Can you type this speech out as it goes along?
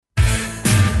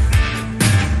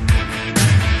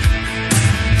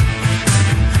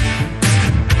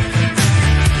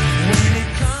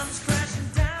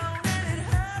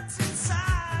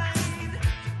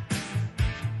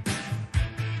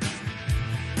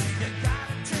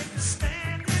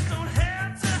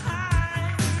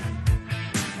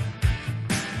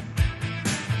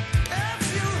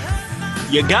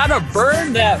You gotta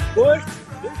burn that bush.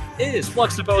 This is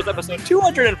Flexibles episode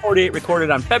 248, recorded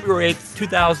on February 8th,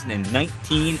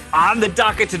 2019. On the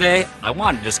docket today, I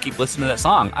want to just keep listening to that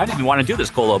song. I didn't even want to do this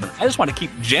cold open. I just want to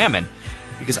keep jamming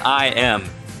because I am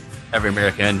every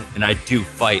American and I do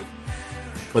fight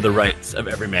for the rights of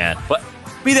every man. But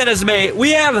be that as it may,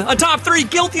 we have a top 3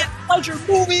 guilty pleasure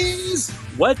movies.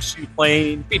 What You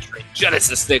Playing, featuring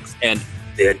Genesis 6 and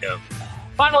Venom.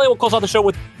 Finally, we'll close out the show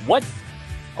with What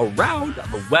Around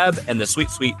the Web and the sweet,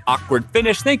 sweet, awkward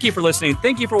finish. Thank you for listening.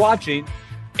 Thank you for watching.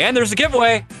 And there's a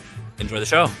giveaway. Enjoy the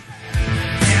show.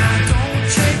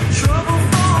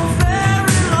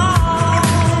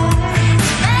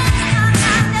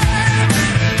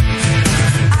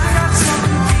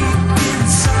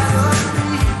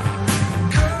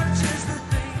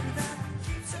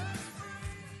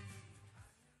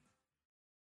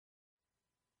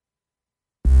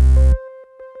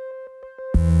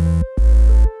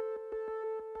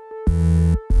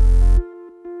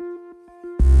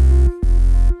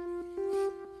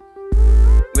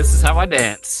 This is how I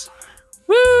dance.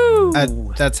 Woo!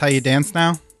 That's how you dance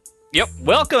now? Yep.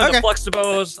 Welcome to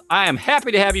Flexibles. I am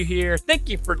happy to have you here. Thank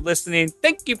you for listening.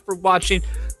 Thank you for watching.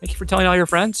 Thank you for telling all your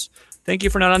friends. Thank you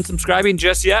for not unsubscribing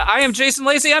just yet. I am Jason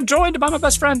Lacey. I'm joined by my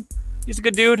best friend. He's a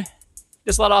good dude.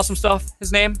 Does a lot of awesome stuff.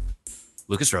 His name,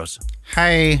 Lucas Rose.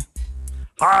 Hi.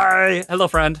 Hi. Hello,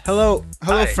 friend. Hello,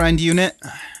 Hi. friend unit.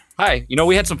 Hi. You know,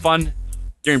 we had some fun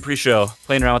during pre-show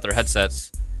playing around with our headsets.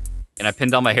 And I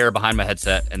pinned down my hair behind my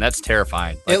headset, and that's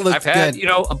terrifying. Like, it looks I've had, good.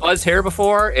 a buzz hair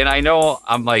before, and I know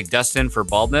I'm like destined for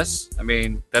baldness. I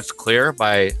mean, that's clear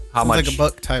by how Sounds much. like a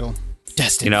book title.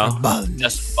 Destined for baldness.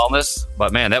 Destined for baldness.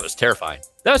 But man, that was terrifying.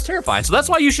 That was terrifying. So that's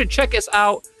why you should check us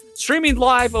out streaming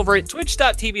live over at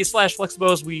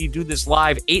twitch.tv/Flexibles. We do this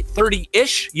live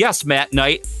 8:30-ish. Yes, Matt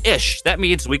Night-ish. That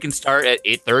means we can start at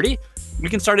 8:30. We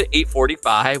can start at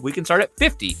 8:45. We can start at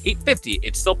 8:50.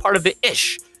 It's still part of the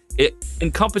ish. It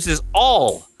encompasses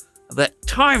all of that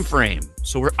time frame.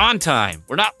 So we're on time.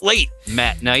 We're not late,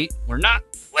 Matt Knight. We're not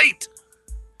late.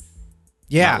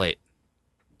 Yeah. Not late.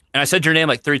 And I said your name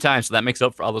like 3 times, so that makes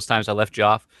up for all those times I left you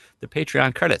off the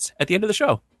Patreon credits at the end of the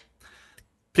show.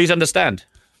 Please understand.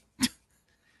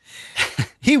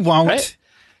 He won't. Right?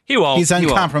 He won't. He's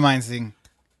uncompromising.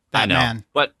 I know. Man.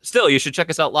 But still, you should check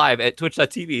us out live at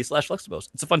twitch.tv/Flexibles.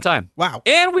 It's a fun time. Wow.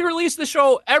 And we release the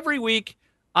show every week.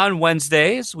 On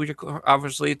Wednesdays,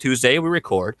 obviously Tuesday, we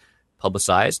record,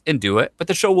 publicize, and do it. But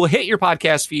the show will hit your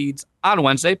podcast feeds on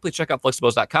Wednesday. Please check out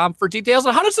flexibles.com for details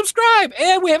on how to subscribe.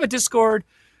 And we have a Discord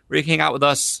where you can hang out with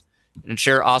us and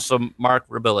share awesome Mark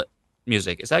Rebillet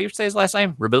music. Is that how you say his last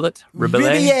name? Rebillet?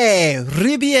 Ribier.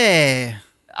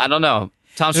 I don't know.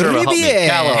 Tom Sherwood help me. Ribier.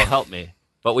 Callow help me.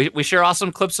 But we share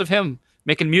awesome clips of him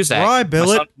making music. Why,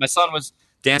 Billet? My son was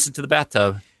dancing to the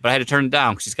bathtub, but I had to turn it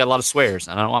down because he's got a lot of swears,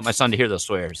 and I don't want my son to hear those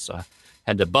swears, so I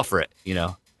had to buffer it,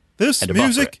 This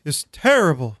music is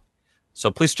terrible. So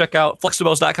please check out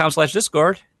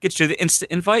flexibles.com/Discord. Get you the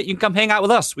instant invite. You can come hang out with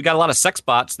us. We got a lot of sex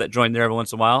bots that join there every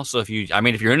once in a while. So if you're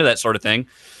into that sort of thing,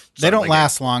 They don't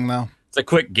last long, though. It's a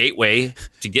quick gateway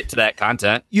to get to that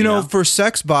content. You know, for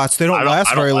sex bots, they don't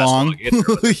last very long.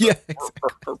 Yeah.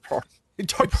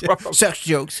 Sex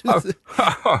jokes.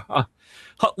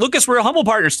 Lucas, we're a Humble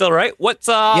partner still, right? What's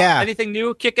anything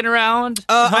new kicking around?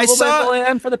 I saw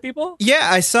land for the people. Yeah,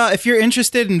 I saw. If you're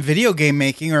interested in video game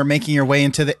making or making your way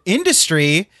into the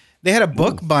industry, they had a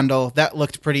book bundle that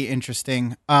looked pretty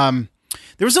interesting. There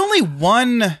was only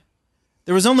one.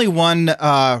 There was only one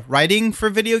writing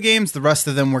for video games. The rest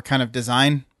of them were kind of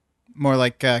design, more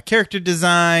like character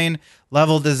design,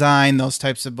 level design, those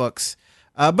types of books.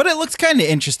 But it looks kind of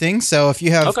interesting. So if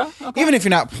you have, even if you're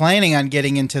not planning on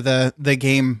getting into the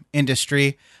game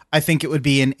industry, I think it would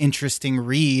be an interesting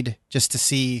read just to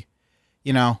see,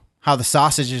 how the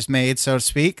sausage is made, so to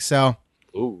speak. So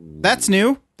that's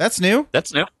new. That is new.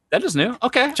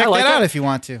 Okay. Check that out if you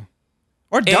want to.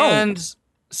 Or don't. And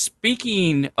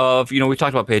speaking of, we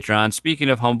talked about Patreon, speaking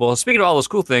of Humble, speaking of all those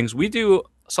cool things, we do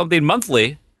something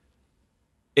monthly.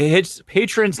 It hits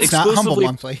patrons exclusively not Humble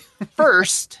monthly.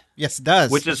 first. Yes, it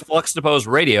does. Which is Flexibles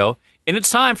Radio. And it's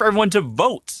time for everyone to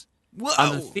vote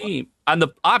on the theme. On the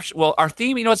option. Well, our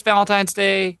theme, it's Valentine's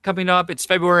Day coming up. It's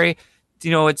February.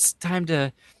 It's time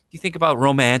to you think about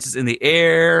romances in the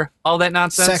air, all that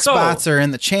nonsense. Sex bots are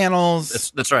in the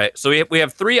channels. That's right. So we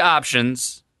have 3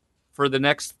 options for the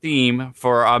next theme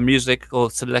for our musical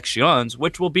selections,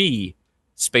 which will be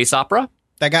space opera.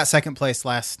 That got second place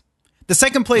last. The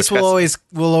second place will always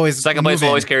second place will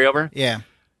always carry over. Yeah.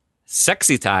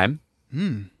 Sexy time.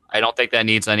 I don't think that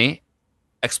needs any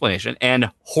explanation.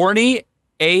 And horny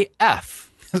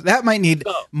AF. that might need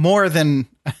So, more than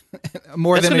it's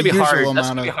a going to be usual hard. That's amount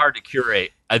going to of. be hard to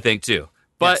curate, I think, too.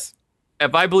 But Yes,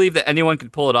 if I believe that anyone can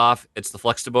pull it off, it's the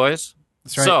Flex Boys.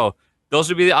 that's right. So those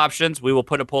would be the options. We will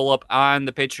put a poll up on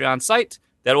the Patreon site.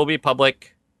 That will be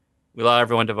public. We allow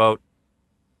everyone to vote.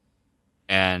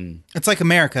 And It's like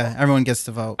America. Everyone gets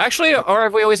to vote. actually, or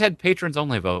have we always had patrons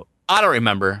only vote? I don't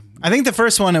remember. I think the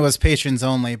first one it was patrons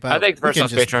only, but I think the we first can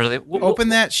one's just patrons only. We'll, open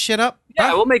that shit up.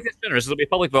 Yeah, we'll make this generous. It'll be a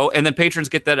public vote, and then patrons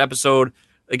get that episode,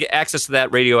 they get access to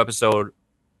that radio episode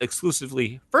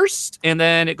exclusively first, and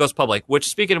then it goes public. Which,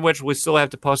 speaking of which, we still have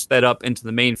to post that up into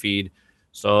the main feed.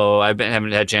 So I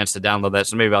haven't had a chance to download that.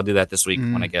 So maybe I'll do that this week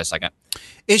when I get a second.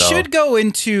 It So- should go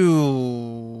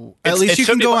into. At It's- least it you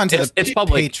should can be go pu- onto it's- the it's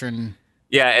public. patron.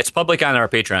 Yeah, it's public on our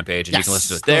Patreon page, and you can Yes,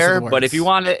 listen to it those are there. the But if words. you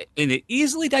want it in an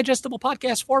easily digestible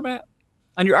podcast format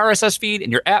on your RSS feed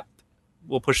and your app,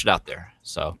 we'll push it out there.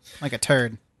 So Like a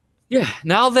turd. yeah,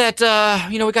 now that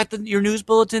we got your news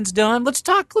bulletins done, let's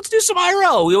do some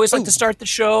IRL. We always like to start the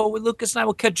show with Lucas and I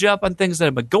will catch you up on things that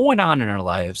have been going on in our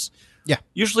lives. Yeah.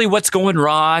 Usually what's going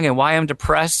wrong and why I'm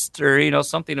depressed or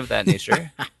something of that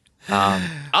nature.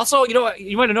 Also,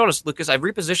 you might have noticed, Lucas, I've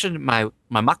repositioned my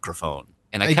microphone,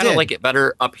 and I kind of did. like it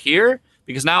better up here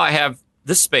because now I have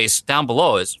this space down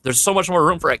below. There's so much more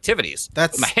room for activities.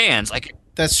 That's- with my hands. I can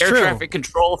That's air true. traffic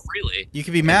control freely. You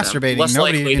could be And I'm masturbating. less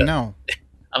Nobody likely even to- know.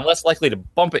 I'm less likely to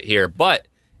bump it here, but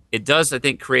it does, I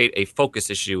think, create a focus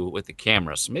issue with the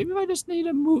camera. So maybe I just need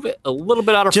to move it a little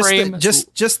bit out of frame.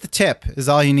 Just the tip is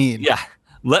all you need. Yeah.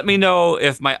 Let me know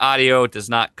if my audio does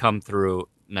not come through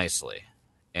nicely,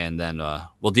 and then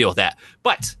we'll deal with that.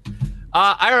 But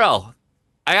IRL,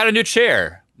 I got a new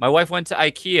chair. My wife went to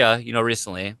IKEA,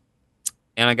 recently,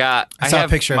 and I saw a have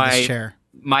picture my, of this chair.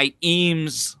 My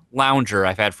Eames lounger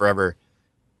I've had forever,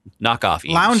 knockoff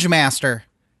Eames. Lounge Master.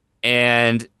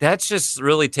 And that's just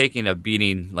really taking a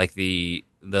beating. Like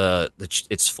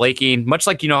it's flaking, much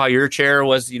like how your chair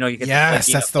was. You get Yes,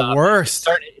 the flaking that's up the top. worst.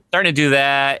 Starting to do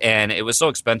that, and it was so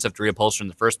expensive to reupholster in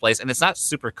the first place, and it's not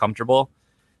super comfortable,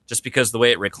 just because the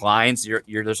way it reclines.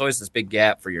 There's always this big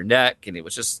gap for your neck, and it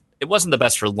wasn't the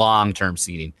best for long term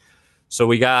seating.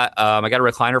 So I got a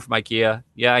recliner from IKEA.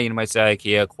 Yeah, you might say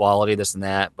IKEA quality, this and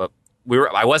that, but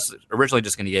I was originally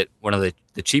just going to get one of the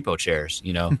cheapo chairs,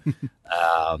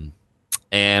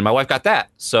 and my wife got that.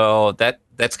 So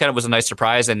that's kind of was a nice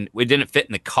surprise, and it didn't fit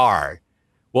in the car.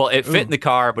 Well, it fit in the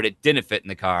car, but it didn't fit in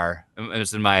the car. It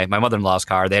was in my mother-in-law's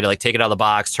car. They had to take it out of the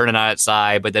box, turn it on its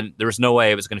side, but then there was no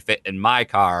way it was going to fit in my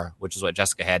car, which is what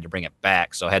Jessica had to bring it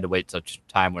back. So I had to wait till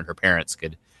time when her parents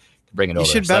could bring it over.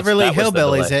 You should So Beverly that was the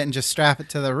Hillbillies delay. it and just strap it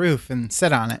to the roof and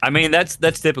sit on it. I mean, that's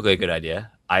typically a good idea.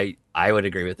 I would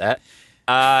agree with that.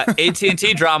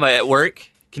 AT&T drama at work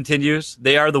continues.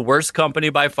 They are the worst company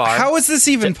by far. How is this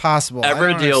even possible? Ever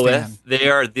I don't deal understand. with. They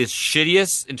are the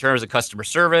shittiest in terms of customer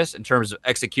service, in terms of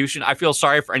execution. I feel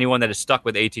sorry for anyone that is stuck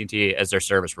with AT&T as their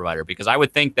service provider, because I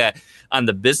would think that on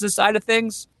the business side of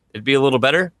things, it'd be a little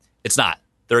better. It's not.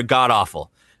 They're god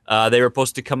awful. They were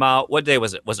supposed to come out. What day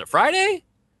was it? Was it Friday?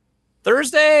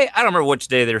 Thursday? I don't remember which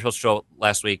day they were supposed to show up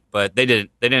last week, but they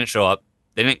didn't. They didn't show up.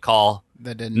 They didn't call.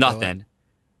 That didn't do Nothing.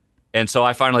 And so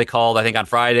I finally called, I think, on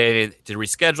Friday to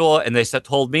reschedule, and they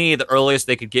told me the earliest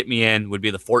they could get me in would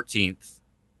be the 14th,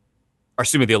 or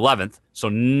excuse me, the 11th. So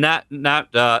not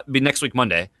be next week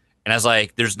Monday. And I was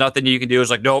like, "There's nothing you can do."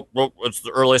 It's like, "Nope, it's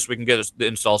the earliest we can get the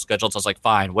install scheduled." So I was like,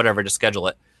 "Fine, whatever, just schedule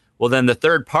it." Well, then the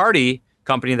third party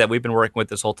company that we've been working with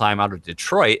this whole time out of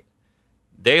Detroit,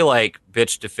 they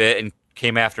bitched to fit and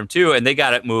came after them too, and they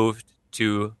got it moved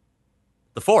to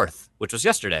the 4th, which was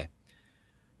yesterday.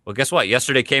 Well, guess what?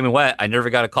 Yesterday came and went. I never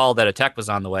got a call that a tech was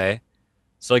on the way.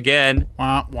 So again,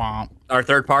 Womp womp. our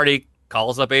third party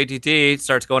calls up AT&T,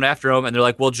 starts going after them, and they're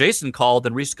like, "Well, Jason called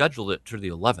and rescheduled it to the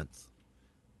 11th."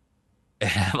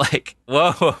 And I'm like,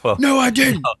 "Whoa. No, I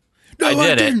didn't. No, I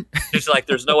I didn't." She's like,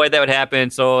 "There's no way that would happen."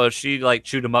 So she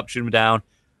shoot him up, shoot him down.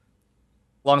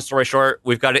 Long story short,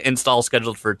 we've got an install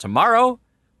scheduled for tomorrow,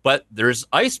 but there's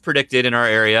ice predicted in our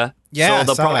area. Yeah, so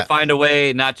they'll I saw probably that. find a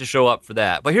way not to show up for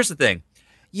that. But here's the thing.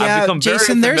 Yeah, become very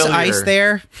Jason, there's familiar. ice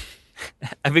there.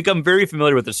 I've become very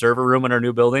familiar with the server room in our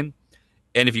new building.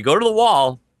 And if you go to the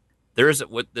wall, there's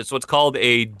what's called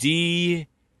a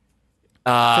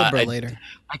Fibrillator.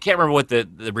 I can't remember what the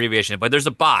abbreviation is, but there's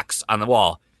a box on the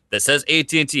wall that says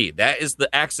AT&T. That is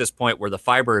the access point where the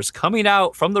fiber is coming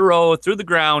out from the road through the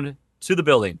ground to the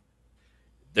building.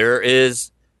 There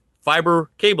is fiber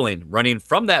cabling running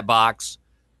from that box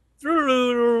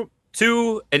through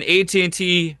to an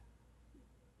AT&T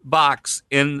box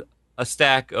in a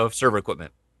stack of server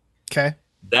equipment. Okay.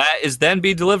 That is then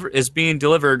being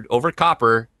delivered over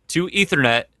copper to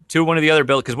Ethernet to one of the other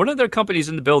buildings, because one of their companies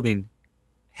in the building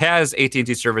has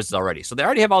AT&T services already. So they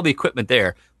already have all the equipment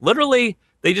there. Literally,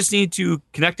 they just need to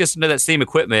connect us into that same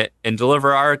equipment and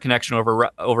deliver our connection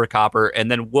over copper,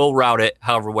 and then we'll route it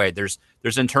however way. There's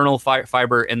internal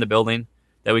fiber in the building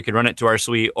that we can run it to our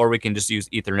suite, or we can just use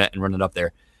Ethernet and run it up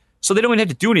there. So they don't even have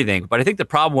to do anything. But I think the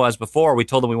problem was before we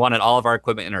told them we wanted all of our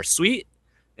equipment in our suite,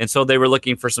 and so they were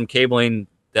looking for some cabling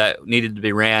that needed to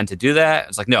be ran to do that.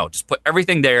 It's like, no, just put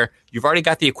everything there. You've already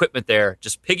got the equipment there.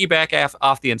 Just piggyback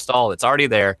off the install. It's already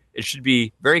there. It should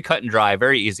be very cut and dry,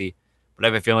 very easy. But I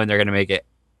have a feeling they're going to make it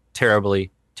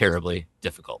terribly, terribly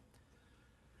difficult.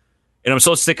 And I'm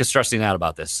so sick of stressing out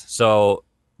about this. So,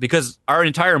 because our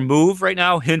entire move right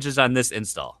now hinges on this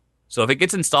install. So if it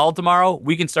gets installed tomorrow,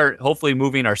 we can start hopefully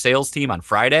moving our sales team on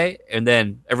Friday and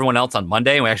then everyone else on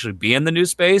Monday, and we actually be in the new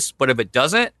space. But if it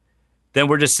doesn't, then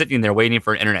we're just sitting there waiting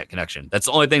for an internet connection. That's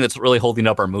the only thing that's really holding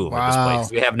up our move at this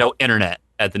place. We have no internet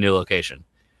at the new location.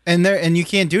 And you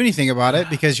can't do anything about it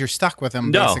because you're stuck with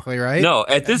them, basically, right? No,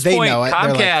 at this point,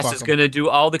 Comcast is going to do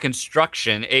all the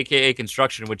construction, a.k.a.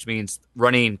 construction, which means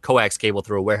running coax cable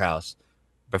through a warehouse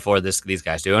before these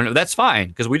guys do. And that's fine,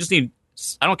 because we just need,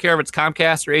 I don't care if it's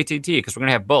Comcast or AT&T, because we're going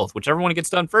to have both. Whichever one gets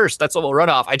done first, that's what we'll run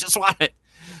off. I just want it.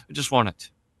 I just want it.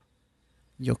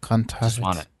 You can't have just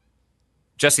want it.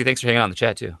 Jesse, thanks for hanging out in the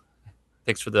chat, too.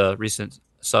 Thanks for the recent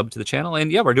sub to the channel.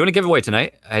 And yeah, we're doing a giveaway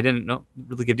tonight. I didn't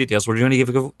really give details. We're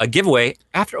doing a giveaway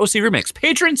after OC Remix.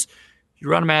 Patrons,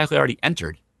 you're automatically already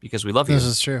entered because we love you. This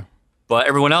is true. But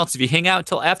everyone else, if you hang out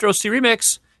until after OC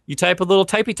Remix, you type a little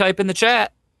type in the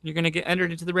chat, you're going to get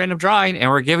entered into the random drawing, and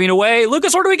we're giving away...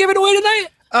 Lucas, what are we giving away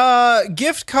tonight?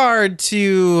 Gift card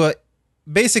to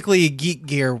basically a Geek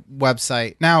Gear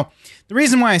website. Now, the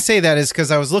reason why I say that is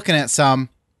because I was looking at some,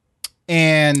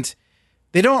 and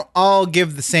they don't all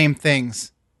give the same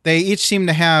things. They each seem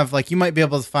to have, like, you might be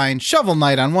able to find Shovel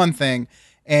Knight on one thing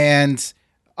and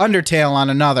Undertale on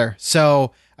another.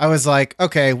 So I was like,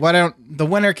 okay, why don't the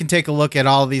winner can take a look at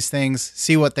all of these things,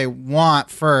 see what they want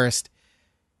first,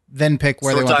 then pick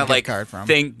where they want the gift card from.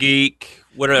 Think Geek.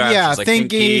 What are the options? Think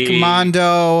Geek,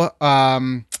 Mondo,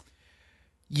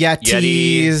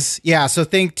 Yetis. Yeah, so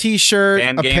think T-shirt,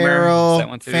 apparel,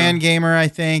 Fangamer, I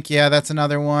think. Yeah, that's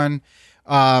another one.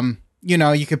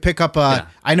 You could pick up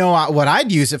I know what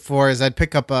I'd use it for is I'd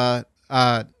pick up a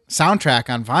soundtrack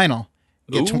on vinyl.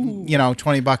 Get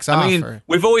 $20 off. I mean,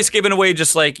 we've always given away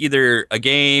just like either a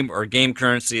game or game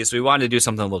currency, so we wanted to do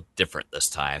something a little different this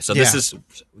time. So this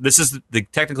is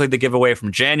technically the giveaway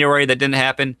from January that didn't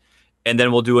happen, and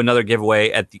then we'll do another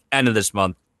giveaway at the end of this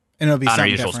month, and it'll be on our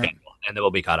something usual different. schedule, and then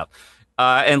we'll be caught up.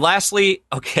 And lastly,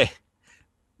 okay,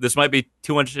 this might be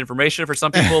too much information for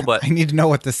some people, but I need to know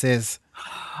what this is.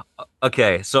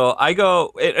 Okay, so I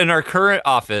go in our current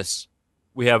office.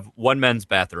 We have one men's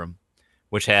bathroom,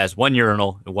 which has one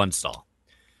urinal and one stall.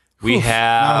 We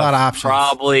have not a lot of options.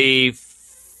 Probably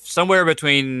somewhere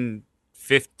between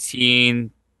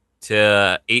 15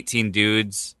 to 18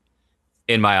 dudes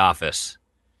in my office.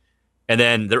 And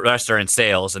then the rest are in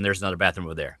sales, and there's another bathroom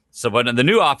over there. So but in the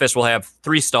new office, we'll have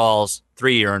 3 stalls,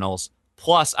 3 urinals,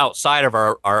 plus outside of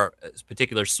our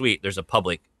particular suite, there's a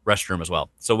public restroom as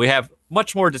well. So we have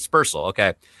much more dispersal,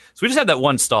 okay? So we just have that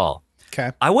one stall.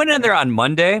 Okay. I went in there on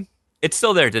Monday. It's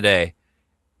still there today.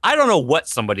 I don't know what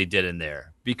somebody did in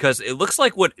there because it looks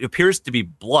like what appears to be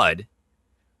blood,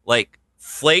 like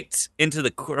flaked into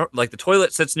the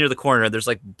toilet sits near the corner. There's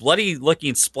like bloody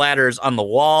looking splatters on the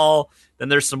wall. Then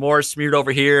there's some more smeared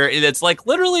over here. And it's like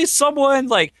literally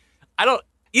someone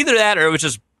either that or it was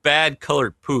just bad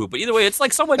colored poo. But either way, it's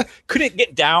like someone couldn't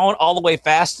get down all the way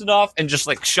fast enough and just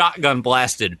like shotgun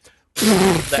blasted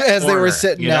as they were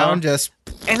sitting down. Just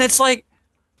and it's like.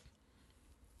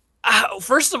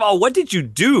 First of all, what did you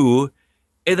do?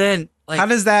 And then, like, how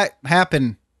does that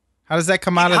happen? How does that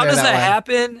come out of there? How does that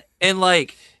happen? And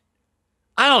like,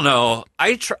 I don't know.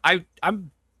 I'm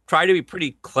trying to be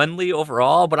pretty cleanly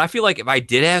overall, but I feel like if I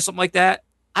did have something like that,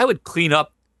 I would clean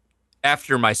up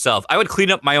after myself. I would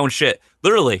clean up my own shit.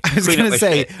 Literally. I was going to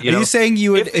say, are you saying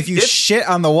you would, if you shit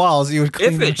on the walls, you would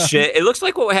clean it up? Shit, it looks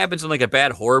like what happens in like a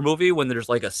bad horror movie when there's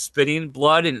like a spitting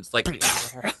blood and it's like,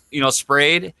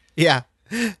 sprayed. Yeah.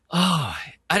 Oh,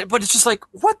 but it's just like,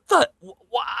 what the?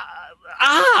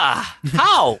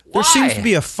 How? There seems to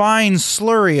be a fine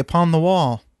slurry upon the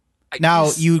wall.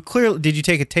 Did you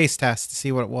take a taste test to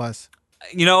see what it was?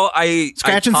 I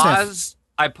paused.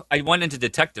 I went into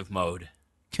detective mode.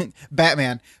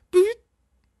 Batman.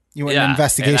 You went in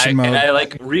investigation mode. And I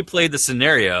like replayed the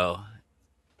scenario,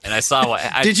 and I saw what.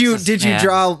 Did you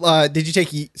draw? Did you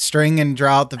take string and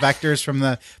draw out the vectors from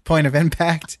the point of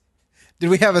impact? Did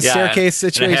we have a staircase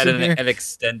situation and I had here? an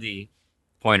extendy.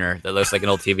 pointer that looks like an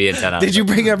old TV antenna. Did you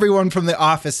bring everyone from the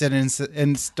office in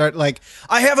and start like,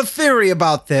 I have a theory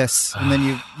about this, and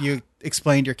then you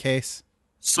explained your case?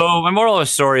 So my moral of the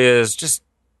story is just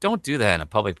don't do that in a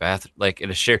public bathroom, like in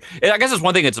a shared. I guess it's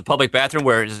one thing. It's a public bathroom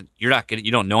where you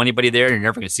don't know anybody there, and you're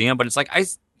never going to see them. But it's like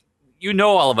you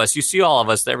know all of us, you see all of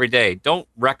us every day. Don't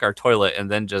wreck our toilet and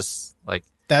then just like.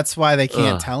 That's why they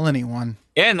can't tell anyone.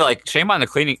 And like, shame on the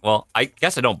cleaning. Well, I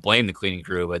guess I don't blame the cleaning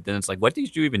crew, but then it's like, what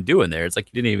did you even do in there? It's like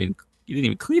you didn't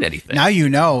even clean anything. Now you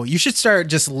know. You should start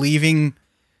just leaving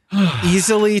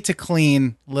easily to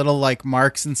clean little like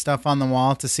marks and stuff on the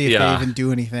wall to see if they even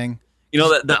do anything. You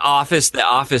know, the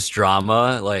office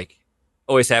drama like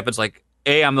always happens. Like,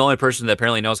 I'm the only person that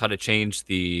apparently knows how to change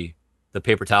the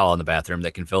paper towel in the bathroom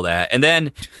that can fill that. And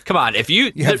then, come on, if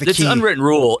it's an unwritten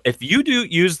rule. If you do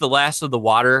use the last of the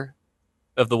water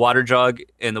jug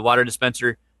and the water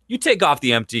dispenser, you take off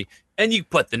the empty and you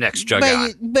put the next jug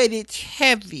on. But it's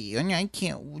heavy and I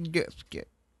can't lift it.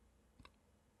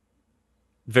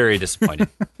 Very disappointing.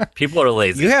 People are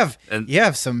lazy. You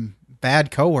have some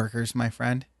bad coworkers, my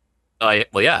friend.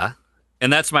 Well, yeah.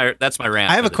 And that's my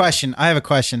rant. I have a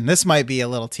question. This might be a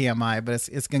little TMI, but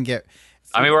it's gonna get.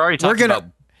 I mean, we're already talking about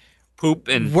poop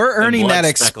and we're earning and that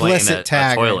explicit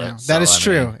tag right now. So, that is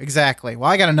true. Exactly.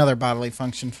 Well, I got another bodily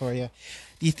function for you.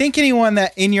 Do you think anyone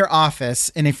that in your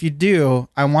office, and if you do,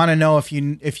 I want to know if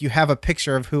you have a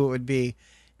picture of who it would be.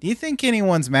 Do you think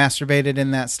anyone's masturbated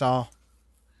in that stall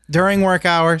during work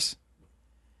hours?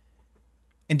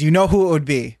 And do you know who it would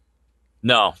be?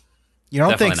 No. You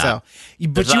don't think so?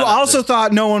 But you also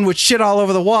thought no one would shit all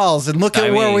over the walls, and look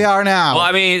at where we are now. Well,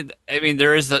 I mean,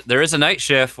 there is a night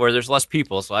shift where there's less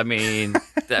people, so I mean,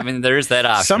 there is that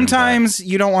option. Sometimes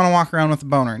you don't want to walk around with a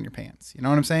boner in your pants. You know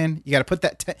what I'm saying? You got to put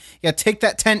that. You got to take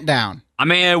that tent down. I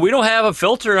mean, we don't have a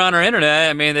filter on our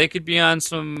internet. I mean, they could be on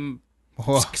some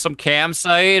cam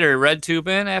site or red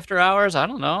tubing after hours. I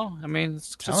don't know. I mean,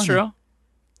 it's true.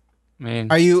 I mean,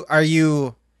 are you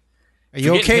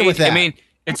okay with that? I mean.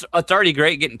 It's already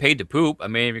great getting paid to poop. I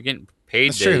mean, if you're getting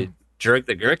paid to jerk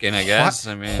the gherkin, I guess.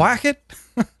 Whack it.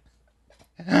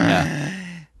 Yeah.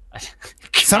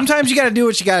 Sometimes you got to do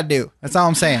what you got to do. That's all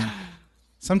I'm saying.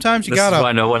 Sometimes you got to. This is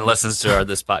why no one listens to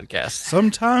this podcast.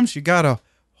 Sometimes you got to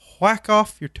whack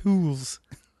off your tools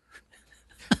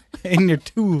in your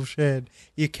tool shed.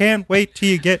 You can't wait till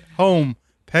you get home.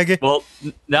 Peggy. Well,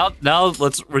 now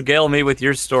let's regale me with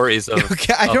your stories of.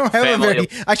 Okay, I don't have family.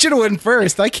 I should have went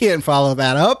first. I can't follow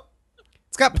that up.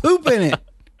 It's got poop in it.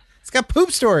 It's got poop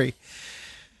story.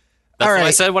 That's what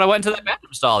I said when I went into that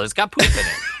bathroom stall. It's got poop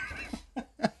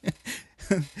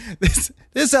in it.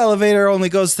 This elevator only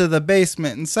goes to the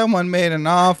basement, and someone made an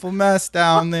awful mess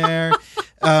down there.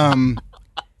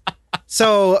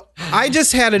 So I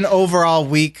just had an overall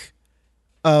week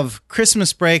of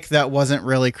Christmas break that wasn't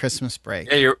really Christmas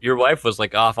break. Yeah, your wife was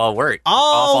like off all work.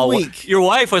 All week. Your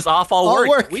wife was off all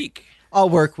work week. All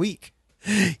work week.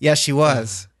 Yes, she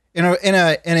was. In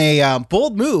a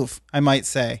bold move, I might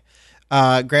say.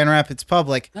 Grand Rapids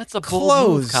Public. That's a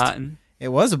bold move, Cotton. It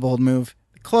was a bold move.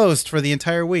 Closed for the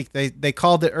entire week. They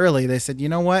called it early. They said, you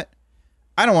know what?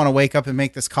 I don't want to wake up and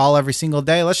make this call every single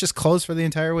day. Let's just close for the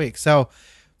entire week. So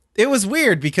it was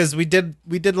weird because we did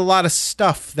a lot of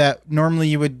stuff that normally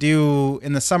you would do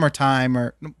in the summertime,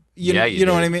 or you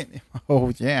know what I mean?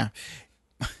 Oh yeah.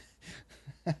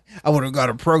 I would have got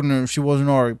her pregnant if she wasn't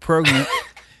already pregnant.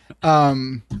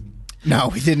 No,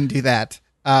 we didn't do that.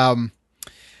 But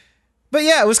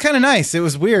yeah, it was kind of nice. It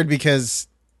was weird because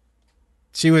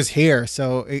she was here,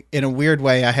 so in a weird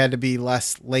way, I had to be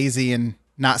less lazy and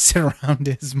not sit around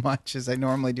as much as I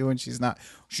normally do when she's not.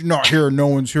 She's not here. No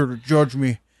one's here to judge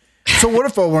me. So what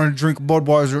if I want to drink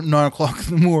Budweiser at 9 o'clock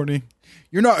in the morning?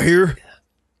 You're not here.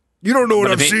 You don't know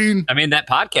what I've seen. I mean, that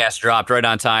podcast dropped right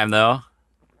on time, though.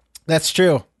 That's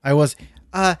true. I was,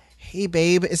 hey,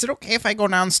 babe, is it okay if I go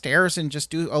downstairs and just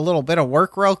do a little bit of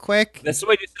work real quick? That's the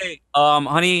way you say,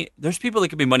 honey, there's people that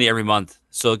give me money every month.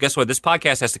 So guess what? This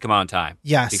podcast has to come out on time.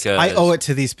 Yes, because I owe it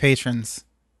to these patrons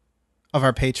of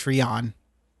our Patreon,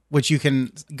 which you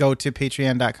can go to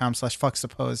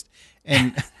patreon.com/fucksupposed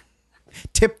and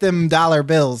tip them dollar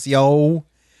bills, yo,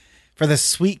 for the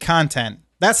sweet content.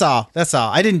 That's all.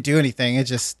 I didn't do anything. It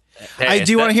just...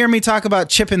 do you want to hear me talk about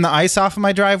chipping the ice off of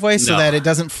my driveway so that it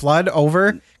doesn't flood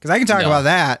over? Because I can talk about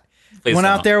that. Please Went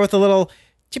out there with a little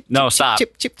chip. Stop.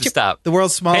 Chip, chip, chip. Stop. The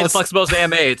world's smallest. Hey, the Flexibles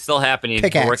AMA, it's still happening.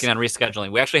 Pickaxe. We're working on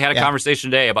rescheduling. We actually had a conversation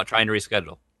today about trying to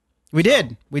reschedule. We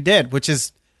did, which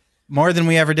is more than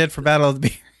we ever did for Battle of the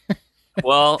Beer.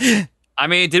 Well, I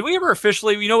mean, did we ever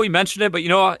officially, we mentioned it, but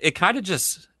it kind of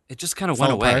just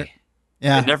went away.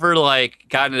 Yeah. It never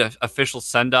got an official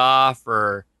send off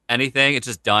or anything. It's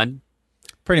just done.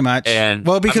 Pretty much. And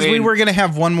well, because we were going to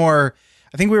have one more.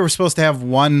 I think we were supposed to have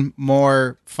one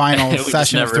more final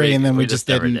session of 3, and then we just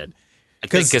never didn't. did. I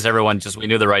think because everyone we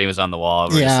knew the writing was on the wall.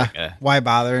 We're just like, why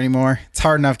bother anymore? It's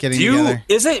hard enough getting together.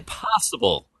 Is it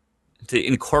possible to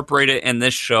incorporate it in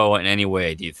this show in any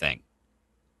way, do you think?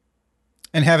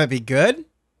 And have it be good?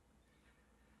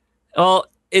 Well,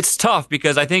 it's tough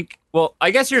because I think, I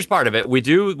guess here's part of it. We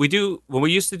do, when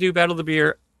we used to do Battle of the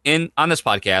Beer on this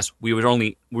podcast, we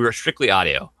were strictly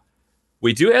audio.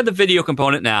 We do have the video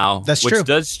component now, which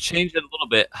does change it a little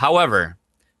bit. However,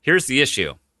 here's the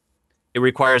issue. It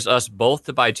requires us both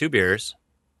to buy 2 beers.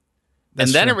 And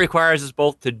then it requires us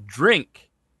both to drink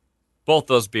both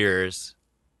those beers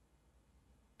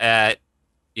at,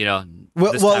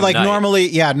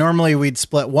 normally we'd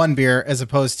split 1 beer as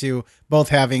opposed to both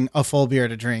having a full beer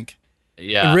to drink.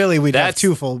 Yeah. And really, we'd have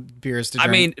 2 full beers to drink.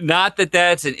 I mean, not that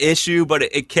that's an issue, but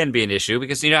it can be an issue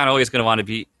because you're not always going to want to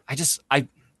be.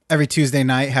 Every Tuesday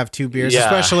night have 2 beers,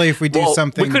 especially if we do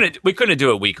something. We couldn't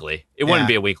do it weekly. It wouldn't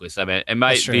be a weekly segment. It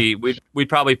might be. We'd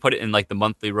probably put it in like the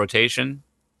monthly rotation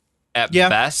at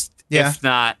best, if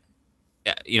not,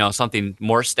 something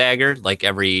more staggered, like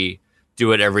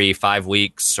do it every 5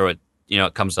 weeks, or it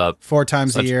comes up 4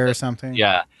 times a year or something.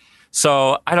 Yeah.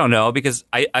 So I don't know because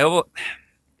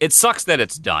it sucks that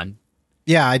it's done.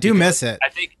 Yeah, I do miss it. I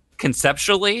think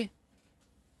conceptually,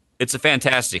 it's a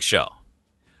fantastic show.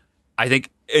 I think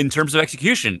in terms of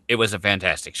execution, it was a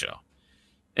fantastic show.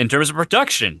 In terms of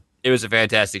production, it was a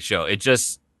fantastic show. It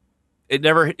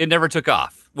never took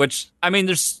off. Which, I mean,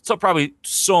 there's probably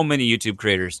so many YouTube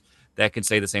creators that can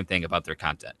say the same thing about their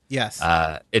content. Yes.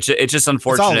 It's just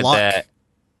unfortunate that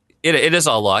it is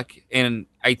all luck. And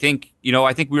I think we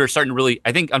were starting to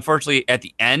I think unfortunately at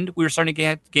the end we were starting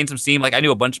to gain some steam. Like I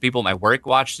knew a bunch of people at my work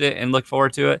watched it and looked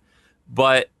forward to it.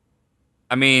 But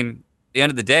I mean, at the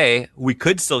end of the day, we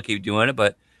could still keep doing it,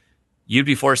 but you'd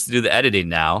be forced to do the editing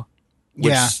now.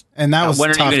 Which, and that was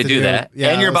when are you going to do that? Yeah,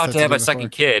 and you're about to have a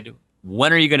second kid.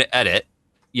 When are you going to edit?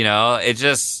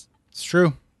 It's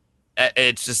true.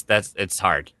 It's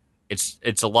hard.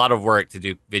 It's a lot of work to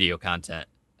do video content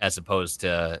as opposed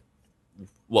to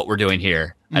what we're doing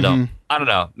here. Mm-hmm. I don't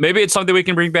know. Maybe it's something we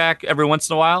can bring back every once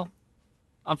in a while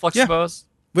on Flexibles.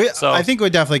 Yeah. I think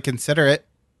we'd definitely consider it.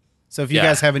 So if you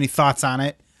guys have any thoughts on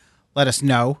it, let us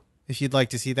know if you'd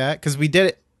like to see that. Because we did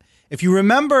it. If you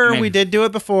remember, we did do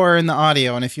it before in the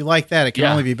audio, and if you like that, it can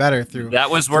only be better through. That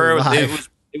was where it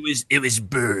was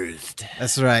birthed.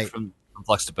 That's right from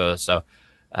Flexibles. So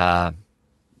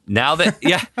now that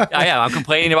I'm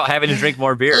complaining about having to drink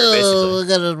more beer. Basically, I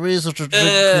got a reason to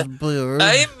drink beer.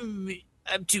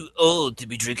 I'm too old to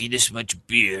be drinking this much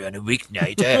beer on a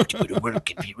weeknight. I have to go to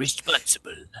work and be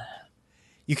responsible.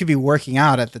 You could be working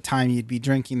out at the time you'd be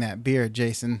drinking that beer,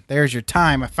 Jason. There's your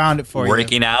time. I found it for you.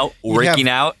 Working out.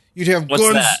 You'd have What's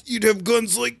guns. that? You'd have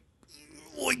guns like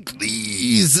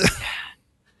these.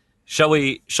 Shall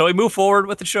we move forward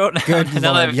with the show? Good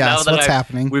Lord, yes. What's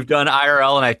happening? We've done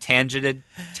IRL and I've tangentied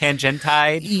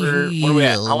for what are we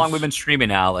at? How long have we been streaming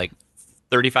now? Like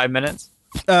 35 minutes?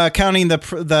 Counting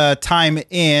the time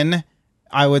in,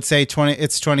 I would say 20.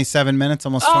 It's 27 minutes,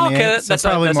 almost 28. Okay, so that's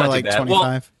probably more like 25.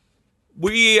 Well,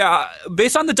 we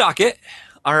based on the docket,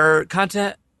 our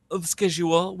content of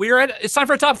schedule, it's time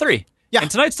for a top 3. Yeah. And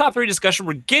tonight's top 3 discussion,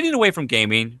 we're getting away from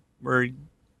gaming. We're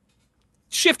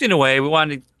shifting away. We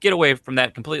wanted to get away from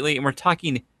that completely, and we're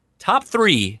talking top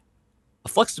 3, a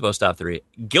Flexibles top 3,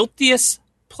 guiltiest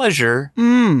pleasure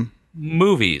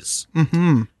movies.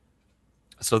 Mm-hmm.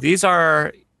 So these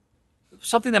are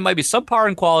something that might be subpar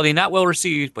in quality, not well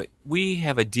received, but we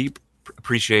have a deep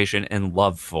appreciation and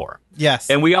love for. Yes.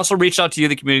 And we also reached out to you,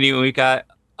 the community, and we got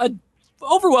an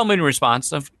overwhelming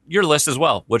response of your list as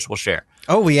well, which we'll share.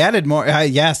 Oh, we added more.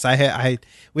 Yes,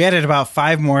 we added about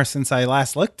 5 more since I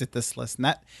last looked at this list. And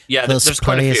that there's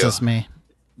quite a few. Me.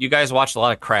 You guys watched a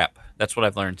lot of crap. That's what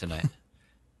I've learned tonight.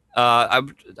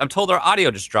 I'm told our audio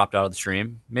just dropped out of the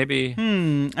stream. Maybe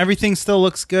everything still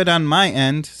looks good on my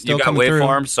end. Still you got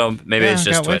waveforms, so maybe it's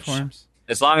just Twitch. Waveforms.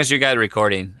 As long as you got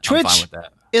recording, Twitch I'm fine with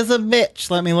that. Is a bitch.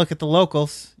 Let me look at the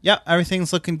locals. Yep,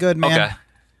 everything's looking good, man. Okay.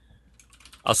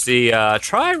 I'll see.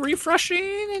 Try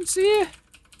refreshing and see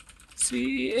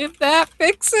if that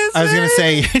fixes I was going to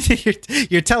say,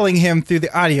 you're telling him through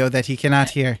the audio that he cannot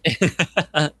hear.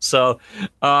 So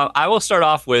I will start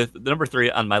off with number 3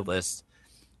 on my list.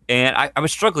 And I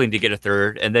was struggling to get a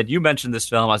third. And then you mentioned this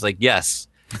film. I was like, yes,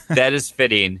 that is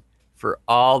fitting for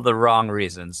all the wrong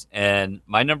reasons. And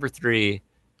my number 3.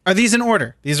 Are these in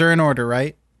order? These are in order,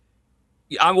 right?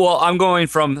 I'm going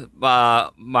from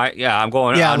I'm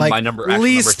going Yeah, on like my actual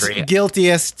least number 3.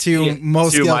 guiltiest to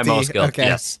most to guilty. my most guilty. Okay.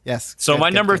 Yes. Yes. So Good, my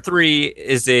good, number good. 3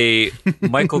 is a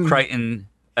Michael Crichton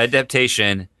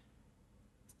adaptation,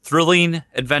 thrilling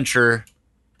adventure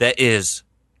that is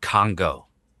Congo.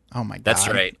 Oh my god. That's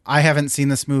right. I haven't seen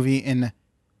this movie in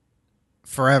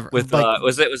forever. With Like,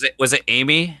 was it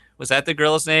Amy? Was that the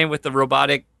girl's name with the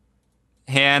robotic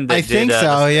hand? That I think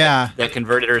so. Yeah. That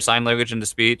converted her sign language into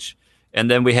speech. And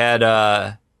then we had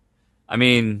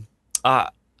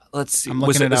let's see. I'm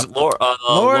Was looking it was up.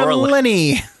 Laura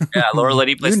Linney. Yeah, Laura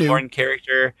Linney plays the knew. main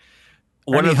character.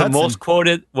 One Ernie of the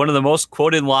Hudson. most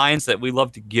quoted lines that we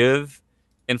love to give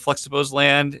in Flexibles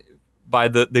Land by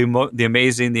the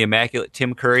amazing, the immaculate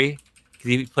Tim Curry.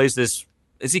 He plays this.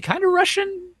 Is he kind of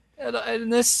Russian in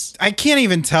this? I can't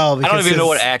even tell. I don't even know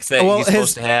what accent he's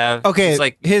supposed to have. Okay, It's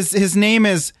like his name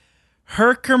is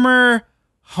Herkimer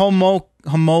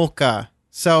Homolka.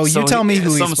 So you tell me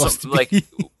who he's supposed to be. like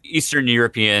Eastern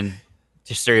European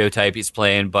stereotype he's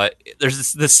playing, but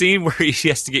there's the scene where he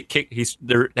has to get kicked.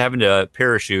 They're having to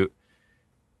parachute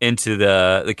into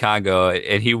the Congo,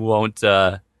 and he won't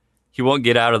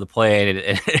get out of the plane.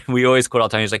 And we always quote all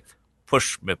the time. He's like,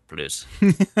 "Push me, please."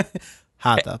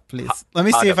 Hada, please. Let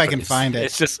me see if I can Please. find it.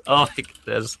 It's just I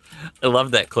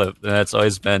love that clip. That's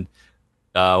always been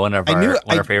one of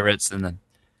our favorites. And then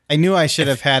I knew I should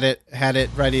have had it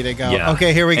ready to go. Yeah.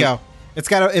 Okay, here we go. It's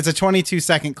a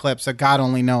 22-second clip, so God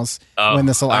only knows when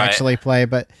this will all right. actually play.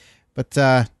 But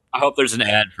I hope there's an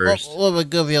ad first. Let me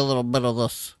give you a little bit of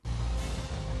this.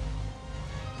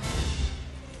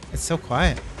 it's so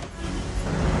quiet.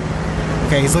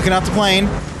 Okay, he's looking out the plane.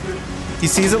 He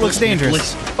sees it looks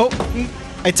dangerous. Oh,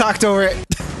 I talked over it.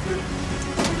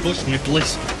 Push me,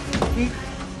 please.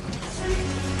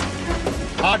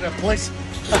 Harder, please.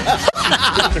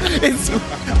 It's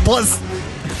plus,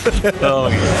 Oh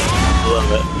yeah,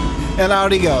 love and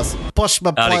out he goes. Push my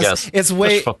Out he plus. goes. It's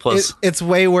way Push my plus. it's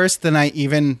way worse than I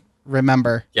even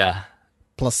remember. it. Yeah.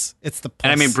 Plus, it's the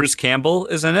plus. And I mean, Bruce Campbell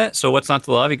is in it, so what's not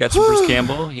to love? You got some Bruce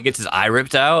Campbell. He gets his eye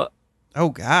ripped out, Oh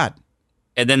God.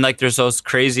 and then like there's those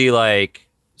crazy like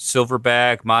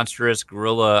silverback, monstrous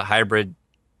gorilla hybrid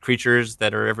creatures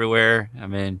that are everywhere. I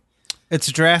mean,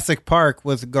 It's Jurassic Park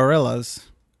with gorillas.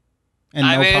 And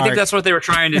no I park. think that's what they were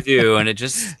trying to do, and it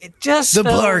just The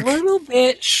fell park. a little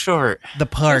bit short. the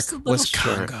park just a little was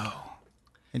short. Congo.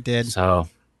 It did, So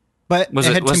but was it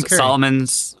it had Tim Curry.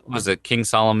 Solomon's? Was it King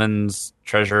Solomon's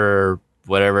treasure or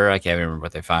whatever? I can't remember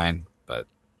what they find, but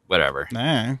whatever.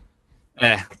 Nah.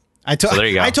 Eh. I So there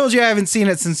you go. I told you I haven't seen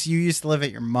it since you used to live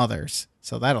at your mother's,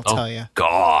 so that'll Oh tell you.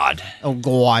 God. Oh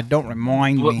God, don't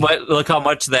remind me. Look how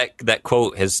much that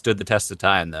quote has stood the test of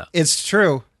time, though. It's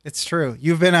true. It's true.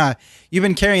 You've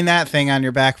been carrying that thing on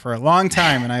your back for a long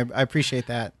time, and I appreciate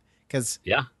that because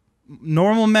Yeah.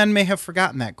 normal men may have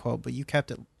forgotten that quote, but you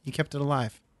kept it. You kept it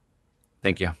alive.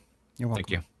 Thank you. You're welcome. Thank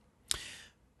you.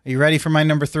 Are you ready for my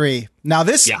number 3? Now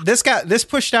this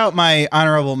pushed out my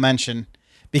honorable mention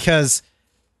because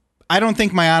I don't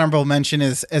think my honorable mention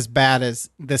is as bad as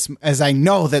this as I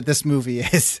know that this movie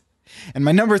is. And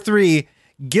my number 3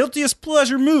 guiltiest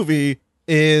pleasure movie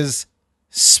is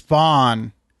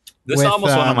Spawn. This With, is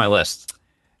almost one on my list.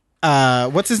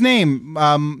 What's his name?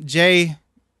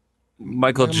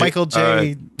 Michael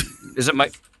J. Is it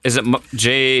Mike? Is it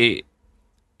J?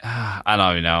 I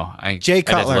don't even know. Jay I'd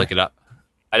have Cutler. to look it up.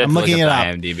 I'd have I'm to look looking up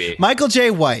it up. the IMDb. Michael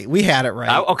J. White. We had it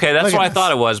right. Okay, that's Look what at I this.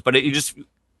 thought it was, but you just.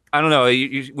 I don't know.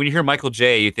 When you hear Michael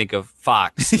J, you think of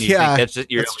Fox. And you Yeah, think that's just,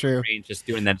 that's true. Just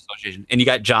doing that association. And you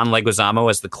got John Leguizamo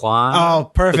as the clown.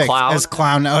 Oh, perfect. The clown. As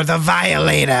clown or the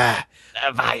violator.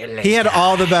 Violate. He had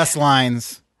all the best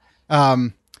lines.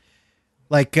 Michael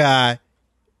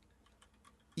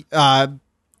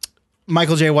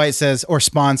J. White says, or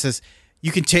Spawn says,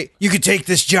 you can take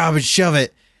this job and shove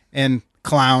it. And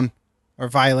clown or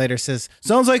violator says,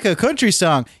 sounds like a country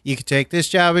song. You can take this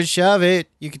job and shove it.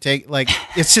 You can take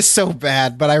it's just so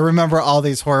bad. But I remember all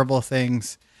these horrible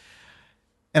things.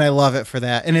 And I love it for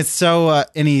that. And it's so,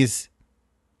 and he's,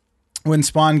 when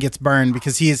Spawn gets burned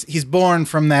because he's born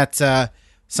from that,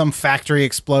 some factory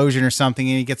explosion or something.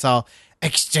 And he gets all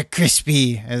extra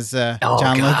crispy as John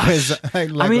gosh.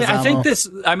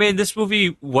 Leguizamo. I mean, this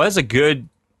movie was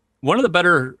one of the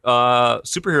better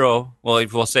superhero. Well,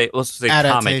 let's say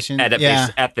Adaptation, comic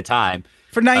adaptations at the time.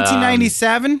 For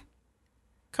 1997?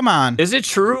 Come on. Is it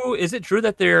true? Is it true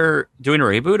that they're doing a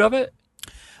reboot of it?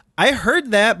 I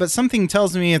heard that, but something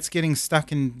tells me it's getting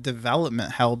stuck in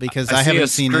development hell because I haven't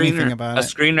seen anything about a it.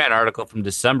 Screen Rant article from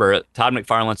December. Todd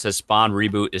McFarlane says Spawn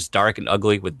reboot is dark and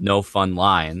ugly with no fun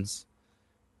lines.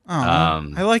 Oh,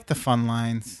 I like the fun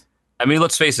lines. I mean,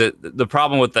 let's face it. The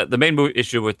problem with that, the main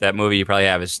issue with that movie you probably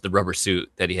have is the rubber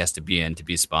suit that he has to be in to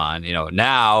be Spawn. You know,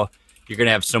 now you're gonna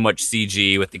have so much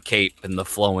CG with the cape and the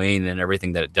flowing and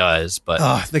everything that it does.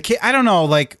 But The cape, I don't know.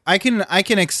 Like I can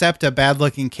accept a bad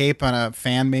looking cape on a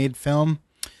fan made film,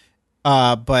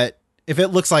 but if it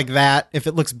looks like that, if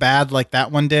it looks bad like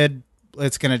that one did,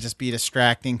 it's gonna just be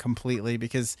distracting completely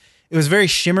because it was very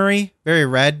shimmery, very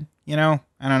red. You know,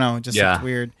 I don't know. It just looked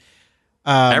weird.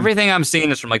 Everything I'm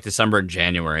seeing is from like December and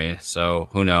January, so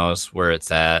who knows where it's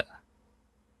at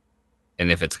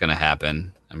and if it's going to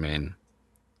happen. I mean,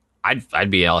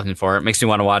 I'd be looking for it. Makes me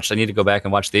want to watch. I need to go back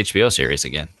and watch the HBO series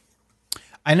again.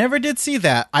 I never did see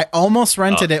that. I almost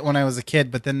rented it when I was a kid,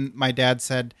 but then my dad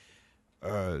said,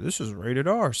 "This is rated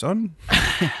R, son.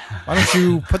 Why don't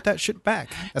you put that shit back?"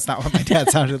 That's not what my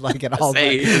dad sounded like at all.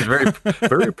 It's very,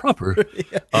 very proper.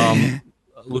 Yeah.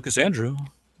 Lucas Andrew.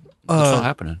 What's all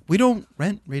happening? We don't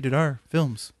rent rated R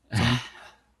films. Son.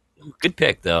 Good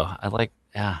pick, though. I like.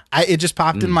 Yeah. It just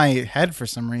popped in my head for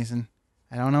some reason.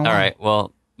 I don't know. All why. right.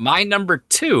 Well, my number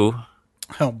 2,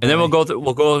 and then we'll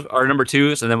go our number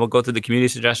 2s, and then we'll go through the community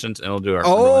suggestions, and we'll do our.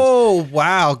 Oh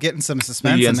wow, getting some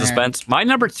suspense. In suspense. My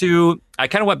number 2. I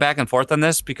kind of went back and forth on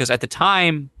this because at the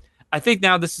time, I think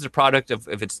now this is a product of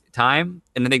its time,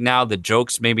 and I think now the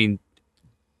jokes maybe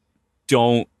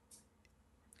don't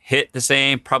hit the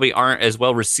same, probably aren't as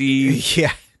well received.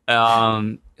 Yeah.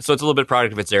 So it's a little bit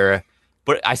product of its era,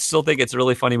 but I still think it's a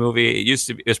really funny movie.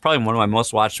 It was probably one of my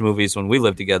most watched movies when we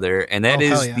lived together, and that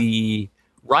is the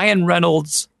Ryan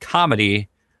Reynolds comedy,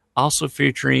 also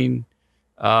featuring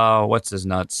what's his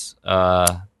nuts?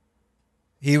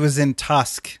 He was in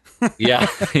Tusk. Yeah,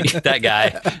 that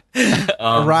guy.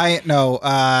 Ryan,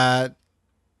 no.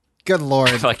 Good Lord.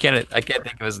 I can't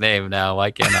think of his name now. Why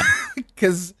can't I?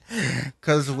 Because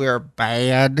we're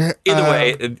bad. Either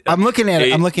way, I'm looking at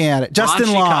it.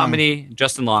 Justin Long.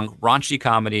 Raunchy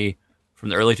comedy from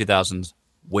the early 2000s.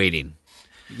 Waiting.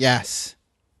 Yes.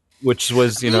 Which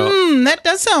was, that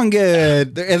does sound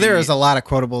good. There is a lot of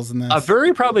quotables in this. A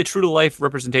very probably true to life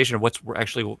representation of what's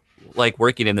actually like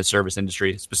working in the service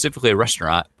industry, specifically a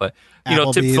restaurant. But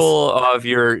typical of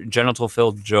your genital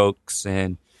filled jokes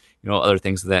and other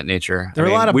things of that nature. There are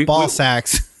a lot of ball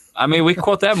sacks. I mean, we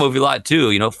quote that movie a lot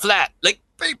too. Flat like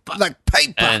paper,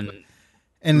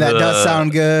 and that does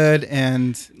sound good.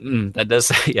 And that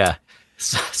does, yeah.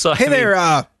 So hey there,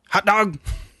 hot dog.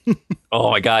 Oh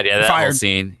my God, yeah, that fired. whole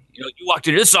scene. You walked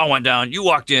in. This all went down. You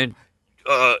walked in.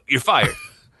 You're fired.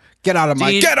 Get out of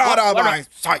my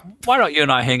sight. Why don't you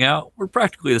and I hang out? We're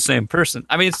practically the same person.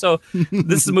 I mean, so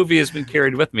this movie has been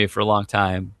carried with me for a long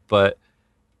time, but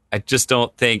I just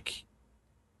don't think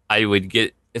I would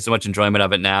get as much enjoyment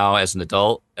of it now as an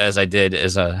adult as I did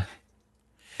as a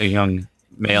young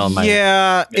male. In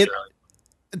my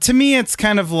to me, it's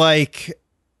kind of like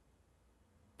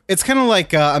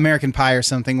American Pie or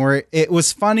something, where it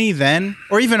was funny then,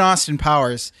 or even Austin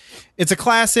Powers. It's a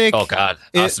classic. Oh God,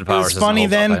 Austin Powers was funny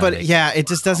then, but it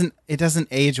just doesn't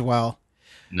age well.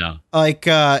 No,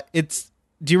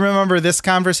 do you remember this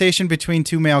conversation between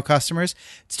two male customers?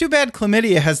 It's too bad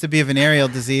chlamydia has to be a venereal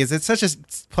disease. It's such a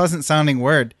pleasant sounding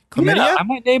word. Chlamydia? Yeah, I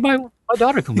might name my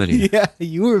daughter chlamydia. Yeah,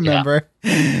 you remember.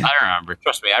 Yeah. I remember.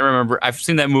 Trust me, I remember. I've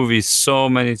seen that movie so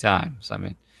many times. I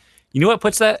mean, you know what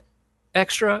puts that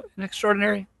extra in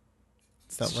extraordinary?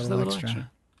 It's that little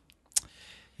extra.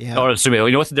 Yeah. Oh, so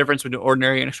you know what's the difference between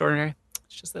ordinary and extraordinary?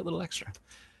 It's just that little extra.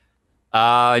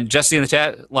 Jesse in the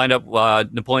chat lined up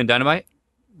Napoleon Dynamite,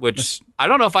 which I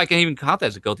don't know if I can even count that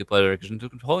as a guilty pleasure because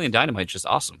Napoleon Dynamite is just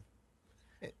awesome.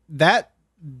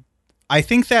 I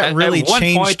think that really at one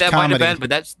changed point that comedy. might have been,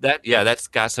 but that's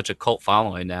got such a cult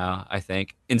following now. I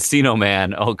think Encino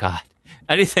Man. Oh God,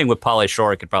 anything with Pauly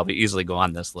Shore could probably easily go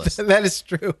on this list. That is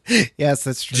true. Yes,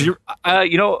 that's true.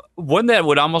 One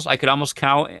that I could almost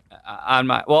count on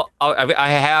my. Well,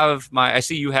 I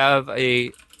see you have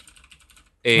a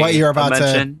what you're about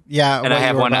mention, to. Yeah, and I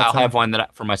have one. I'll have one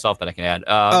for myself that I can add.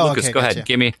 Lucas, okay, go gotcha.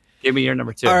 ahead. Give me your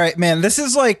number 2. All right, man. This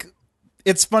is like.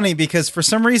 It's funny because for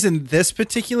some reason this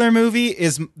particular movie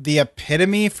is the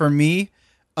epitome for me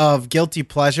of guilty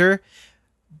pleasure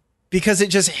because it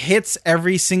just hits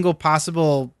every single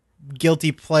possible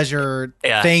guilty pleasure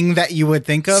thing that you would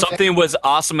think of. Something was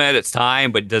awesome at its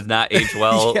time, but does not age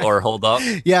well or hold up.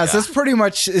 Yeah, so that's pretty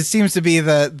much, it seems to be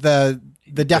the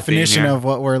definition of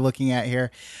what we're looking at here.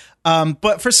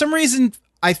 But for some reason,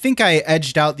 I think I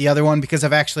edged out the other one because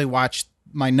I've actually watched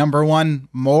my number 1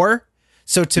 more.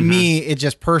 So to me, it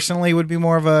just personally would be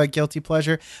more of a guilty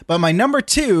pleasure. But my number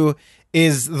 2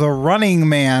 is The Running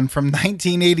Man from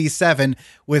 1987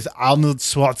 with Arnold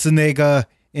Schwarzenegger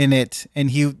in it.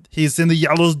 And he's in the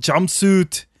yellow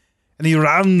jumpsuit. and he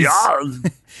runs.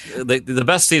 The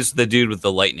best scene is the dude with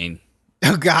the lightning.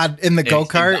 Oh God, in the go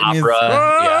kart,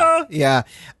 Opera. yeah.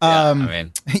 I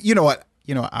mean, You know what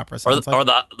opera or sounds like?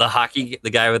 the hockey, the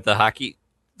guy with the hockey.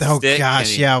 Oh stick,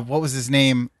 gosh, yeah. What was his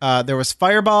name? There was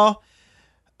Fireball.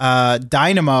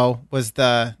 Dynamo was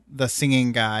the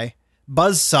singing guy.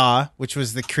 Buzzsaw, which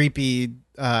was the creepy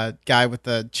guy with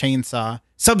the chainsaw.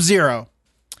 Sub-Zero.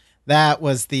 That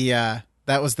was the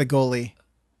goalie.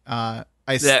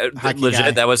 Ice hockey legit,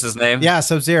 guy. that was his name. Yeah,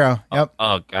 Sub-Zero. Yep.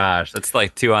 Oh gosh, that's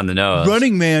like 2 on the nose.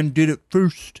 Running Man did it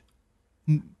first.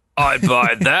 I'd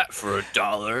buy that for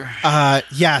 $1.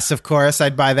 Yes, of course,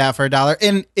 I'd buy that for $1.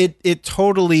 And it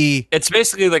totally. It's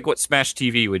basically like what Smash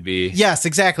TV would be. Yes,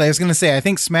 exactly. I was gonna say I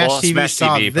think Smash TV saw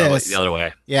probably this the other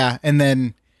way. Yeah, and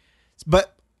then,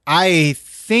 but I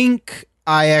think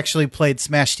I actually played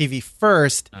Smash TV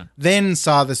first, then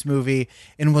saw this movie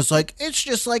and was like, it's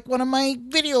just like one of my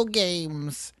video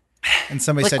games. And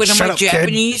somebody Like said, one of "Shut my up, kid."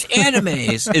 Japanese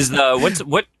animes. Is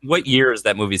the what year is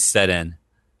that movie set in?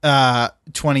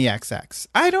 20XX.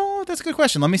 That's a good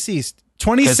question. Let me see.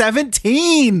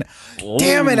 2017.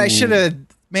 Damn it! I should have.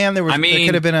 Man, there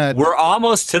could have been a. We're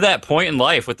almost to that point in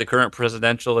life with the current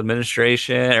presidential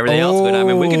administration, everything else. But I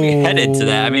mean, we could be headed to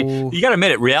that. I mean, you got to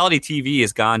admit it. Reality TV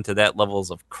has gone to that levels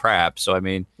of crap. So I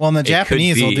mean, Well, and the it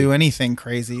Japanese could will be. do anything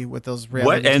crazy with those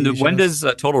reality And TV when shows.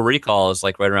 does Total Recall is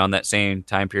like right around that same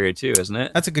time period too, isn't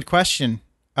it? That's a good question.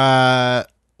 Let's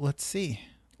see.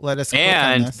 Let us click on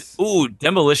And this.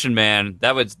 Demolition Man.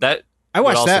 That I would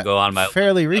watched also that go on my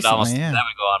fairly that recently. Yeah, That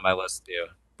would go on my list too.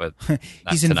 But not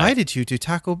he's tonight. invited you to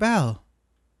Taco Bell.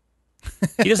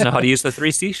 He doesn't know how to use the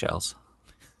 3 seashells.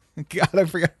 God, I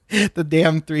forgot the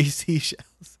damn 3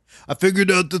 seashells. I figured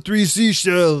out the 3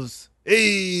 seashells. Hey,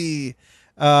 he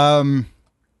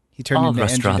turned All into Andrew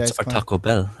restaurants Dice are Clay. Taco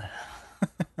Bell.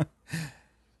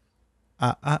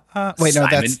 Wait, no, Simon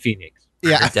that's Phoenix.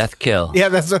 yeah. Murder, Death Kill. Yeah,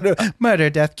 that's what Murder,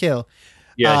 Death, Kill.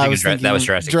 Yeah, I I was think that was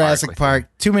thinking Jurassic Park.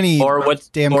 Too many Or what?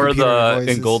 damn Or computer the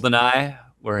voices. in GoldenEye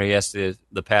where he has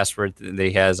the password that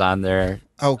he has on there.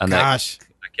 Oh on that- gosh,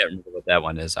 I can't remember what that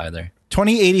one is either.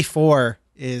 2084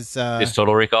 is It's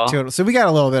Total Recall. total. So we got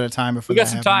a little bit of time before We got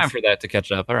that some time happens. for that to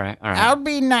catch up. All right. I'll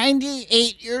be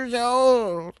 98 years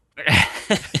old.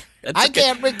 That's I okay.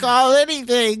 can't recall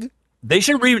anything. They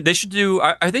should do.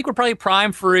 I think we're probably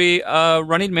prime for a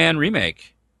Running Man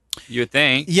remake. You would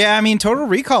think. Yeah, I mean, Total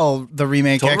Recall, the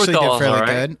remake Total actually Recall did is fairly all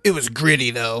right. good. It was gritty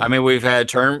though. I mean, we've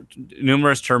had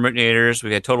numerous Terminators.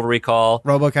 We had Total Recall,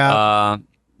 RoboCop.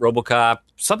 RoboCop,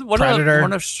 something. Predator.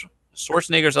 One of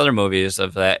Schwarzenegger's other movies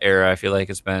of that era. I feel like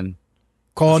it's been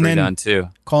Conan. redone too.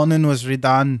 Conan was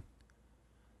redone.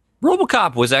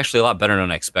 RoboCop was actually a lot better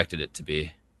than I expected it to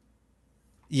be.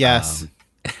 Yes.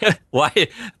 Why,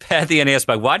 Patty and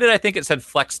Aspect? Why did I think it said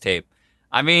Flex Tape?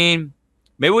 I mean,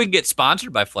 maybe we can get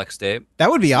sponsored by Flex Tape. That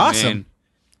would be I awesome. mean,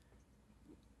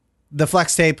 The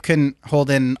Flex Tape can hold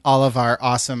in all of our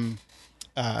awesome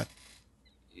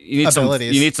you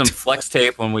abilities. You need some Flex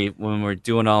Tape when we're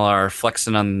doing all our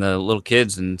flexing on the little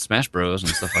kids and Smash Bros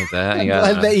and stuff like that. I'm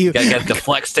glad that you- gotta get the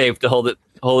Flex Tape to hold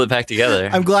it back together.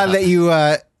 I'm glad that you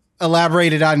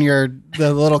elaborated on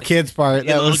the little kids part.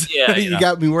 Yeah, That was yeah, you yeah.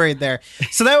 got me worried there.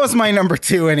 So that was my number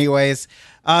 2 anyways.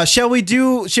 Shall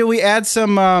we add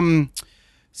some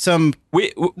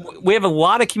We have a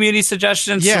lot of community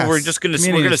suggestions, Yes, so we're just gonna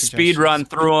community speed run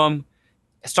through them.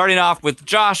 Starting off with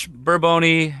Josh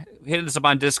Burboni, hit us up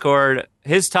on Discord.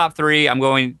 His top 3, I'm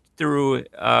going through.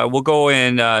 We'll go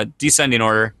in descending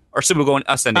order, or should we go in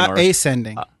ascending order?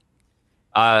 ascending?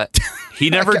 He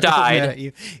never I got mad died. at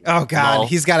you. Oh God, No.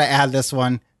 he's got to add this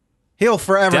one. He'll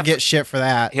forever get shit for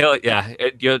that.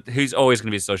 He's always going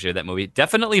to be associated with that movie.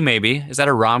 Definitely, maybe. Is that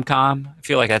a rom com? I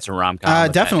feel like that's a rom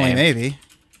com. Definitely, maybe.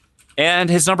 And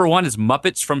his number 1 is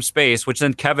Muppets from Space, which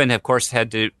then Kevin, of course, had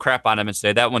to crap on him and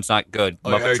say that one's not good.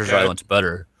 Muppet Treasure Island's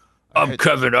better. I'm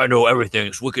Kevin. I know everything.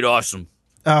 It's wicked awesome.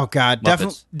 Oh God,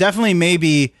 Muppets. definitely,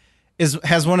 maybe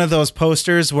has one of those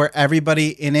posters where everybody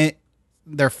in it,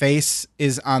 their face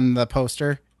is on the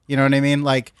poster. You know what I mean?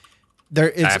 Like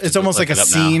it's almost like a look it up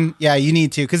scene. Yeah, you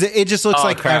need to because it just looks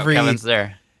like crap, Kevin's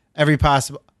there. every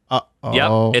possible.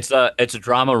 Yep, it's a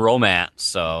drama romance.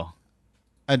 So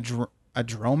a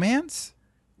dromance.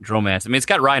 romance. I mean, it's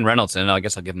got Ryan Reynolds in it. I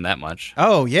guess I'll give him that much.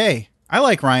 Oh, yay. I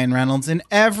like Ryan Reynolds in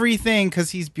everything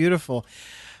because he's beautiful.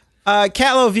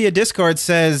 Catlo via Discord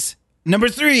says, number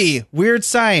 3, Weird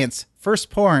Science. First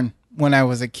porn when I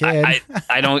was a kid.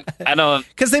 I don't.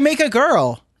 Because they make a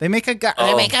girl. They make a girl.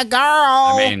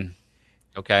 Oh. I mean,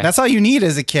 okay. That's all you need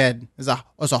as a kid. Is a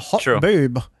hot True.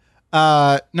 boob.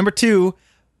 Number 2,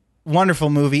 wonderful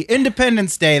movie.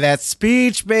 Independence Day. That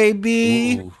speech,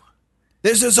 baby. Ooh.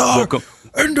 This is our Welcome-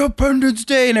 Independence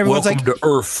Day, and everyone's Welcome like, to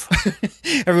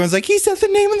Earth. everyone's like, he said the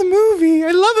name of the movie.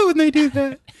 I love it when they do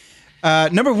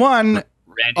that. Number one,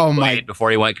 Randy Oh, my- Quaid before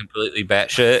he went completely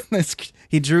batshit.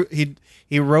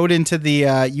 he rode into the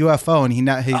UFO and he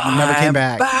never came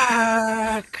back.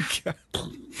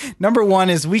 Number one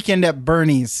is Weekend at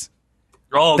Bernie's.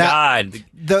 Oh That- God!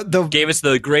 The Gave us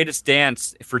the greatest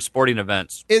dance for sporting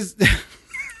events. is.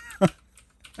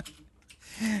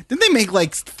 Didn't they make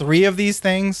like 3 of these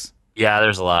things? Yeah,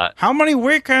 there's a lot. How many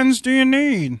weekends do you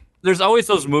need? There's always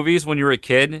those movies when you were a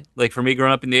kid. Like for me,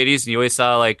 growing up in the '80s, and you always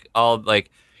saw like all like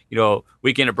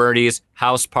Weekend at Bernie's,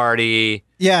 House Party,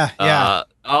 Yeah.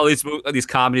 all these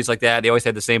comedies like that. They always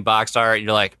had the same box art, and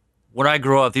you're like, when I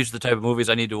grow up, these are the type of movies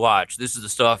I need to watch. This is the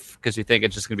stuff because you think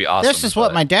it's just gonna be awesome. This is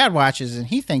what my dad watches, and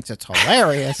he thinks it's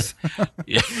hilarious.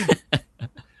 yeah.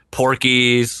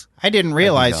 Porky's. I didn't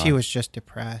realize God. he was just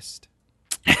depressed.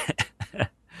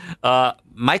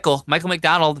 Michael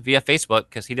McDonald via Facebook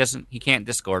because he can't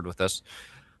Discord with us.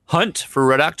 Hunt for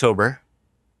Red October.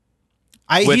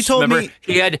 He Which, told remember, me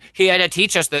he had to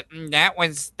teach us that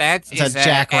It's a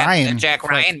Jack Ryan. Jack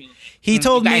Ryan movie. he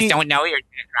told You guys me don't know your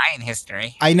Jack Ryan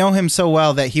history. I know him so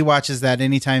well that he watches that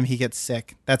anytime he gets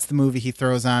sick. That's the movie he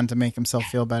throws on to make himself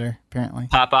feel better. Apparently,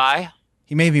 Popeye.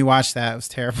 he made me watch that. It was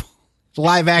terrible.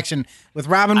 Live action with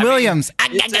Robin Williams.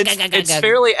 It's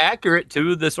fairly accurate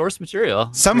to the source material.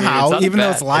 Somehow, I mean, even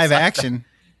though it's bad. live not bad. action.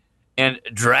 And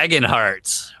Dragon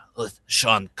Hearts with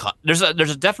Sean. There's a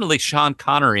definitely Sean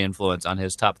Connery influence on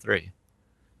his top 3.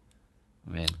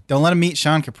 I mean, Don't let him meet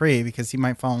Sean Capri because he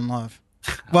might fall in love.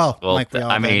 Well, like we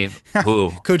all I did. mean,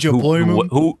 who Could you blame him?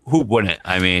 Who wouldn't?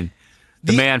 I mean,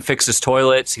 the man fixes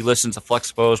toilets. He listens to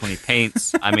Flexpose when he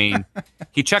paints. I mean,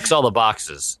 he checks all the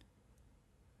boxes.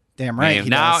 Damn I right. mean, he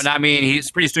now, does. I mean,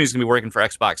 he's pretty soon he's gonna be working for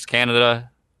Xbox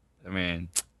Canada. I mean,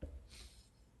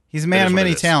 He's a man It is of what many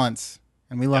it is. talents,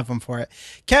 and we love him for it.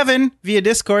 Kevin via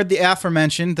Discord, the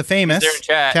aforementioned, the famous there in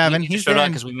chat. Kevin. He He's showed there. up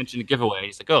because we mentioned a giveaway.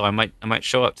 He's like, "Oh, I might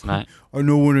show up tonight." I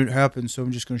know when it happens, so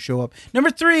I'm just going to show up.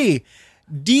 Number 3,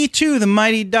 D2, the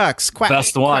Mighty Ducks. Quack,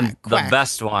 Best one, quack, quack. the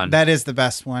best one. That is the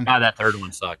best one. God, that third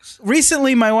one sucks.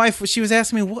 Recently, my wife, she was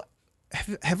asking me, "What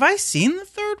have I seen the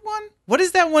third one? What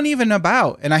is that one even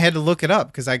about?" And I had to look it up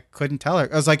because I couldn't tell her.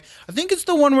 I was like, I think it's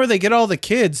the one where they get all the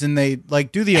kids and they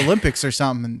like do the Olympics or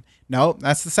something. And no,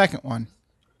 that's the second one.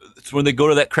 It's when they go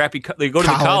to that crappy. They go to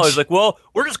the College. college. Like, well,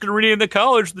 we're just gonna rename the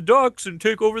college the Ducks and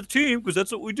take over the team because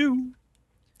that's what we do.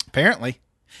 Apparently.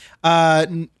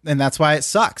 And that's why it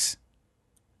sucks.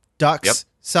 Ducks Yep.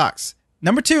 sucks.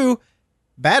 Number 2,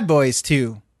 Bad Boys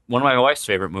 2. One of my wife's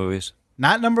favorite movies.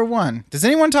 Not number 1. Does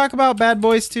anyone talk about Bad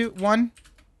Boys 2? 1?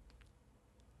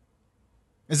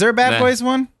 Is there a Bad Nah. Boys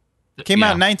 1? Came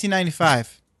out in Yeah.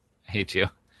 1995. I hate you.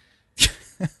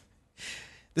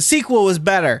 The sequel was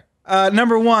better.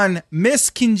 Number 1, Miss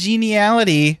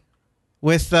Congeniality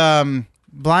with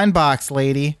Blind Box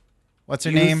Lady. What's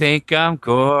her You name? think I'm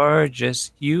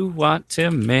gorgeous? You want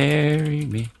to marry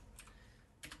me?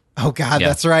 Oh God, Yeah.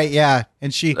 that's right. Yeah,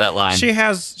 and That line. She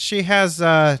has.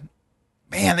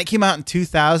 Man, that came out in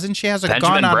 2000. She has a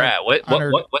Benjamin gun on Bratt.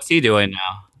 her What's he doing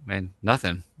now? I mean, nothing.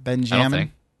 I don't Benjamin.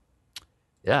 think.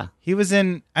 Yeah. He was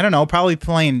in. I don't know, probably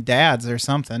playing dads or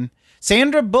something.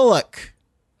 Sandra Bullock.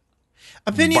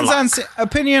 Opinion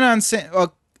on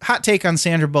hot take on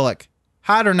Sandra Bullock.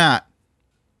 Hot or not?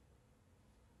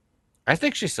 I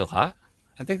think she's still hot.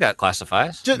 I think that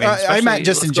classifies. Just- mean, I meant especially-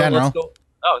 just in let's go- general. let's go-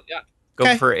 Oh yeah, go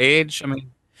Okay. for age. I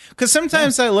mean, Because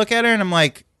sometimes I look at her and I'm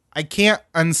like, I can't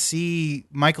unsee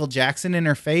Michael Jackson in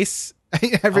her face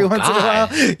every Oh, once in a while.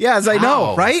 God. Yes, I know,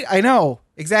 How? right? I know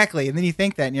exactly. And then you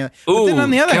think that, and you're like, but ooh, then on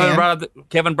the other hand,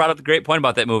 Kevin brought up the great point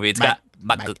about that movie. It's got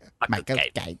Michael Michael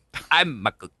Caine. Caine. I'm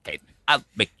Michael Caine. I'll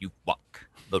make you walk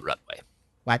the runway.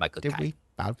 What Michael did Caine. we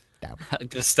bow down?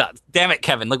 Just stop. Damn it,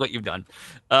 Kevin. Look what you've done.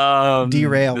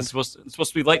 Derailed. It's supposed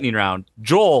to be lightning round.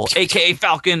 Joel, a.k.a.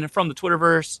 Falcon from the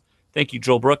Twitterverse. Thank you,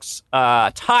 Joel Brooks.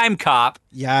 Time Cop.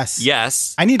 yes,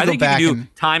 Yes. I need to go think back you can do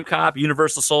and- Time Cop,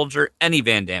 Universal Soldier, any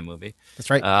Van Damme movie. that's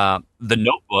right. The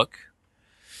Notebook.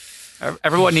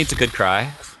 Everyone needs a good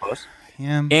cry, I suppose.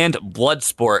 yeah. And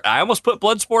Bloodsport. I almost put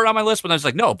Bloodsport on my list, but I was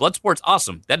like, no, Bloodsport's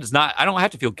awesome. That is not. I don't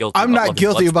have to feel guilty. I'm about not loving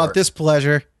guilty about Bloodsport. this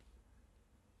pleasure.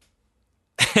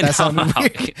 That sounded No.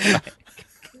 weird.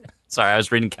 Sorry, I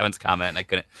was reading Kevin's comment and I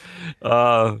couldn't.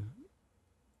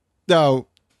 No.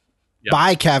 Yep.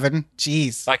 Bye, Kevin.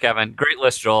 Jeez. Bye, Kevin. Great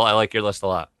list, Joel. I like your list a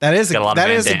lot. That is Got a lot of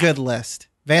Van a Damme. good list.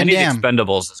 Van Any Damme.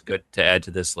 Expendables is good to add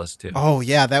to this list too. Oh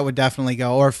yeah, that would definitely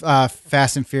go. Or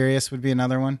Fast and Furious would be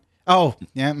another one. Oh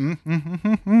yeah.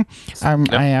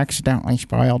 I accidentally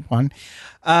spoiled one.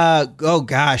 Oh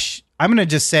gosh, I'm going to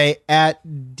just say at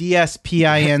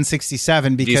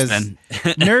DSPIN67 because D-spin.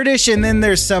 nerdish. And then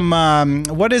there's some,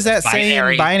 what is that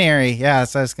saying? Binary. Yeah,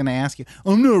 so I was going to ask you.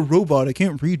 I'm not a robot. I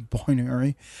can't read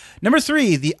binary. Number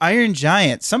 3, The Iron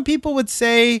Giant. Some people would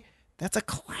say that's a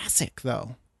classic,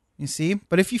 though. You see?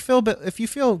 But if you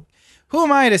feel, who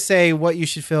am I to say what you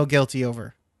should feel guilty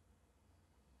over?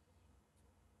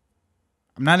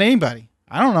 I'm not anybody.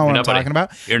 I don't know what I'm talking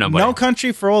about. You're nobody. No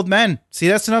Country for Old Men. See,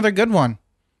 that's another good one.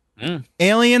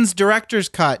 Aliens Director's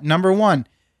Cut, number 1.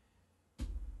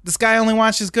 This guy only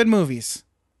watches good movies.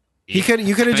 You could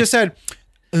have just said,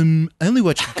 I only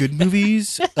watch good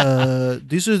movies.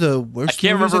 These are the worst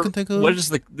movies I can think of. What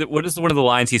is one of the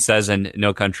lines he says in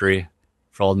No Country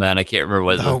for Old Men? I can't remember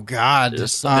what. Oh God,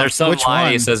 there's some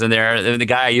line he says in there. And the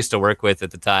guy I used to work with at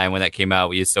the time when that came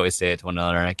out, we used to always say it to one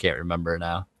another, and I can't remember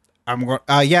now.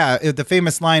 The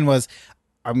famous line was,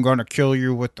 "I'm gonna kill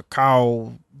you with the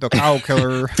cow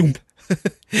killer."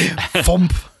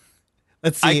 Thump.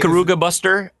 Let's see. Ikaruga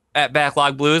Buster at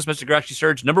Backlog Blues, Mr. Grouchy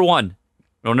Surge, number 1.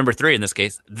 No, number 3 in this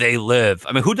case. They Live.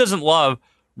 I mean, who doesn't love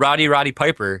Roddy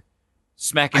Piper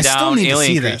smacking down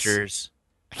alien creatures?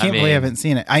 I can't believe I haven't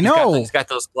seen it. I know. He's got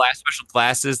those special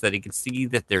glasses that he can see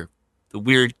that they're the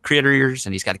weird critters,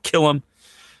 and he's got to kill them.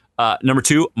 Number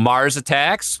 2, Mars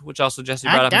Attacks, which also Jesse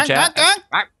brought up in chat.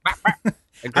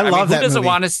 I love that Who doesn't movie.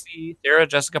 want to see Sarah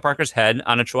Jessica Parker's head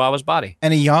on a Chihuahua's body?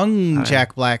 And a young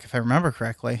Jack Black, if I remember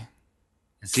correctly.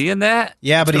 Is he in that?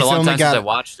 Yeah, but it's he's been a long only time got. since I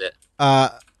watched it.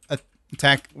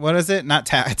 Attack. What is it? Not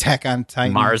Attack on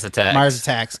Titan. Mars Attacks. Mars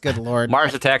Attacks. Good Lord.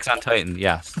 Mars Attacks on Titan.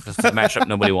 Yes, that's the matchup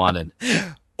nobody wanted.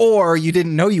 Or you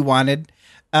didn't know you wanted.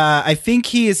 I think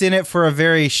he is in it for a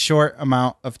very short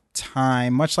amount of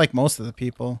time, much like most of the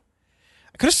people.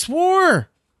 I could have swore.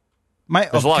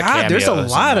 There's a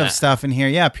lot of stuff in here.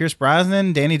 Yeah, Pierce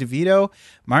Brosnan, Danny DeVito,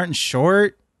 Martin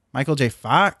Short, Michael J.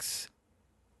 Fox,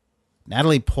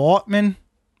 Natalie Portman.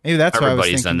 Maybe that's what I was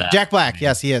thinking. In that. Jack Black,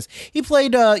 yes, he is. He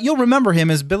played, you'll remember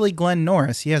him as Billy Glenn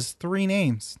Norris. He has 3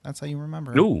 names. That's how you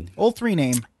remember him. Ooh. Old 3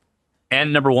 name.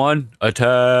 And number 1,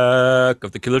 Attack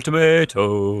of the Killer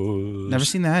Tomatoes. Never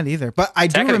seen that either. But I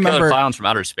Attack do of the Killer remember. Clowns from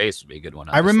Outer Space would be a good one.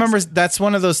 I remember that's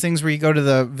one of those things where you go to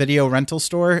the video rental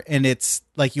store and it's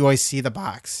like you always see the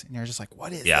box and you're just like,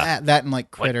 what is that? That and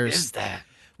like Critters. What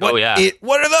is that?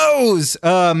 What are those?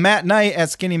 Matt Knight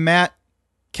at Skinny Matt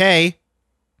K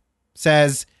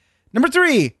says, number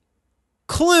 3,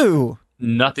 Clue.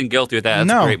 Nothing guilty with that.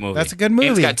 That's a great movie. That's a good movie.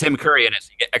 And it's got Tim Curry in it,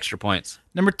 so you get extra points.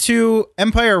 Number 2,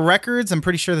 Empire Records. I'm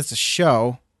pretty sure that's a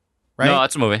show, right? No,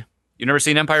 that's a movie. You never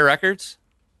seen Empire Records?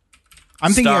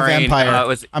 I'm thinking of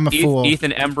Empire. I'm a fool.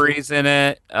 Ethan Embry's in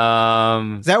it.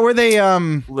 Is that where they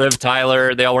Liv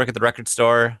Tyler? They all work at the record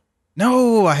store.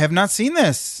 No, I have not seen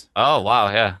this. Oh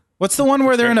wow, yeah. What's the one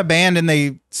where they're in a band and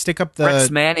they stick up the Rex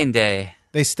Manning Day?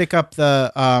 They stick up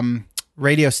the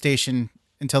radio station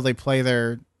until they play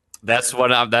their. That's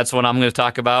what I'm going to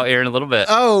talk about here in a little bit.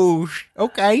 Oh,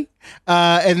 okay.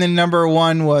 And then number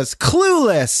 1 was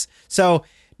Clueless. So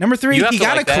number 3, he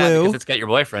got a clue. Because it's got your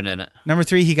boyfriend in it. Number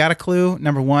 3, he got a clue.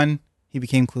 Number 1, he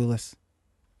became clueless.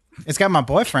 It's got my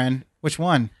boyfriend. Which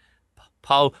one?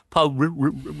 Paul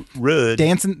Rudd.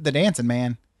 The dancing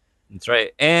man. That's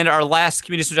right. And our last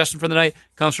community suggestion for the night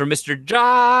comes from Mr.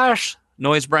 Josh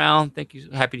Noise Brown. Thank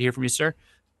you. Happy to hear from you, sir.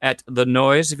 At The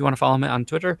Noise, if you want to follow him on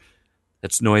Twitter.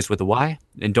 That's Noise with a Y.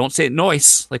 And don't say it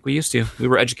noise like we used to. We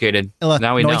were educated.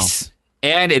 Now we know.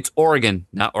 And it's Oregon,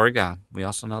 not Oregon. We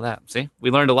also know that. See? We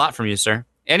learned a lot from you, sir.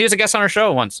 And he was a guest on our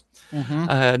show once.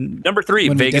 Mm-hmm. Number 3,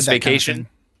 Vegas Vacation. Kind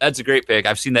of that's a great pick.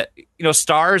 I've seen that. You know,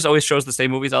 Stars always shows the same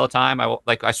movies all the time.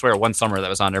 I swear, one summer that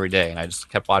was on every day, and I just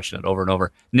kept watching it over and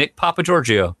over. Nick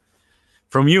Papagiorgio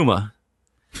from Yuma.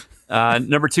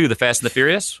 Number 2, The Fast and the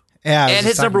Furious. Yeah. And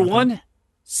his number 1,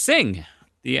 Sing,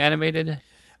 the animated.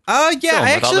 Yeah,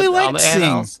 I actually liked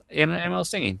Sing. Animals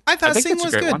singing. I thought Sing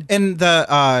was good. One. And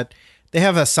they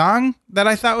have a song that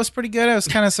I thought was pretty good. I was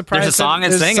kind of surprised. There's a song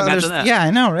in Sing. Imagine that. Yeah,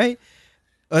 I know, right?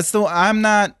 That's the. I'm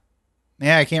not.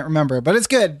 Yeah, I can't remember, but it's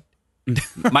good.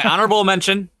 My honorable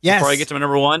mention. Yes. Before I get to my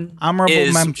number 1.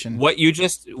 Honorable mention. What you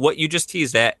just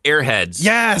teased at. Airheads.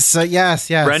 Yes. Yes.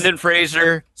 Brendan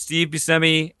Fraser, Steve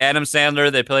Buscemi, Adam Sandler.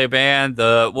 They play a band.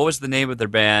 What was the name of their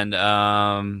band?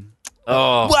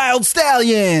 Wild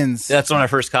Stallions. That's when I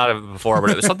first caught it before, but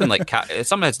it was something like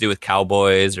something has to do with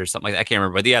cowboys or something like that. I can't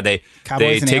remember. But yeah, they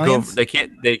take over.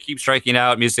 They keep striking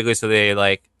out musically, so they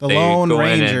Lone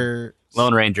Ranger.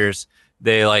 Lone Rangers.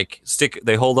 They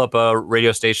they hold up a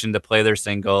radio station to play their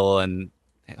single and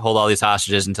hold all these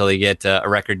hostages until they get a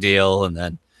record deal, and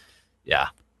then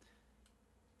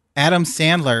Adam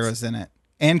Sandler was in it,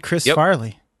 and Chris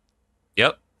Farley.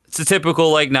 Yep. It's a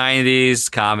typical like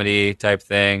 '90s comedy type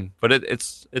thing, but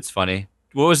it's funny.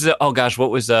 What was it? Oh gosh,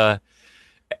 what was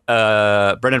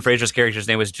Brendan Fraser's character's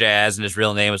name was Jazz, and his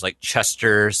real name was like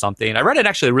Chester something. I read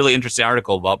actually a really interesting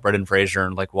article about Brendan Fraser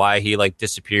and like why he like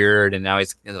disappeared, and now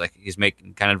he's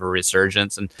making kind of a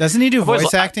resurgence. And doesn't he do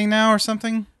voice acting now or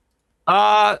something?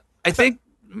 I think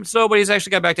so, but he's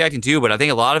actually got back to acting too. But I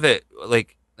think a lot of it,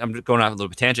 like, I'm going off a little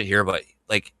bit tangent here, but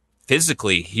like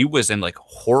physically, he was in like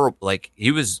horrible, like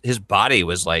his body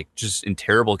was like just in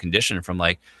terrible condition from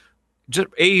like. Just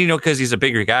because he's a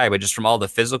bigger guy, but just from all the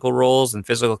physical roles and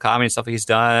physical comedy stuff he's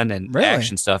done and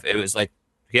action stuff, it was like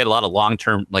he had a lot of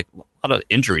long-term, like a lot of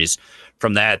injuries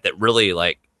from that really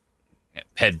like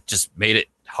had just made it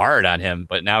hard on him.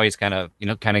 But now he's kind of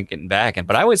getting back.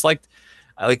 But I always liked,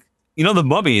 the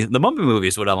Mummy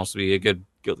movies would almost be a good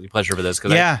guilty pleasure for this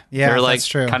because they're like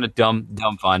kind of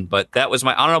dumb fun. But that was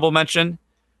my honorable mention.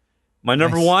 My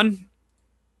number one.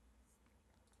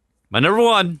 My number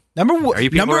one. Are you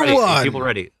people ready? Are you people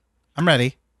ready? I'm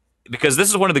ready. Because this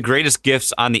is one of the greatest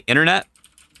gifts on the internet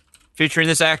featuring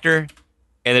this actor.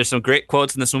 And there's some great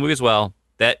quotes in this movie as well.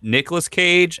 That Nicolas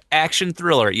Cage action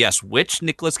thriller. Yes, which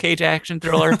Nicolas Cage action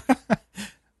thriller?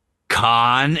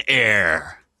 Con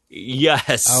Air.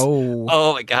 Yes.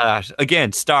 Oh my gosh.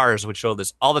 Again, Stars would show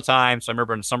this all the time. So I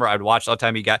remember in the summer I'd watch all the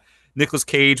time. You got Nicolas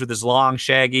Cage with his long,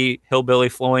 shaggy, hillbilly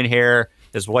flowing hair,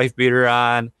 his wife beater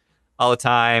on. All the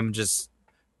time, just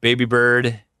baby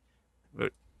bird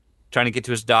trying to get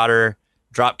to his daughter,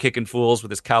 drop kicking fools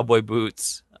with his cowboy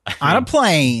boots on a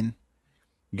plane.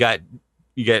 You got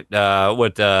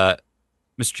Mr.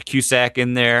 Cusack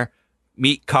in there.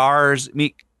 Meet Cars,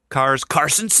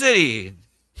 Carson City.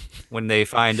 When they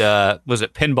find was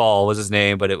it Pinball was his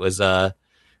name, but it was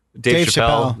Dave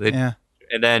Chappelle. Yeah,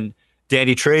 and then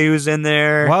Danny Trejo's in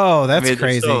there. Whoa, that's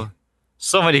crazy.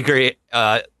 So many great.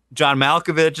 John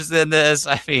Malkovich is in this.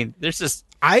 I mean, there's just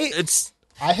I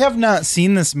have not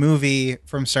seen this movie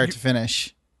from start to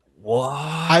finish.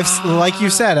 What? Like you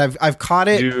said, I've caught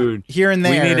it here and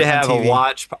there. We need to have a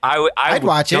watch. I'd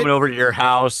watch it. Coming over to your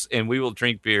house and we will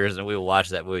drink beers and we will watch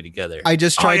that movie together. I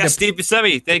just tried to. Steve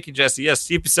Buscemi. Thank you, Jesse. Yes,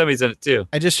 Steve Buscemi's in it too.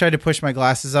 I just tried to push my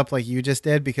glasses up like you just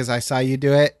did because I saw you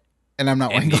do it, and I'm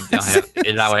not wearing glasses.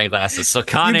 You're not wearing glasses. So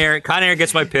Con Air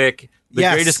gets my pick. The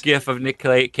greatest gift of Nick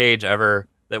Cage ever.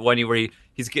 That one where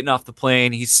he's getting off the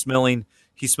plane, he's smelling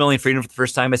freedom for the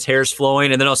first time. His hair's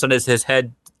flowing, and then all of a sudden his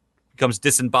head becomes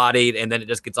disembodied, and then it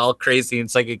just gets all crazy and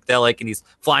psychedelic, and he's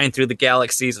flying through the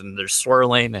galaxies, and they're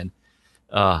swirling. And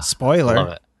spoiler.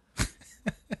 Love it.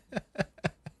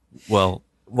 Well,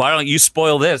 why don't you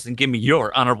spoil this and give me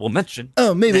your honorable mention?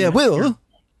 Oh, maybe I will.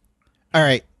 All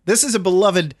right, this is a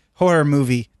beloved horror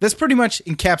movie. This pretty much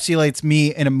encapsulates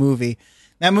me in a movie.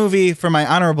 That movie for my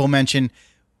honorable mention,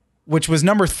 which was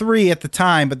number 3 at the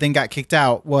time, but then got kicked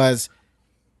out, was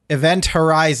Event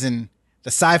Horizon,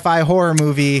 the sci-fi horror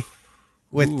movie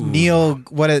with Neil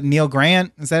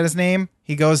Grant. Is that his name?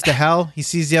 He goes to hell. He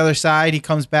sees the other side. He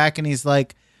comes back and he's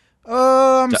like,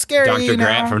 "Oh, I'm scared." Dr.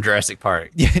 Grant from Jurassic Park.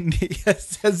 Yeah,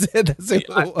 yes, that's it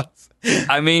was.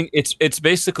 I mean, it's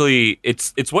basically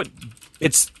if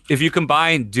you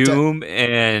combine Doom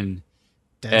and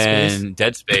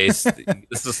Dead Space,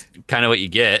 this is kind of what you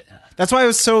get. That's why I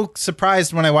was so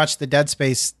surprised when I watched the Dead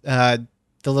Space, the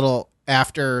little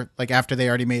after they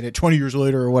already made it 20 years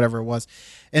later or whatever it was.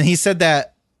 And he said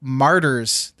that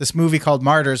Martyrs, this movie called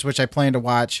Martyrs, which I plan to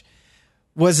watch,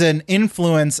 was an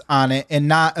influence on it and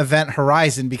not Event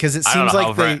Horizon, because it seems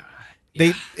like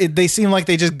they seem like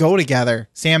they just go together.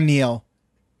 Sam Neill,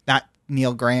 not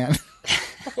Neil Grant.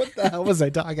 What the hell was I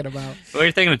talking about? Well,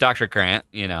 you're thinking of Dr. Grant,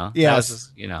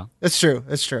 Yes. That's true.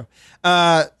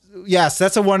 Yes,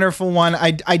 that's a wonderful one.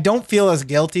 I don't feel as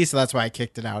guilty, so that's why I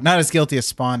kicked it out. Not as guilty as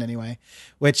Spawn anyway,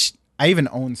 which I even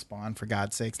own Spawn, for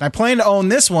God's sakes. And I plan to own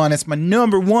this one. It's my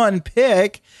number 1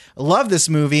 pick. I love this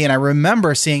movie, and I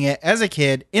remember seeing it as a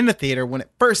kid in the theater when it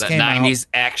first came out. 90s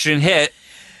action hit.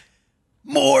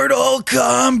 Mortal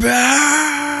Kombat!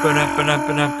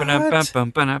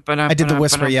 I did the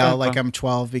whisper yell like I'm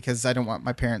 12 because I don't want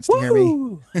my parents to hear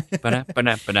me.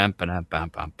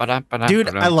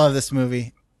 Dude, I love this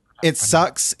movie. It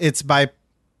sucks. It's by...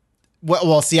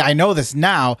 Well, see, I know this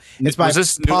now. It's by Paul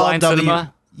New Line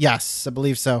Cinema? Yes, I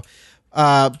believe so.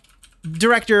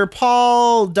 Director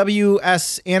Paul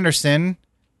W.S. Anderson,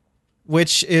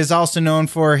 which is also known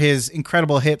for his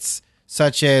incredible hits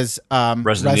such as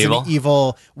Resident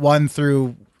Evil 1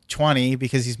 through 20,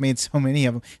 because he's made so many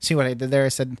of them. See what I did there? I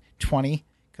said 20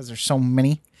 because there's so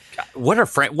many.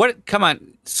 Come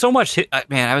on, so much hit.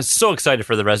 Man, I was so excited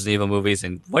for the Resident Evil movies,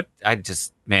 and everyone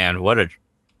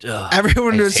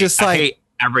was just like, I hate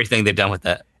everything they've done with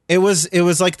that. It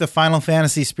was like the Final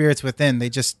Fantasy Spirits Within. They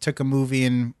just took a movie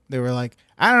and they were like,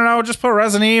 I don't know, just put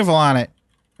Resident Evil on it.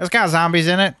 It's got zombies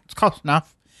in it. It's close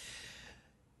enough.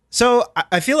 So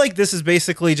I feel like this is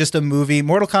basically just a movie.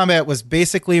 Mortal Kombat was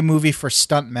basically a movie for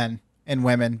stuntmen and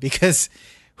women, because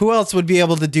who else would be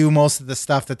able to do most of the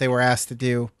stuff that they were asked to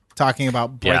do, talking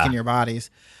about breaking your bodies.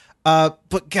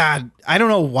 But God, I don't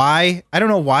know why. I don't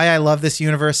know why I love this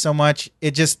universe so much.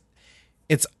 It's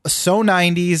so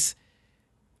 90s.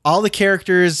 All the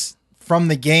characters from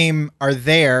the game are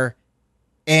there,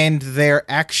 and their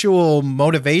actual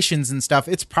motivations and stuff.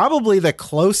 It's probably the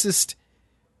closest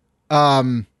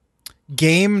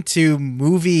game to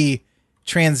movie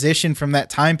transition from that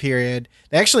time period.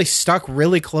 They actually stuck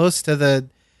really close to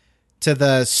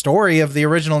the story of the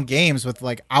original games, with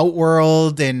like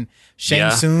Outworld and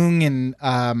Shang Tsung and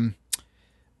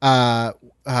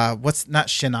what's not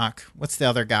Shinnok? What's the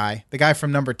other guy? The guy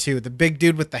from number 2, the big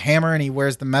dude with the hammer, and he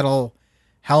wears the metal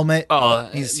helmet. Oh,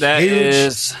 he's that huge.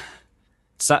 is.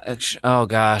 Oh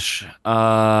gosh.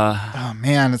 Oh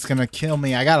man, it's gonna kill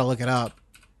me. I gotta look it up.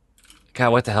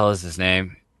 God, what the hell is his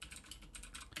name?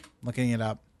 Looking it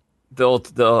up. Oh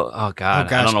god, Oh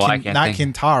gosh, I don't know why I can't not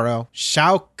think. Kintaro.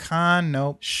 Shao Kahn.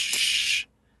 Nope.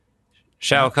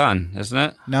 Shao Kahn, isn't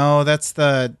it? No, that's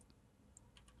the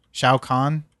Shao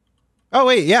Kahn. Oh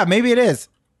wait, yeah, maybe it is.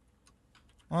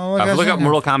 Well, Look up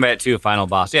Mortal Kombat 2 final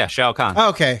boss. Yeah, Shao Kahn. Oh,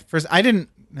 okay, first I didn't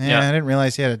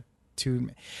realize he had a 2.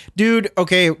 Dude,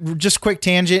 okay, just quick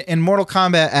tangent. In Mortal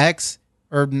Kombat X,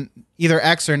 or either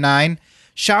X or 9,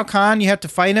 Shao Kahn, you have to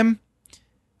fight him.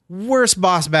 Worst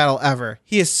boss battle ever.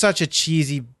 He is such a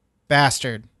cheesy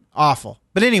bastard. Awful.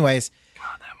 But anyways,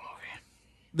 God, that movie.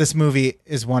 This movie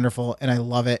is wonderful, and I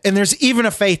love it. And there's even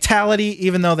a fatality,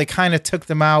 even though they kind of took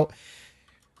them out.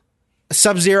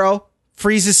 Sub-Zero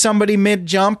freezes somebody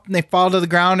mid-jump, and they fall to the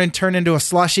ground and turn into a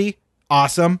slushy.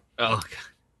 Awesome. Oh, God.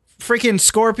 Freaking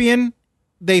Scorpion,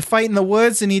 they fight in the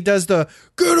woods, and he does the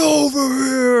 "get over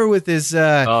here" with his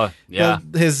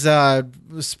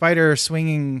his spider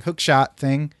swinging hook shot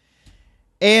thing.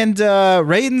 And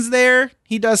Raiden's there.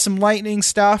 He does some lightning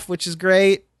stuff, which is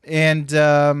great. And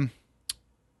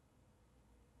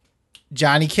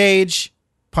Johnny Cage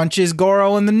punches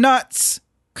Goro in the nuts.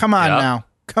 Come on now.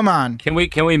 Come on. Can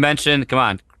we mention? Come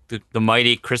on, the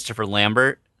mighty Christopher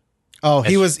Lambert. Oh,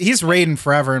 he's Raiden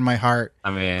forever in my heart.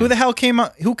 I mean, who the hell came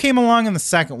along in the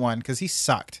second one? Because he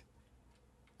sucked.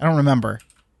 I don't remember.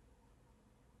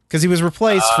 Because he was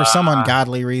replaced for some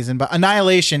ungodly reason. But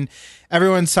Annihilation,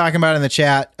 everyone's talking about it in the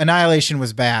chat. Annihilation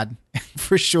was bad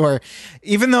for sure.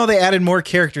 Even though they added more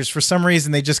characters, for some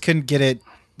reason they just couldn't get it.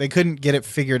 They couldn't get it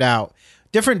figured out.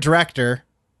 Different director.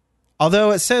 Although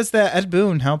it says that Ed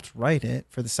Boon helped write it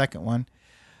for the second one.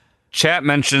 Chat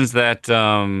mentions that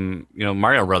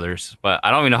Mario Brothers, but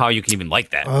I don't even know how you can even like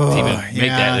that. Oh, to even make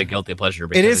that a guilty pleasure.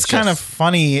 It is kind of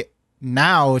funny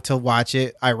now to watch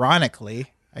it,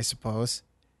 ironically, I suppose.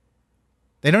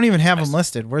 They don't even have him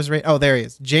listed. Where's Ray? Oh, there he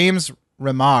is. James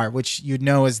Remar, which you'd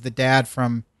know is the dad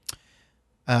from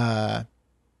God,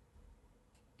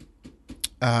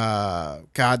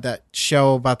 that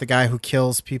show about the guy who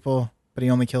kills people, but he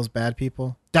only kills bad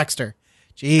people. Dexter.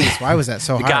 Jeez, why was that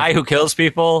so hard? The guy who kills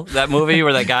people, that movie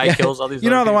where that guy kills all these You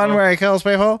know the people? one where he kills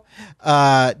people?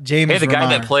 James Hey, the guy Remar.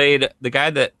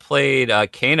 that played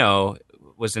Kano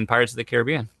was in Pirates of the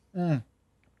Caribbean.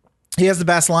 He has the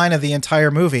best line of the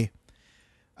entire movie.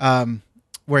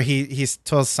 Where he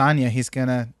tells Sonya he's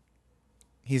gonna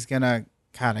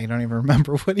God, I don't even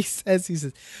remember what he says. He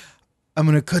says, "I'm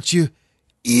gonna cut you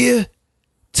ear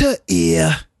to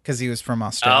ear," because he was from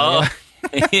Australia.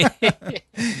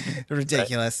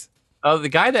 Ridiculous. Oh, the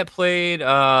guy that played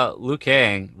Liu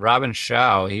Kang, Robin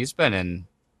Shaw, he was in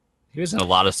a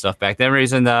lot of stuff back then. Remember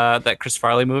he's in that Chris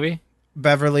Farley movie?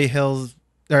 Beverly Hills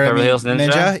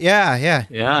Ninja? Yeah.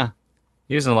 Yeah.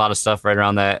 He was in a lot of stuff right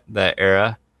around that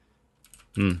era.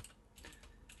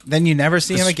 Then you never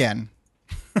see him again.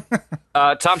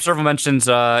 Tom Serval mentions,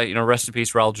 rest in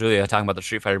peace, Raul Julia, talking about the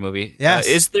Street Fighter movie. Yes.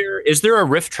 Is there a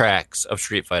riff tracks of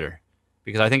Street Fighter?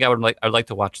 Because I think I'd like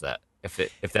to watch that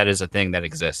if that is a thing that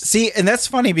exists. See, and that's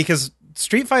funny because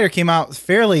Street Fighter came out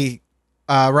fairly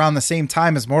around the same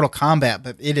time as Mortal Kombat,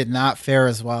 but it did not fare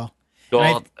as well.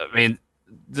 Well, I mean,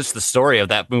 just the story of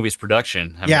that movie's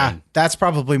production. I mean, that's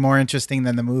probably more interesting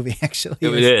than the movie. Actually,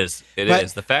 it is. It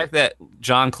is the fact that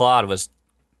John Claude was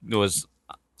so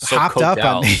hopped coked up on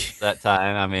out me that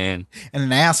time. I mean, and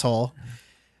an asshole.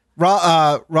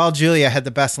 Raul Julia had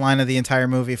the best line of the entire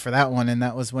movie for that one, and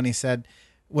that was when he said,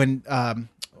 "When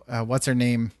what's her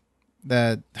name?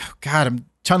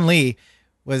 Chun-Li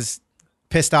was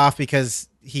pissed off because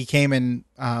he came and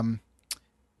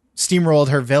steamrolled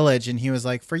her village, and he was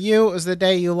like, "For you, it was the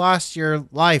day you lost your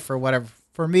life or whatever.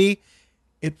 For me,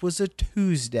 it was a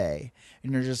Tuesday."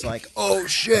 And you're just like, "Oh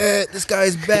shit, this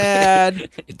guy's bad.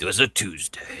 It was a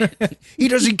Tuesday. He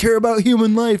doesn't care about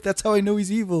human life. That's how I know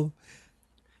he's evil."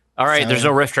 All right, So, there's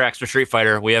no riff tracks for Street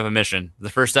Fighter. We have a mission. The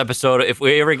first episode, if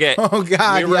we ever get, Oh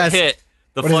God, we ever yes. hit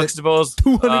the What is it? Flexibles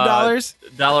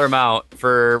 $200? dollar amount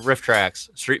for riff tracks,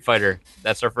 Street Fighter.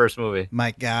 That's our first movie.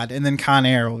 My God, and then Con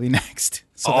Air will be next,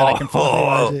 so that I can finally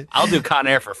watch it. I'll do Con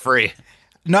Air for free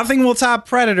Nothing will top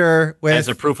Predator with as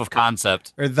a proof of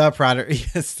concept. or the Predator.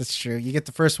 Yes, that's true. You get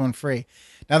the first one free.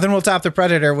 Nothing will top the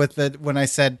Predator with the when I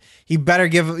said he better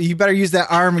use that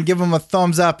arm and give him a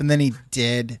thumbs up, and then he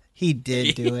did. He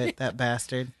did do it, that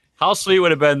bastard. How sweet would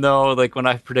it have been though, like when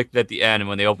I predicted at the end, and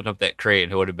when they opened up that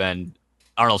crate, it would have been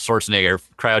Arnold Schwarzenegger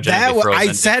cryogenically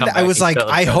frozen. I was like,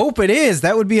 I hope it is.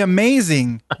 That would be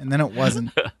amazing. And then it wasn't.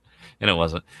 And it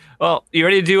wasn't. Well, you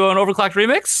ready to do an Overclocked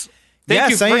remix?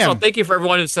 Yes, I am. First of all, thank you for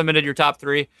everyone who submitted your top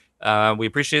three. We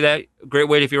appreciate that. Great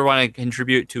way if you want to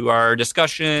contribute to our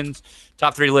discussions,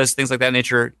 top three lists, things like that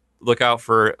nature. Look out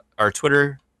for our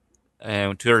Twitter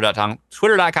and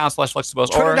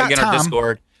twitter.com/flexibos, or again our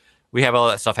Discord. We have all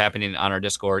that stuff happening on our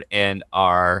Discord and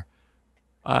our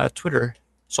Twitter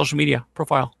social media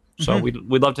profile. So we'd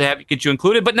love to get you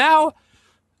included. But now,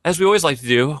 as we always like to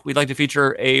do, we'd like to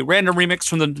feature a random remix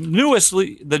from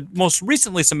the most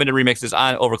recently submitted remixes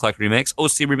on Overclocked Remix,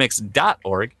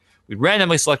 ocremix.org. We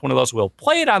randomly select one of those. We'll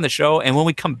play it on the show. And when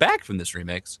we come back from this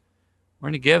remix, we're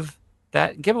going to give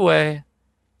that giveaway.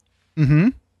 Mm-hmm.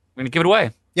 We're going to give it away.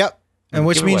 Yep. And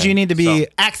which means Giveaway. you need to be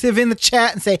So- active in the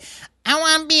chat and say, "I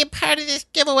want to be a part of this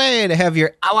giveaway," to have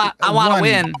your I want to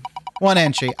win. one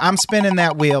entry. I'm spinning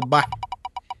that wheel. Bye.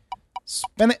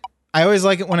 Spin it. I always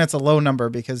like it when it's a low number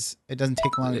because it doesn't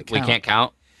take long to We count. can't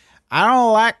count. I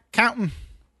don't like counting.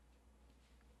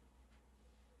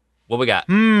 What we got?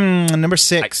 Number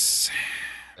 6.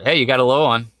 Hey, you got a low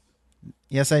one.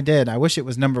 Yes, I did. I wish it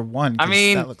was number 1. I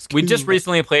mean, that looks we just cool.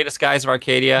 recently played a Skies of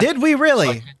Arcadia. Did we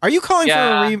really? Are you calling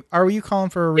Yeah. for a Are you calling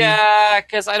for a re? Yeah,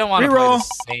 because I don't want to play Reroll. the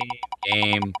same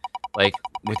game like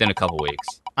within a couple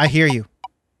weeks. I hear you.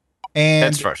 And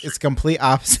That's frustrating. it's complete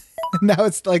opposite. Now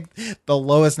it's like the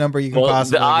lowest number you can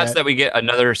possibly the odds get. that we get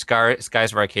another Skies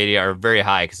of Arcadia are very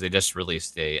high because they just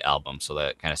released a album, so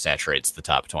that kind of saturates the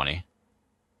top 20.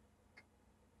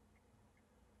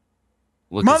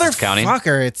 Lucas is counting.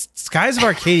 Motherfucker, it's Skies of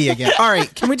Arcadia again. All right,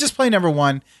 can we just play number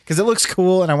 1? Because it looks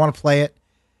cool and I want to play it.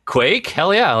 Quake?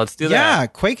 Hell yeah, let's do that. Yeah,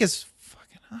 Quake is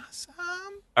fucking awesome.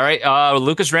 All right,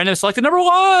 Lucas Random selected number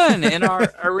 1 in our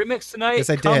remix tonight. Yes,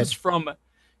 I comes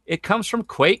from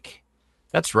Quake.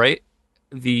 That's right.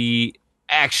 The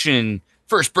action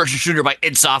first-person shooter by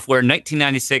id Software,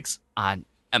 1996 on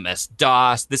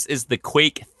MS-DOS. This is the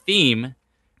Quake theme.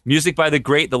 Music by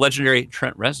the legendary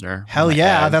Trent Reznor. Hell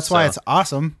yeah, that's why it's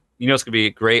awesome. You know it's going to be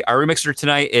great. Our remixer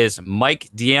tonight is Mike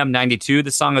DM92. The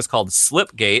song is called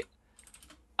Slipgate.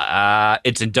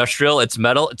 It's industrial, it's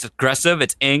metal, it's aggressive,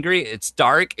 it's angry, it's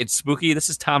dark, it's spooky. This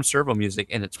is Tom Servo music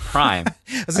in its prime.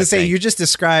 I was going to say, you just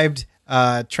described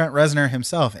Trent Reznor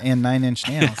himself and Nine Inch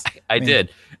Nails. I did.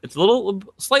 It's a little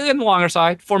slightly on the longer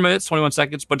side, 4 minutes, 21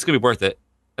 seconds, but it's going to be worth it.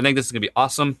 I think this is going to be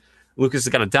awesome. Lucas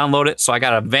has got to download it, so I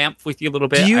got to vamp with you a little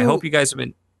bit. I hope you guys have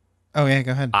been... Oh, yeah,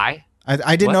 go ahead. I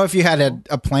didn't What? know if you had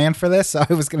a plan for this, so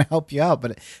I was going to help you out,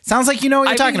 but it sounds like you know what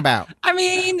you're talking about. I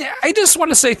mean, I just want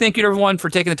to say thank you to everyone for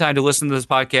taking the time to listen to this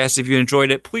podcast. If you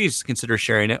enjoyed it, please consider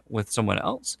sharing it with someone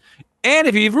else. And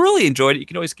if you've really enjoyed it, you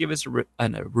can always give us a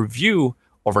review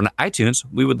over on iTunes.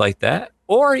 We would like that.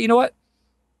 Or, you know what?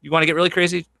 You want to get really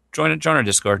crazy? Join our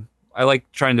Discord. I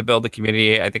like trying to build a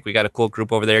community. I think we got a cool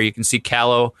group over there. You can see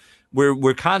Callow.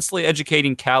 We're constantly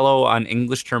educating Callow on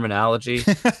English terminology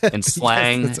and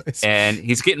slang, Yes, that's and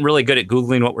he's getting really good at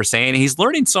Googling what we're saying. He's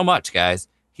learning so much, guys.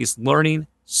 He's learning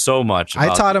so much.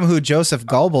 I taught him who Joseph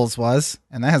Goebbels was,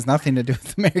 and that has nothing to do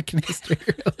with American history,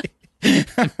 really.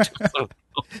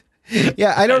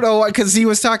 Yeah, I don't know what, because he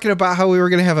was talking about how we were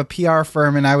going to have a PR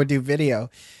firm and I would do video.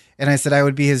 And I said I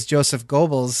would be his Joseph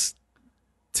Goebbels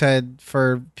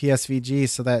for PSVG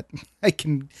so that I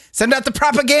can send out the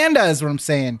propaganda, is what I'm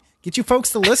saying. Get you folks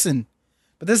to listen.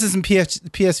 But this isn't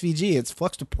PSVG, it's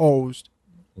Fluxtaposed.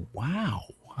 Wow.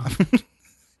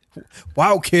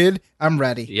 Wow, kid. I'm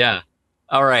ready. Yeah.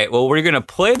 All right. Well, we're going to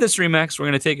play this remix. We're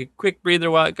going to take a quick breather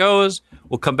while it goes.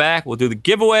 We'll come back. We'll do the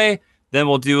giveaway. Then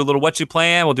we'll do a little What You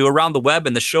Plan. We'll do Around the Web,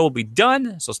 and the show will be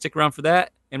done. So stick around for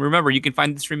that. And remember, you can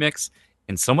find this remix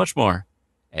and so much more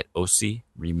at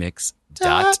ocremix.org.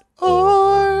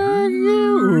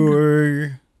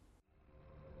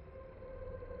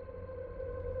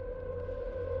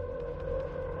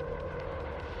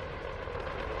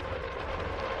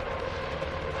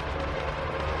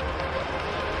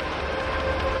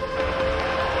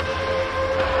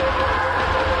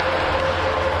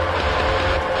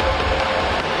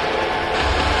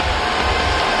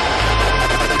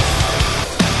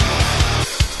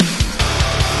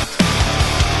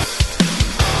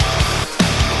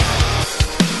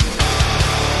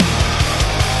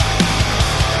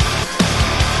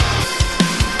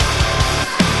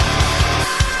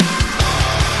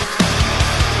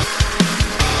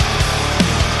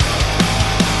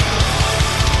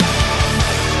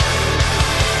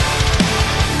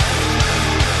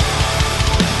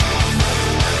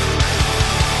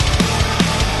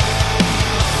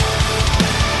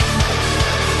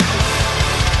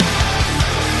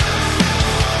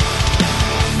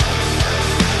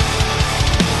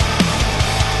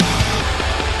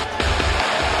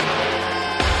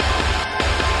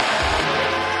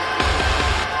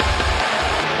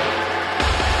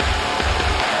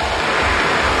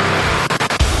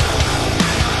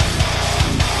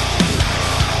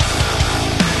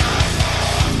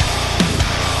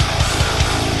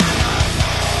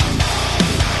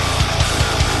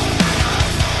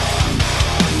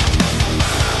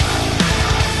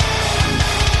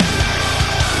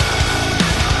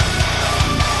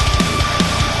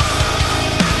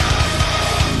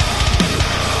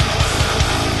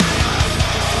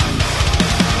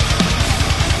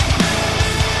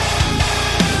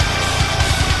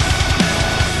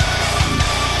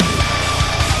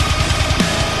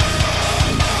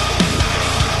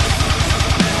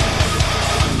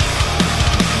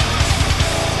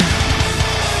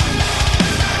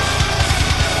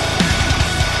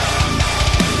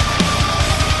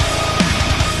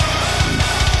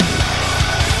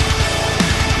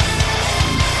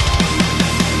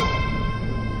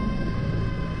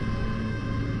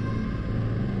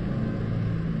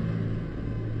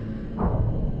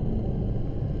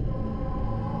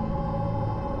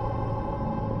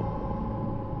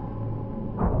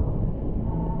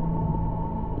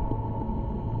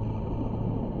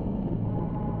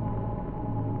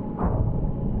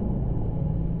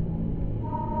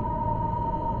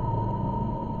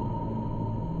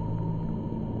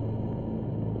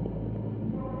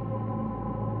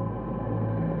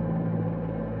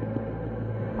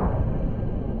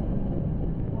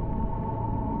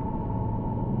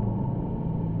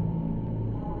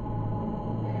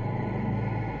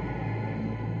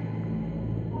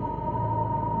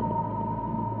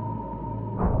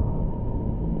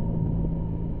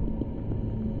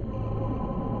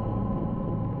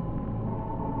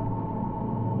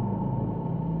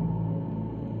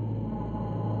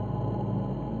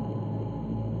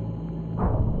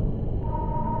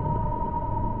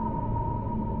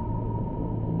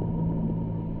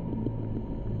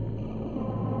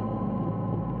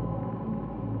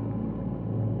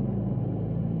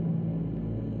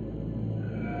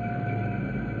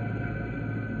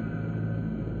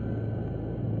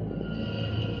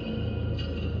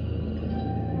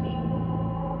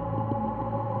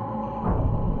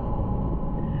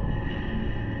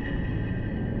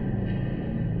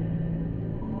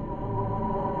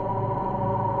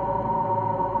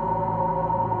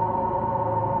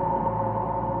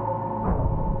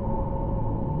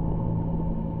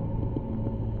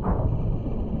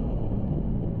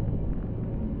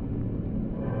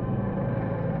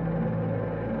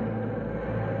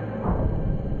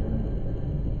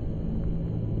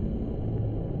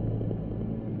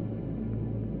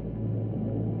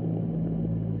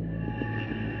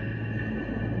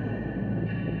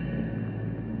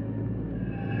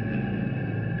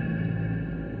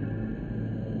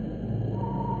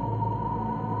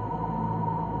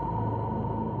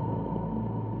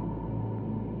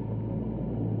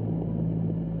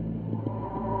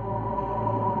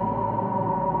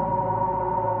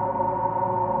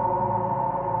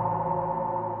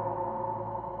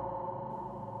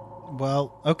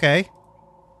 Well, okay.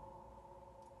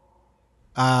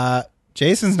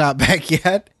 Jason's not back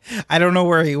yet. I don't know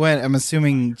where he went. I'm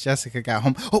assuming Jessica got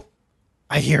home. Oh,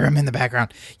 I hear him in the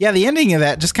background. Yeah, the ending of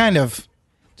that just kind of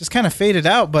faded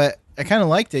out, but I kind of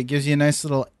liked it. It gives you a nice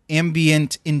little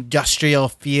ambient industrial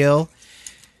feel.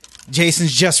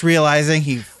 Jason's just realizing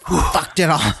he fucked it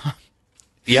all.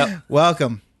 Yep.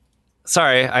 Welcome.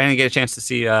 Sorry, I didn't get a chance to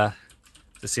see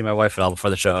my wife at all before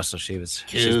the show, so she's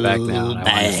back now.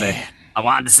 And I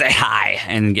wanted to say hi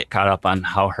and get caught up on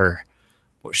how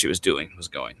what she was doing was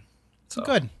going. So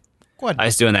Good. I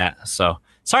was doing that. So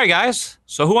sorry, guys.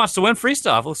 So who wants to win free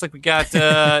stuff? Looks like we got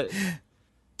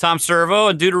Tom Servo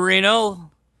and Deuterino,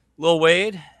 Lil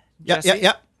Wade. Yep.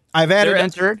 They're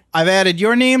entered. I've added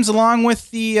your names along with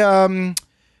the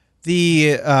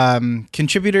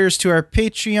contributors to our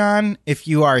Patreon. If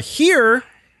you are here,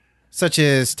 such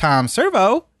as Tom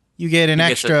Servo, you get an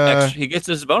extra. He gets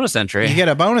his bonus entry. You get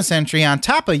a bonus entry on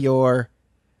top of your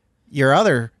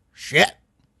other shit.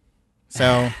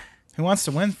 So, who wants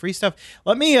to win free stuff?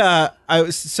 Let me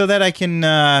so that I can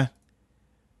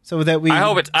so that we. I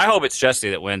hope it's Jesse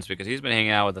that wins because he's been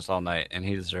hanging out with us all night and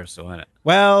he deserves to win it.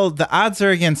 Well, the odds are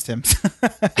against him.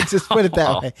 Just put it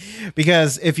that way.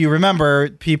 Because if you remember,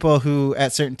 people who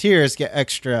at certain tiers get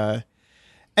extra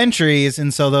entries,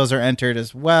 and so those are entered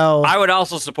as well. I would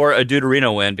also support a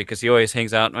Deuterino win because he always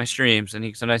hangs out in my streams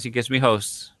and sometimes he gives me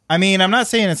hosts. I mean, I'm not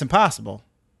saying it's impossible.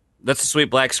 That's a sweet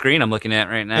black screen I'm looking at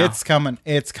right now. It's coming.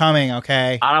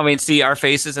 Okay. I don't even see our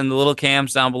faces in the little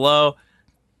cams down below.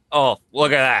 Oh,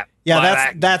 look at that.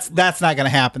 Yeah, that's not going to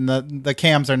happen. The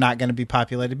cams are not going to be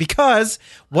populated because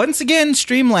once again,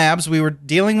 Streamlabs, we were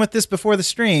dealing with this before the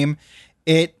stream.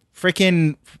 It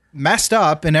freaking messed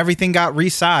up and everything got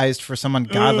resized for some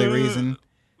ungodly reason.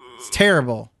 It's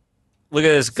terrible. Look at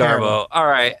this Garbo. Terrible. All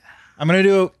right. I'm going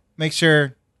to make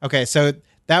sure. Okay, so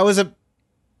that was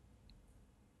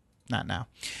not now.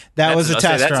 That was a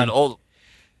test run. That's an old.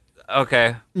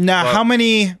 Okay. Now, how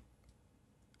many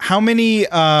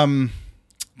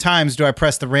times do I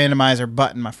press the randomizer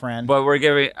button, my friend? But we're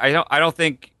giving. I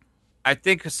think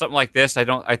something like this.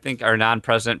 I think our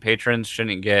non-president patrons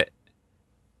shouldn't get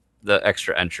the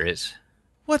extra entries.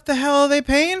 What the hell are they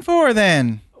paying for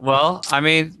then? Well, I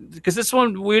mean, because this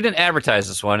one we didn't advertise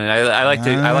this one, and I like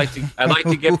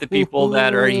to give the people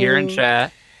that are here in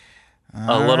chat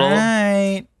a little. All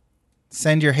right.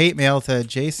 Send your hate mail to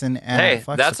Jason. Hey,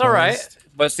 that's all right.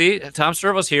 But see, Tom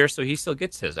Servo's here, so he still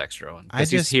gets his extra one. I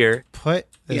just he's here. Put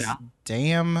this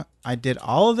I did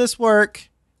all of this work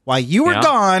while you were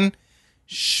gone,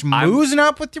 schmoozing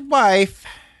up with your wife.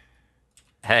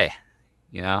 Hey,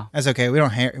 that's okay. We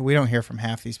don't hear from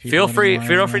half these people.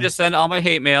 Feel free to send all my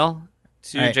hate mail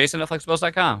to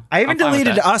Jason@flexbows.com. I even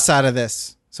deleted us out of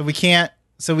this, so we can't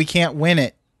win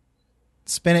it.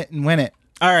 Spin it and win it.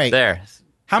 All right. There.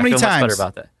 How many times? Much better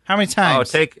about that. How many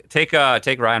times? Oh, take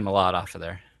Ryan Malott off of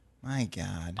there. My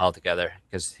God. Altogether,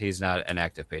 because he's not an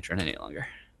active patron any longer.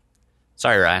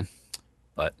 Sorry, Ryan,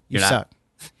 but you suck.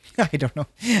 I don't know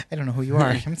who you are.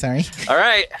 I'm sorry. All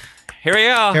right, here we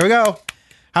go.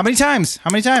 How many times?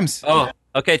 Oh,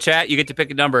 okay, chat. You get to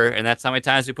pick a number, and that's how many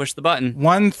times we push the button.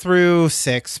 1 through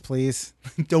 6, please.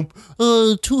 Don't.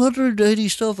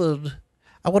 287.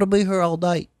 I want to be here all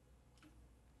night.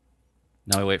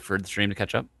 Now we wait for the stream to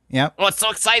catch up. Yep. Oh, it's so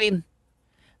exciting.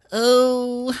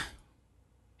 Oh.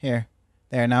 Here.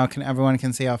 There. Now everyone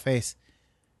can see our face.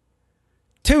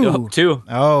 2. 2.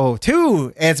 Oh,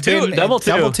 2. It's been double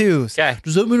twos. Okay.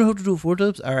 Does that mean I have to do it 4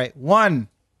 times? All right. 1.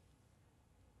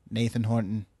 Nathan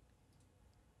Horton.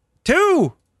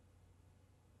 2.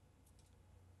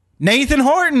 Nathan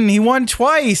Horton. He won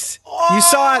twice. Oh! You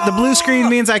saw it. The blue screen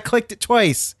means I clicked it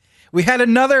twice. We had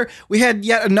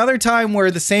yet another time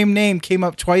where the same name came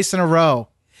up twice in a row.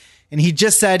 And he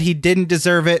just said he didn't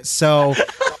deserve it, so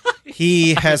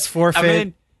he has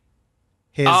forfeited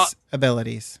his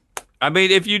abilities. I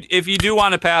mean, if you do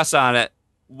want to pass on it,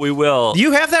 we will.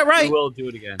 You have that right. We will do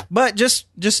it again. But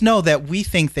just know that we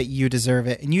think that you deserve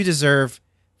it, and you deserve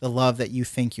the love that you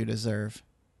think you deserve.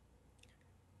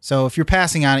 So if you're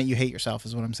passing on it, you hate yourself,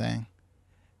 is what I'm saying.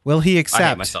 Will he accept? I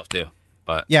hate myself too,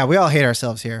 but yeah, we all hate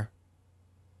ourselves here.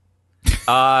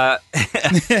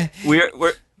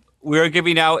 We're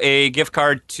giving out a gift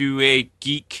card to a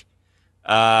geek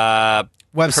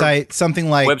website, something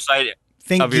like website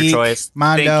Think of Geek, your choice.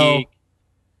 Mondo, Think Geek,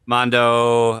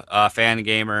 Mondo, Fan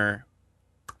Gamer.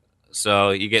 So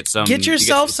you get some. Get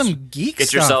yourself some geek. Get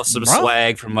stuff, yourself some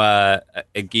swag from a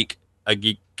geek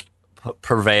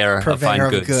purveyor of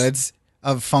fine goods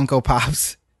of Funko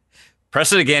Pops.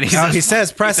 Press it again. He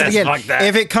says press it again.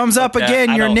 If it comes up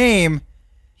again, your name.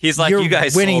 He's like, you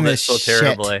guys winning sold it this so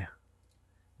terribly. Shit.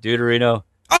 Deuterino.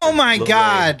 Oh my Lil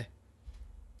God.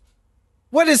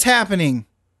 What is happening?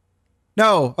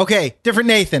 No. Okay. Different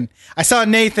Nathan. I saw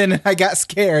Nathan and I got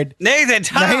scared. Nathan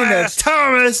Thomas.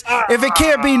 Thomas. If it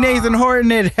can't be Nathan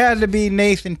Horton, it had to be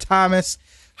Nathan Thomas,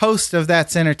 host of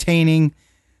That's Entertaining.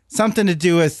 Something to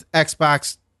do with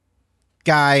Xbox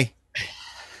guy.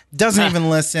 Doesn't even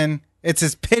listen. It's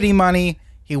his pity money.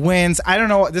 He wins. I don't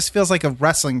know. This feels like a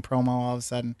wrestling promo all of a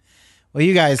sudden. Well,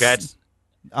 you guys, Congrats,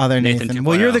 other Nathan Nathan. 2.0.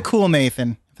 Well, you're the cool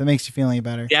Nathan. If that makes you feel any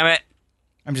better. Damn it.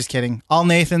 I'm just kidding. All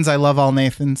Nathans. I love all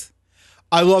Nathans.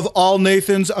 I love all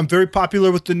Nathans. I'm very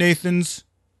popular with the Nathans.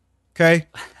 Okay?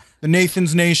 The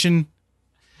Nathans Nation.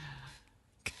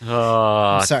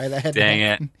 Oh, I'm sorry, that had dang to it.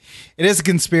 happen. It is a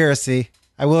conspiracy.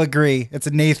 I will agree. It's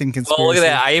a Nathan conspiracy. Well, look at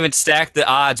that. I even stacked the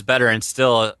odds better and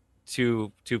still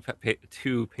two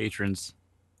patrons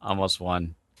almost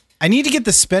won. I need to get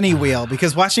the spinny wheel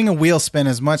because watching a wheel spin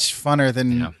is much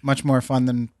more fun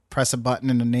than press a button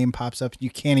and a name pops up and you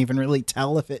can't even really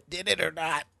tell if it did it or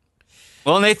not.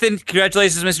 Well, Nathan,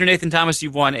 congratulations, Mr. Nathan Thomas.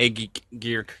 You've won a Geek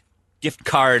Gear gift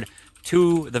card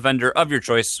to the vendor of your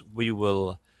choice.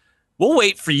 We'll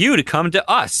wait for you to come to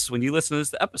us when you listen to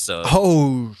this episode.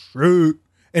 Oh, shoot.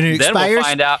 And it Then expires. we'll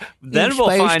find out. Then we'll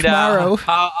expires find tomorrow. out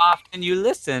how often you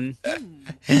listen.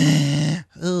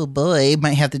 Oh, boy.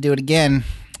 Might have to do it again.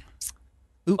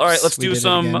 Oops, All right, let's we do did it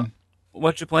some. again.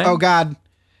 What you playing? Oh, God.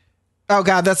 Oh,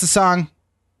 God. That's the song.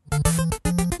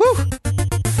 Woo.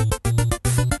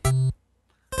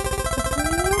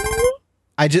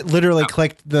 I just literally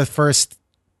clicked the first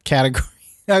category.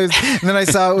 And then I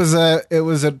saw it was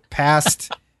a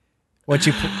past OC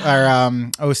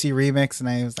remix, and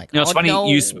I was like, It's funny no.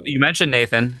 you mentioned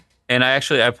Nathan, and I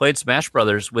played Smash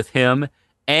Brothers with him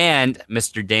and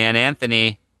Mr. Dan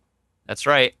Anthony. That's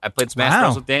right, I played Smash Wow.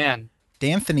 Bros with Dan.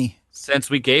 D'Anthony. Since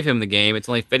we gave him the game, it's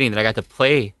only fitting that I got to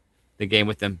play the game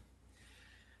with him.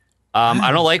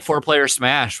 I don't like 4-player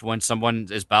Smash when someone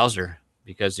is Bowser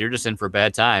because you're just in for a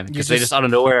bad time because they just out of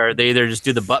nowhere they either just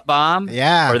do the butt bomb,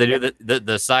 Yeah. or they do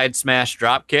the side smash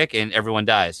drop kick and everyone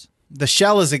dies. The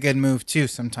shell is a good move too.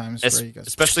 Sometimes, where you go,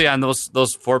 Especially on those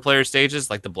 4-player stages,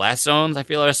 like the blast zones, I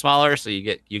feel are smaller, so you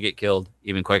get killed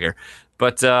even quicker.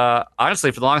 But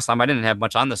honestly, for the longest time, I didn't have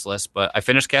much on this list. But I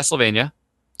finished Castlevania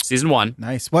season 1.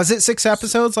 Nice. Was it 6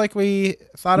 episodes like we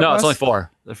thought it was? No, it's only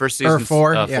 4. The first season, Or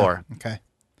 4? Yeah. 4. Okay. I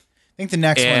think the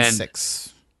next And- one's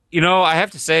 6. I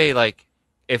have to say, like,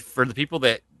 if for the people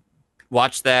that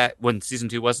watched that when season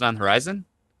 2 wasn't on the horizon,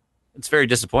 it's very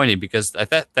disappointing because I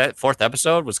thought that 4th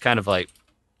episode was kind of like,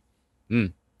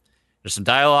 there's some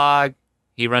dialogue.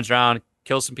 He runs around,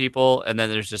 kills some people, and then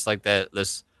there's just like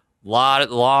this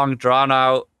long drawn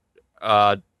out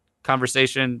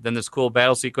conversation. Then this cool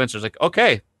battle sequence. There's like,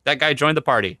 okay, that guy joined the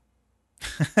party.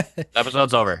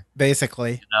 Episode's over.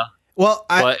 Basically. know? Well,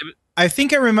 But I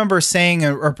think I remember saying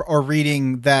or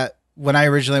reading that when I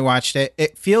originally watched it,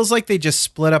 it feels like they just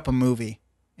split up a movie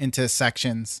into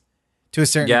sections to a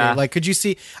certain degree. Like, could you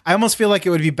see? I almost feel like it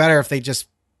would be better if they just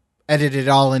edited it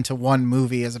all into one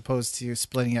movie as opposed to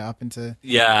splitting it up into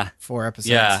 4 episodes.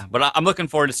 Yeah, but I'm looking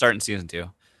forward to starting season 2.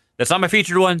 That's not my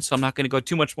featured one, so I'm not going to go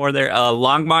too much more there.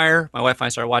 Longmire, my wife and I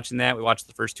started watching that. We watched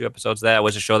the first 2 episodes of that. It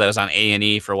was a show that was on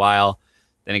A&E for a while.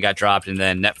 Then it got dropped, and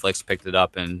then Netflix picked it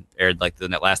up and aired like the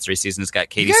last 3 seasons. It's got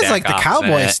Katie You guys Sackhoff like the in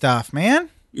cowboy it. stuff, man.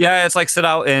 Yeah, it's like set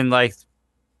out in like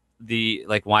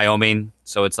Wyoming,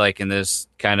 so it's like in this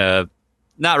kind of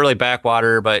not really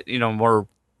backwater, but more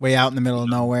Way out in the middle of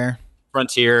nowhere.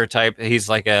 frontier type. He's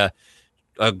like a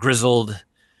grizzled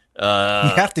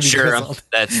have to be sheriff grizzled.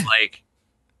 that's like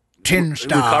Tin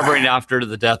Star. recovering after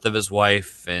the death of his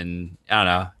wife, and I don't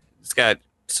know. It's got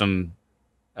some.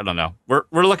 I don't know. We're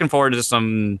looking forward to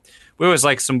some. We always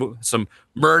like some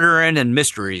murdering and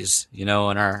mysteries, in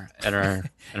our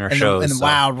shows. In the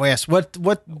Wild West. What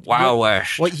Wild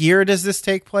West. What year does this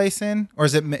take place in, or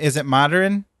is it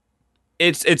modern?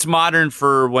 It's modern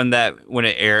for when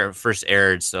it first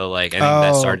aired. So like I think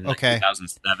that started in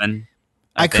 2007.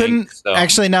 I couldn't think, so.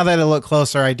 actually. Now that I look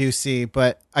closer, I do see,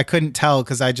 but I couldn't tell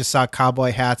because I just saw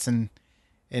cowboy hats and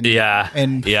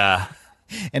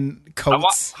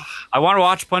coats. I want to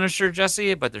watch Punisher,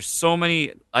 Jesse, but there's so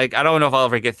many. Like I don't know if I'll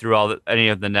ever get through any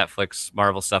of the Netflix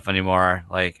Marvel stuff anymore.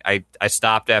 Like I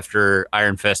stopped after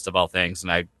Iron Fist of all things,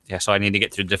 and so I need to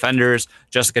get through Defenders,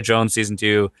 Jessica Jones season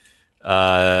 2,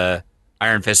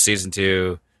 Iron Fist season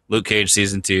 2, Luke Cage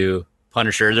season 2,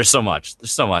 Punisher. There's so much.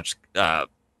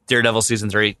 Daredevil season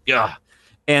 3. Yeah.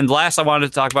 And last I wanted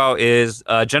to talk about is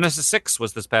Genesis 6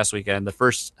 was this past weekend, the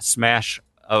first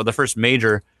the first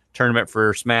major tournament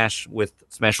for Smash with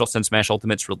Smash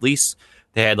Ultimate's release.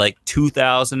 They had like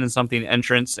 2,000 and something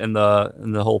entrants in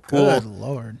the whole pool. Good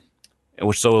Lord.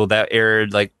 So that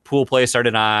aired, like, pool play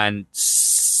started on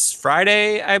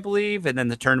Friday, I believe, and then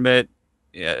the tournament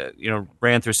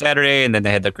ran through Saturday, and then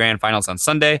they had the grand finals on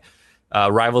Sunday.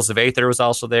 Rivals of Aether was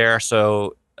also there.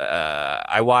 So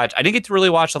I didn't get to really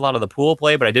watch a lot of the pool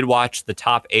play, but I did watch the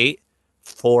top 8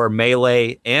 for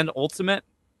Melee and Ultimate,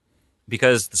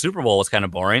 because the Super Bowl was kind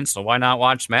of boring. So why not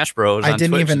watch Smash Bros on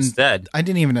Twitch instead? I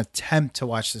didn't even attempt to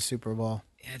watch the Super Bowl.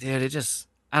 Yeah, dude, it just,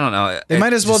 I don't know. They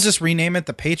might as well just rename it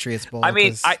the Patriots Bowl. I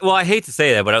mean, I hate to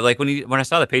say that, but when I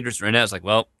saw the Patriots were in it, I was like,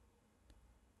 well,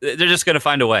 they're just going to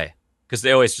find a way, because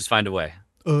they always just find a way.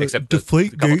 Except a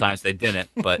couple times they didn't.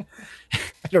 But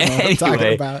I don't know what I'm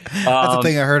talking about. That's the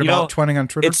thing I heard about twinning on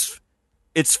Twitter.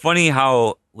 It's funny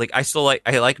how, like,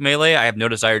 I like Melee. I have no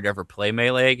desire to ever play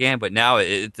Melee again, but now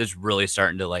it's really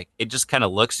starting to, like, it just kind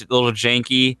of looks a little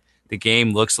janky. The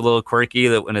game looks a little quirky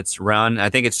when it's run. I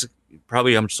think it's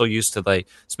probably, I'm so used to, like,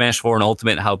 Smash 4 and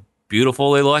Ultimate and how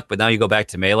beautiful they look, but now you go back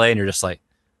to Melee and you're just like,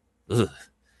 ugh.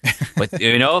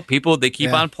 But people, they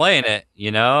keep on playing it,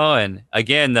 and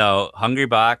again, though, Hungry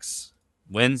Box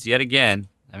wins yet again.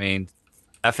 I mean,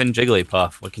 effing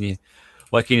Jigglypuff. What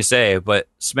can you say? But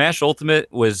Smash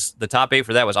Ultimate was the top 8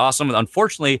 for that was awesome.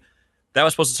 Unfortunately, that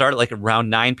was supposed to start at like around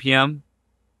 9 p.m.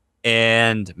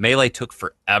 and Melee took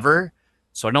forever.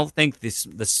 So I don't think the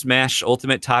Smash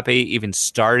Ultimate top 8 even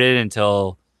started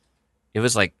until it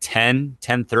was like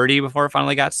 10:30 before it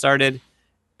finally got started.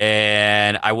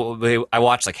 And I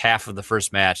watched like half of the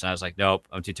first match, and I was like, nope,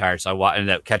 I'm too tired. So I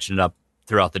ended up catching it up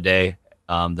throughout the day,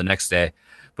 the next day.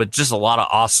 But just a lot of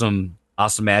awesome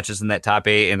matches in that top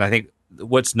 8. And I think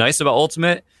what's nice about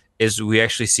Ultimate is we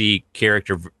actually see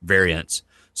character variants.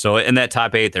 So in that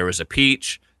top 8, there was a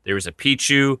Peach, there was a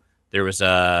Pichu, there was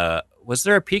there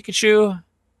a Pikachu?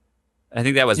 I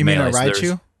think that was Melee. You mean a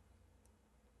Raichu?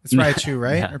 It's Raichu,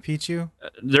 right? Yeah. Or Pichu?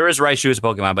 There is Raichu as a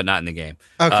Pokemon, but not in the game.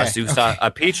 Okay. So we saw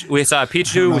a Peach. We saw a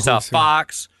Pichu. We saw a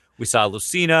Fox. We saw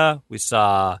Lucina. We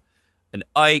saw an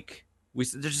Ike.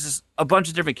 There's just a bunch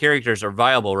of different characters are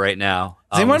viable right now.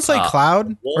 Does anyone play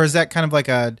Cloud, or is that kind of like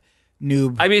a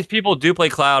noob? I mean, people do play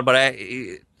Cloud, but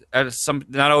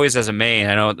not always as a main.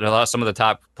 I know some of the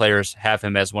top players have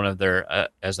him as one of their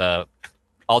as a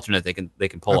alternate they can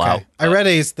pull out.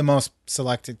 Irede's the most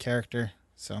selected character.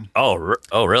 So. Oh,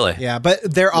 really? Yeah, but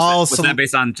they're was that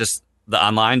based on just the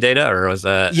online data, or was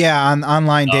that? Yeah, on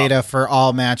online data for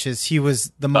all matches, he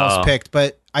was the most picked.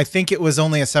 But I think it was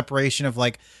only a separation of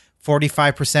like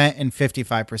 45% and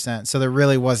 55%. So there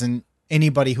really wasn't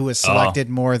anybody who was selected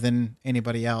more than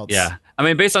anybody else. Yeah, I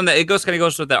mean, based on that, it goes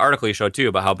with the article you showed too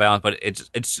about how balanced. But it's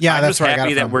yeah, I'm that's just happy I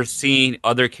got it that from. We're seeing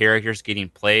other characters getting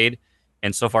played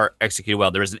and so far executed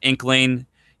well. There was an inkling,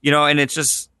 and it's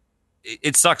just.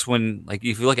 It sucks when, like,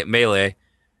 if you look at Melee,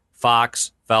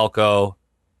 Fox, Falco,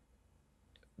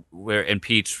 and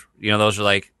Peach, those are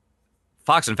like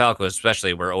Fox and Falco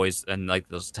especially were always and like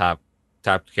those top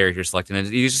characters selected. And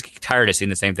you just get tired of seeing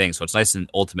the same thing. So it's nice in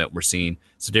Ultimate we're seeing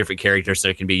some different characters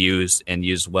that can be used and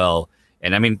used well.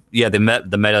 And I mean, yeah, the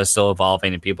meta is still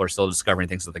evolving and people are still discovering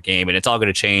things with the game, and it's all going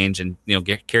to change. And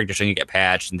characters are going to get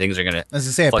patched and things are going to. As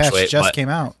I say, a patch just came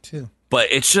out too. But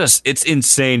it's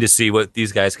insane to see what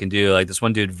these guys can do. Like this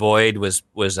one dude, Void, was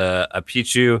a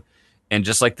Pichu, and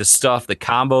just like the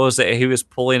combos that he was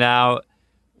pulling out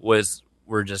were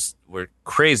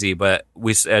crazy. But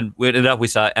we saw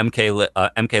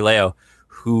MK Leo,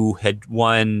 who had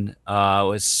won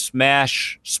was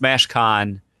Smash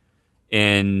Con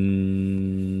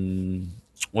in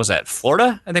was that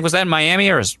Florida? I think was that in Miami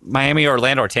or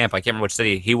Orlando or Tampa? I can't remember which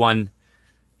city he won.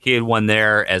 He had won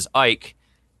there as Ike.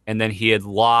 And then he had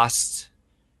lost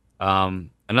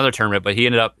another tournament, but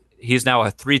he's now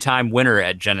a 3-time winner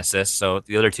at Genesis. So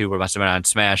the other two must have been on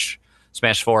Smash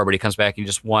 4, but he comes back and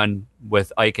just won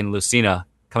with Ike and Lucina.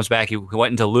 Comes back, he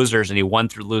went into losers and he won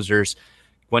through losers,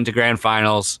 went to grand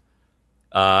finals,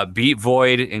 beat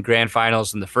Void in grand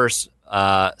finals in the first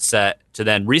set to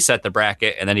then reset the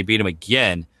bracket, and then he beat him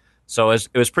again. So it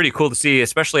was pretty cool to see,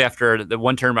 especially after the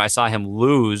one tournament I saw him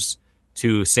lose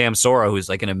to Sam Sora, who's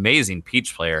like an amazing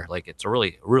Peach player. Like it's a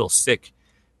real sick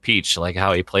Peach, like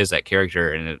how he plays that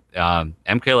character. And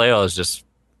MK Leo is just,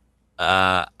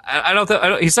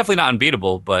 he's definitely not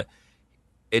unbeatable, but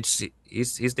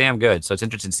he's damn good. So it's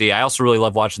interesting to see. I also really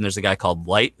love watching. There's a guy called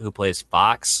Light who plays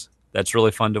Fox. That's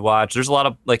really fun to watch. There's a lot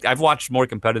of I've watched more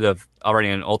competitive already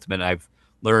in Ultimate. I've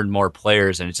learned more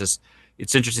players, and it's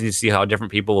interesting to see how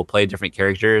different people will play different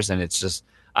characters, and it's just.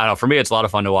 I don't know. For me, it's a lot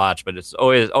of fun to watch, but it's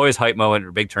always hype moment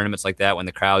or big tournaments like that when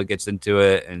the crowd gets into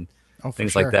it and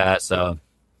things like that. So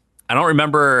I don't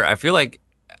remember. I feel like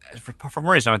for some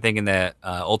reason I'm thinking that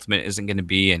Ultimate isn't going to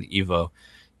be an Evo,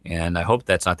 and I hope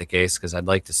that's not the case because I'd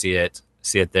like to see it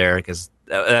there because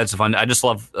that's fun. I just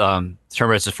love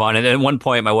tournaments is fun. And at one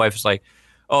point, my wife was like,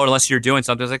 "Oh, unless you're doing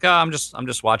something," I was like, "Oh, I'm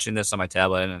just watching this on my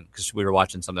tablet," and because we were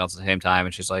watching something else at the same time,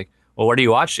 and she's like, "Well, what are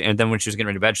you watching?" And then when she was getting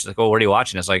ready to bed, she's like, "Oh, what are you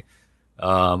watching?" It's like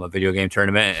a video game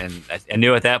tournament, and I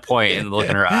knew at that point, and the look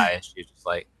in her eyes, she was just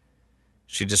like,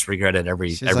 she just regretted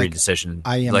every like, decision.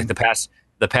 I am like the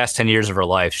past 10 years of her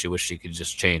life, she wished she could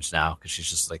just change now because she's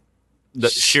just like the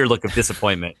sheer look of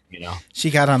disappointment. She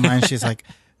got online. She's like,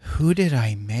 "Who did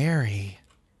I marry?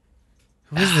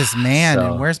 Who is this man?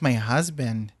 And where's my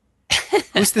husband?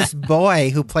 Who's this boy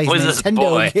who plays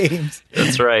Nintendo games?"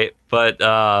 That's right. But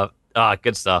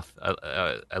good stuff.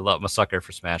 I love. I'm a sucker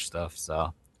for Smash stuff,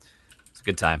 so it's a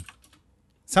good time.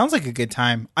 Sounds like a good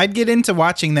time. I'd get into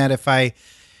watching that if I.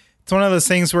 It's one of those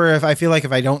things where if I feel like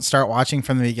if I don't start watching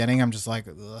from the beginning, I'm just like,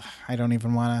 ugh, I don't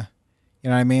even want to.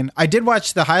 You know what I mean? I did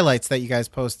watch the highlights that you guys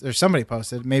posted, or somebody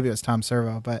posted. Maybe it was Tom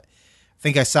Servo, but I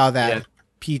think I saw that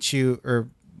Pichu or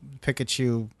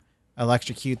Pikachu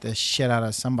electrocute the shit out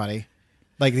of somebody.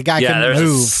 Like the guy couldn't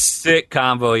move. A sick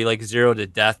combo. He like zeroed to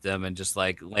death him and just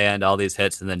like land all these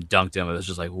hits and then dunked him. It was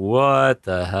just like, what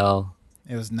the hell?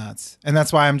 It was nuts. And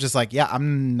that's why I'm just like, yeah,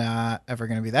 I'm not ever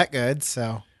going to be that good.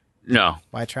 So no.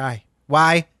 Why try?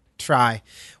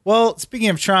 Well, speaking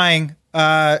of trying,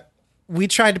 we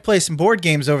tried to play some board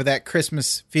games over that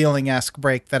Christmas feeling-esque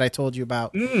break that I told you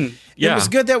about. It was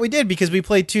good that we did because we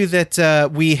played two that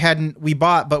we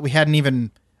bought, but we hadn't even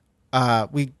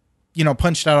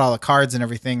punched out all the cards and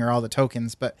everything or all the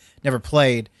tokens, but never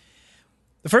played.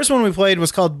 The first one we played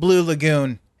was called Blue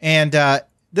Lagoon, and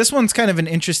this one's kind of an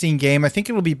interesting game. I think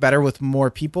it will be better with more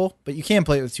people, but you can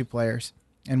play it with 2 players,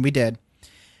 and we did.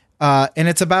 And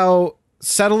it's about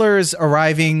settlers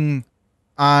arriving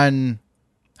on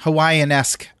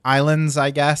Hawaiian-esque islands, I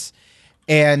guess,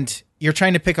 and you're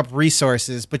trying to pick up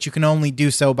resources, but you can only do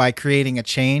so by creating a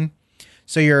chain.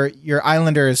 So your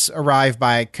islanders arrive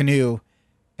by canoe,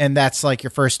 and that's like your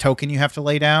first token you have to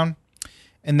lay down.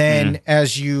 And then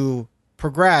as you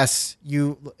progress,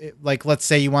 let's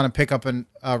say you want to pick up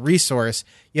a resource,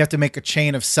 you have to make a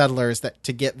chain of settlers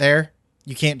to get there.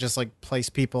 You can't just like place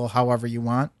people however you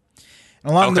want.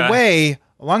 And along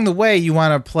the way, you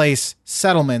want to place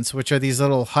settlements, which are these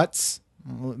little huts.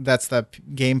 That's the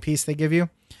game piece they give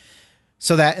you.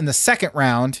 So that in the second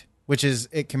round, which is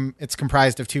it's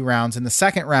comprised of 2 rounds. In the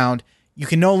second round, you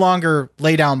can no longer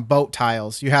lay down boat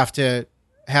tiles. You have to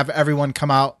have everyone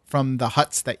come out from the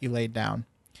huts that you laid down.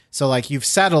 So like you've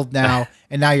settled now,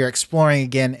 and now you're exploring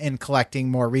again and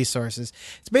collecting more resources.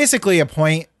 It's basically a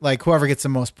point, like whoever gets the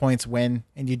most points win,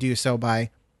 and you do so by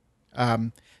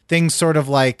things sort of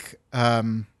like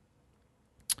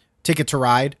Ticket to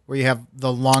Ride, where you have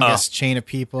the longest chain of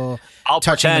people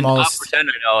touching the most. I'll pretend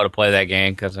I know how to play that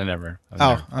game because I never.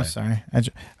 I'm sorry. I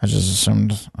just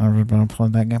assumed everybody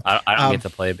played that game. I don't get to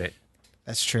play it.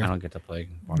 That's true. I don't get to play.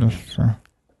 That's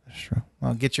true.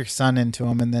 Well, get your son into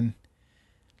them and then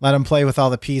let him play with all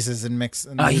the pieces and mix.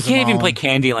 And you can't even play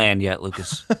Candyland yet,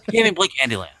 Lucas. You can't even play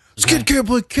Candyland. This kid can't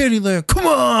play Candyland. Come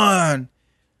on.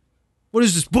 What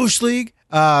is this, Bush League?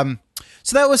 So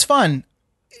that was fun.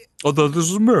 Although this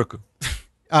is America.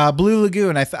 Blue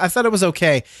Lagoon. I thought it was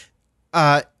okay.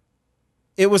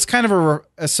 It was kind of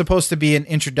supposed to be an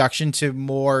introduction to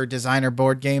more designer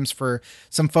board games for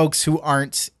some folks who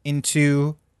aren't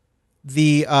into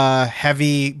the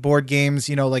heavy board games,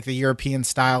 like the European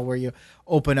style where you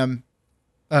open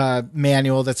a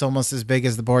manual that's almost as big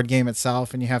as the board game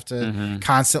itself and you have to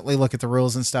constantly look at the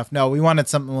rules and stuff. No, we wanted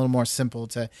something a little more simple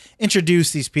to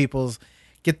introduce these people,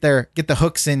 get the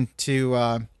hooks into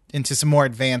some more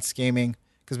advanced gaming,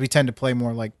 because we tend to play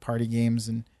more like party games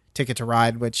and Ticket to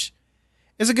Ride, which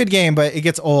is a good game, but it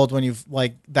gets old when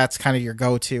that's kind of your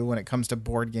go-to when it comes to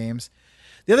board games.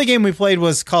 The other game we played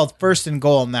was called First and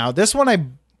Goal. Now, this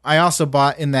one I also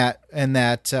bought in that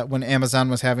when Amazon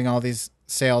was having all these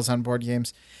sales on board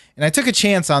games, and I took a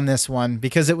chance on this one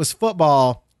because it was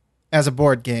football as a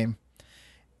board game.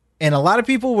 And a lot of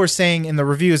people were saying in the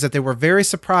reviews that they were very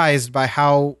surprised by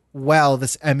how well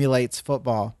this emulates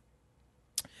football.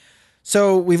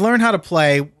 So we learned how to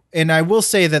play, and I will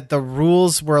say that the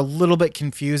rules were a little bit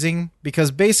confusing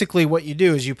because basically what you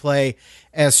do is you play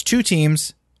as 2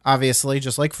 teams, obviously,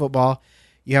 just like football.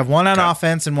 You have one on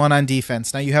offense and one on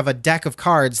defense. Now you have a deck of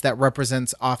cards that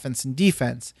represents offense and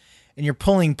defense, and you're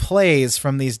pulling plays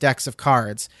from these decks of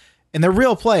cards. And they're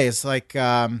real plays, like you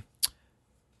have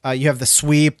the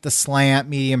sweep, the slant,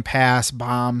 medium pass,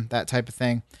 bomb, that type of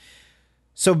thing.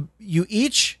 So you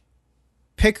each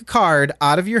pick a card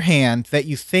out of your hand that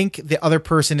you think the other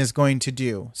person is going to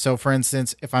do. So, for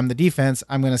instance, if I'm the defense,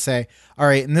 I'm going to say, all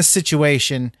right, in this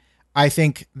situation, I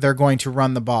think they're going to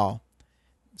run the ball.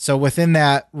 So within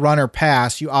that run or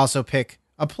pass, you also pick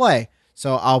a play.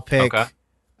 So I'll pick Okay.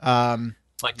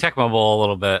 Like Tecmo Bowl a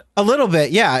little bit. a little bit.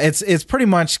 Yeah, it's pretty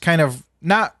much kind of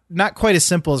not quite as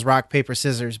simple as rock, paper,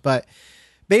 scissors, but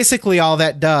basically all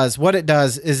that does, what it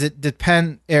does is it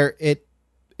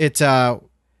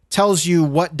tells you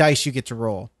what dice you get to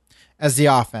roll as the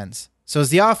offense. So as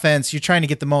the offense, you're trying to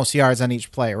get the most yards on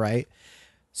each play, right?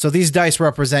 So these dice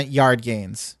represent yard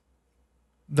gains.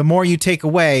 The more you take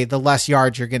away, the less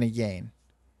yards you're going to gain.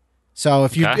 So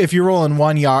if you're rolling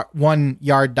 1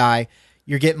 yard die,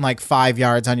 you're getting like 5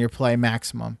 yards on your play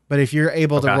maximum. But if you're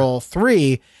able to roll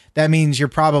 3, that means you're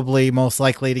probably most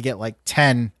likely to get like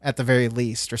 10 at the very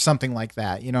least or something like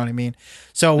that. You know what I mean?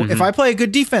 So if I play a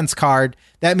good defense card,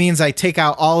 that means I take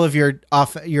out all of your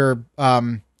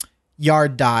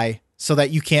yard die so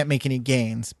that you can't make any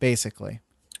gains, basically.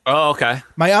 Oh, okay.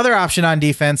 My other option on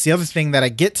defense, the other thing that I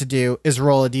get to do is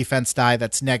roll a defense die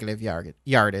that's negative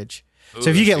yardage. So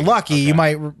if you get lucky, you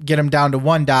might get them down to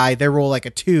 1 die. They roll like a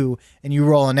 2, and you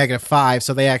roll a -5,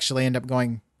 so they actually end up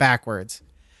going backwards.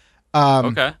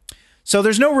 Okay. So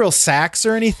there's no real sacks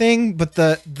or anything, but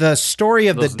the story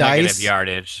of Those the dice, negative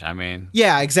yardage. I mean,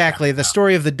 yeah, exactly. The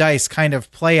story of the dice kind of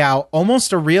play out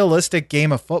almost a realistic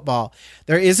game of football.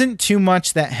 There isn't too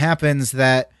much that happens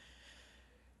that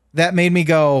made me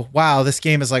go, wow, this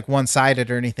game is like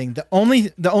one-sided or anything. The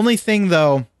only thing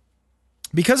though,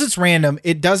 because it's random,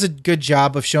 it does a good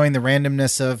job of showing the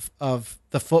randomness of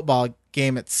the football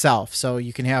game itself. So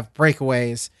you can have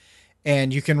breakaways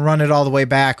and you can run it all the way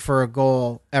back for a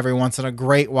goal every once in a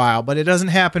great while, but it doesn't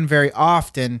happen very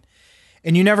often.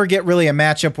 And you never get really a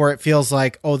matchup where it feels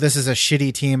like, oh, this is a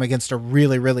shitty team against a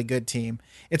really, really good team.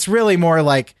 It's really more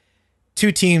like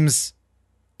two teams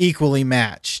equally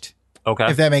matched.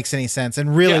 okay. If that makes any sense.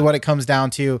 And really what it comes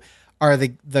down to are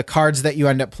the cards that you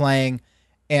end up playing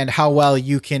and how well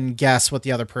you can guess what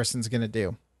the other person's going to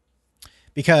do.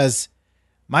 Because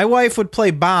my wife would play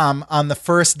bomb on the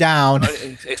first down.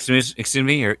 Excuse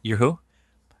me, you're who?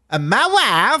 And my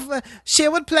wife, she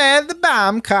would play the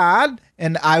bomb card.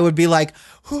 And I would be like,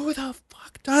 who the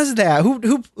fuck does that?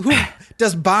 Who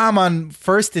does bomb on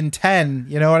 1st and 10?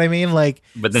 You know what I mean? Like,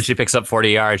 But then she picks up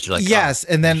 40 yards. You're like, yes.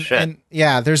 oh, And then, shit.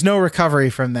 there's no recovery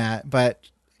from that. But,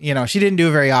 she didn't do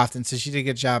it very often. So she did a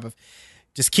good job of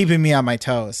just keeping me on my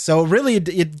toes. So really,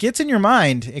 it gets in your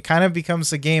mind. It kind of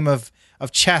becomes a game of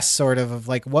chess, sort of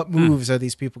like what moves are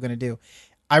these people going to do.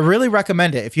 I really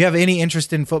recommend it if you have any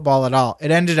interest in football at all. It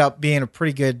ended up being a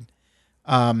pretty good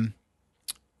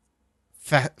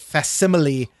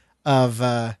facsimile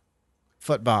of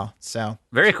football. So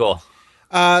Very cool.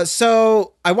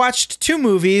 so I watched 2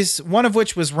 movies, one of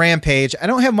which was Rampage. I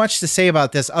don't have much to say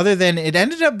about this other than it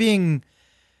ended up being,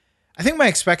 I think my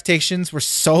expectations were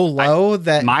so low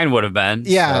that Mine would have been.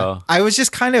 yeah, So. I was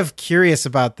just kind of curious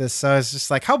about this. So I was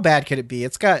just like, how bad could it be?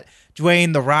 It's got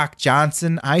Dwayne "The Rock"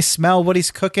 Johnson. I smell what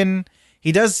he's cooking.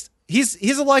 He's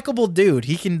a likable dude.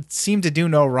 He can seem to do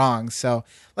no wrong. So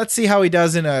let's see how he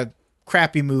does in a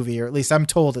crappy movie, or at least I'm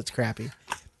told it's crappy.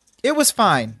 It was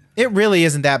fine. It really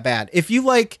isn't that bad. If you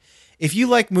like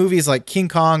movies like King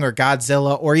Kong or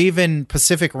Godzilla or even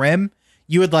Pacific Rim,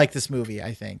 you would like this movie,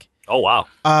 I think. Oh, wow.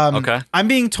 Okay. I've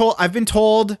been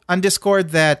told on Discord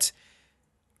that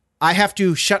I have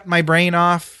to shut my brain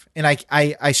off, and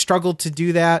I struggled to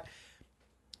do that.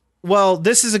 Well,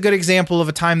 this is a good example of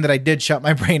a time that I did shut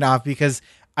my brain off because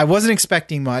I wasn't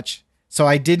expecting much, so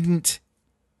I didn't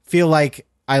feel like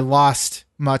I lost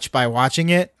much by watching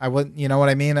it. I wouldn't, you know what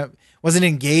I mean? It wasn't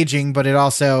engaging, but it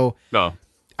also, No.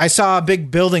 I saw a big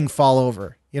building fall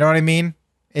over. You know what I mean?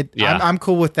 Yeah. I'm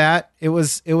cool with that. It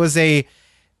was a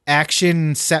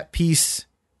action set piece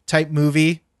type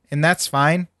movie, and that's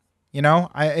fine.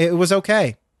 It was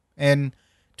okay. And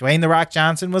Dwayne "The Rock"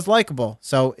 Johnson was likable.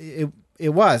 So it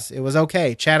was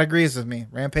okay. Chad agrees with me.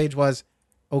 Rampage was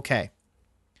okay.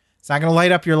 It's not going to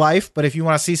light up your life, but if you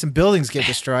want to see some buildings get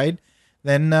destroyed,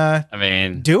 then I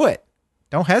mean, do it.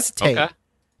 Don't hesitate. okay.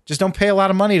 Just don't pay a lot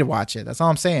of money to watch it. That's all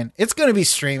I'm saying. It's going to be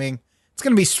streaming. It's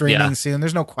going to be streaming Yeah. soon.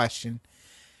 There's no question.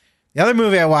 The other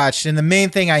movie I watched, and the main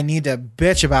thing I need to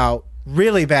bitch about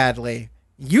really badly,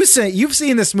 you've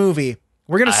seen this movie.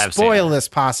 We're going I to have seen spoil it. this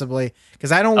possibly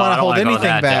because I don't Oh, want I to don't hold wanna go anything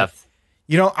that back. depth.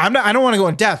 I don't want to go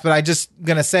in depth, but I just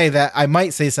going to say that I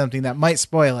might say something that might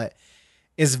spoil it.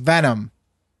 Is Venom.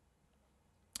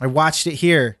 I watched it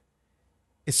here.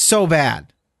 It's so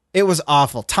bad. It was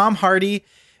awful. Tom Hardy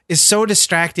is so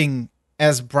distracting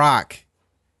as Brock.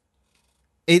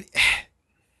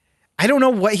 I I don't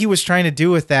know what he was trying to do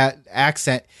with that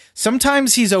accent.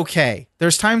 Sometimes he's okay.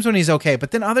 There's times when he's okay, but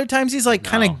then other times he's like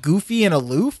kind of goofy and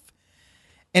aloof.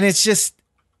 And it's just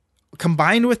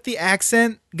combined with the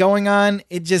accent going on,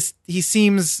 he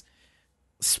seems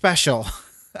special,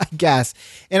 I guess.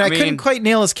 And I couldn't quite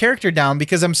nail his character down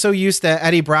because I'm so used to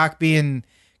Eddie Brock being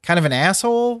kind of an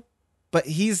asshole, but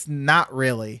he's not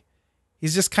really.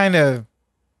 He's just kind of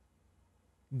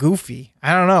goofy.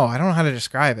 I don't know how to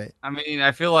describe it. I mean,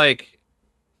 I feel like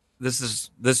this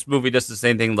movie does the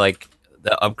same thing like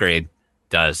the Upgrade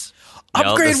does.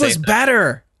 Upgrade was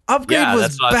better. Upgrade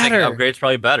was better. Upgrade's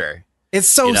probably better. It's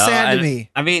so sad to me.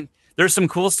 I mean, there's some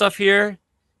cool stuff here,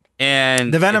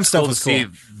 and the Venom stuff cool was to cool. see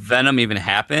Venom even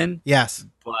happen. Yes,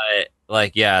 but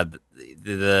like, yeah,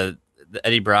 the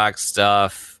Eddie Brock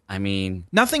stuff. I mean,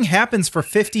 nothing happens for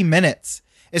 50 minutes.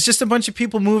 It's just a bunch of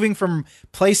people moving from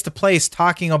place to place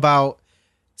talking about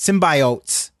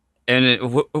symbiotes.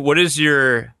 And what's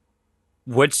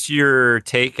your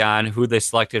take on who they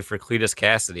selected for Cletus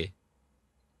Cassidy?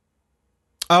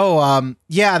 Oh,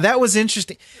 yeah, that was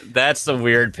interesting. That's a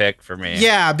weird pick for me.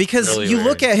 Yeah, because really you weird.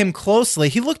 look at him closely.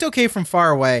 He looked okay from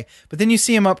far away, but then you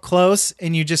see him up close,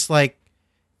 and you just like,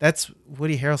 that's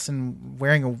Woody Harrelson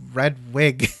wearing a red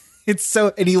wig.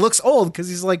 And he looks old because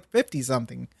he's like 50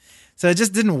 something. So it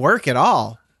just didn't work at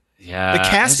all. Yeah, the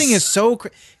casting is so.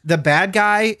 The bad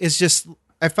guy is just.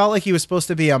 I felt like he was supposed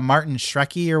to be a Martin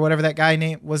Shkreli or whatever that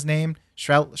guy was named.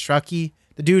 Shkreli,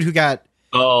 the dude who got.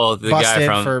 Oh, the busted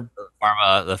guy from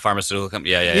the pharmaceutical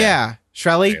company. Yeah.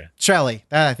 Shkreli.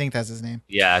 I think that's his name.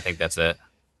 Yeah, I think that's it.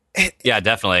 Yeah,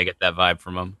 definitely. I get that vibe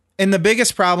from him. And the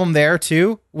biggest problem there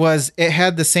too was it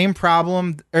had the same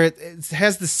problem, or it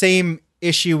has the same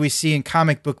issue we see in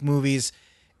comic book movies.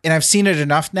 And I've seen it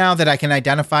enough now that I can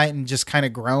identify it and just kind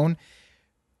of groan.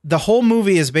 The whole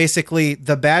movie is basically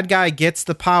the bad guy gets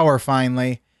the power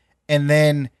finally, and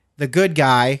then the good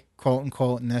guy, quote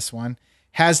unquote, in this one,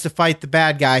 has to fight the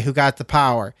bad guy who got the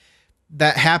power.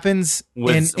 That happens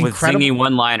with zingy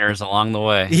one-liners along the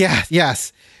way. Yeah,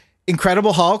 yes.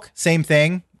 Incredible Hulk, same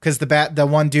thing, because the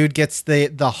one dude gets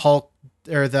the Hulk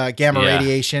or the gamma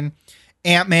radiation.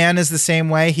 Ant-Man is the same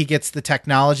way. He gets the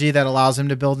technology that allows him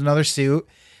to build another suit.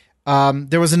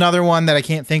 There was another one that I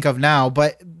can't think of now,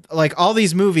 but like all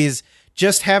these movies,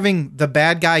 just having the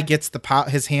bad guy gets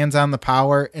his hands on the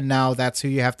power, and now that's who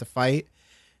you have to fight,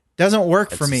 doesn't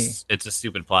work for me. It's a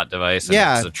stupid plot device.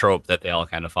 And it's a trope that they all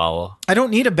kind of follow. I don't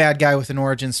need a bad guy with an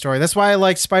origin story. That's why I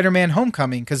like Spider-Man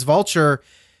Homecoming, because Vulture,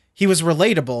 he was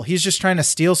relatable. He's just trying to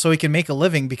steal so he can make a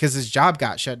living because his job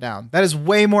got shut down. That is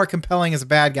way more compelling as a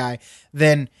bad guy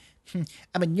than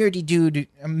I'm a nerdy dude,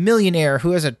 a millionaire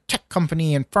who has a tech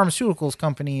company and pharmaceuticals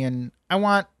company, and I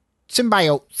want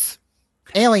symbiotes,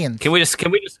 aliens. Can we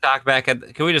just talk back?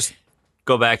 Can we just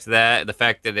go back to that? The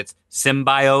fact that it's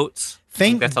symbiotes.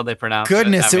 Thank that's how they pronounce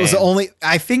goodness, it. It was only.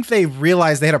 I think they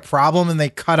realized they had a problem and they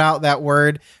cut out that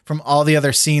word from all the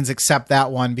other scenes except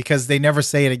that one because they never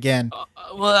say it again.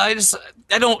 Well, I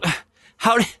don't.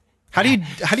 How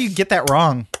do you get that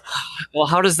wrong? Well,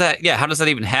 how does that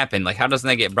even happen? Like, how doesn't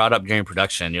that get brought up during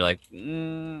production? You're like,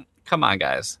 come on,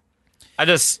 guys.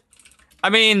 I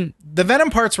mean, the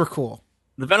Venom parts were cool.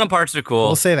 The Venom parts are cool.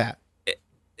 We'll say that.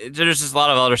 There's just a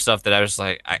lot of other stuff that I was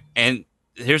like, and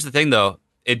here's the thing though,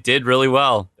 it did really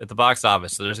well at the box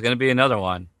office, so there's going to be another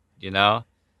one,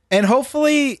 and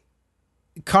hopefully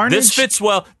Carnage.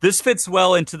 This fits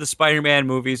well into the Spider-Man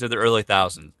movies of the early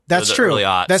thousands. That's true. Early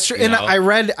aughts, that's true. And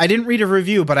I didn't read a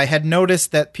review, but I had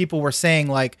noticed that people were saying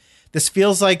like, this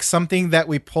feels like something that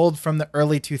we pulled from the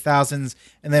early 2000s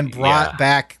and then brought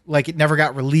back, like it never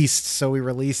got released, so we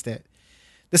released it.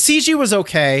 The CG was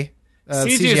okay.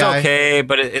 CG is okay,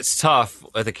 but it's tough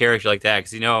with a character like that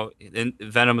because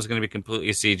Venom is going to be completely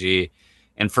CG,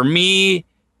 and for me,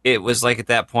 it was like at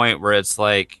that point where it's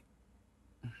like,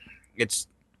 it's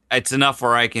enough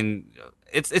where I can.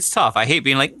 It's tough. I hate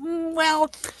being like,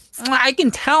 well, I can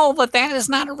tell that is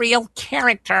not a real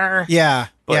character. Yeah,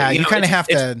 but, you kind of have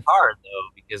to. It's hard though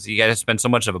because you got to spend so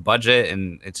much of a budget,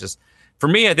 and it's just for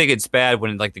me. I think it's bad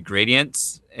when like the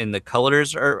gradients and the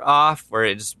colors are off, where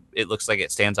it looks like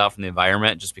it stands out from the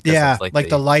environment just because of like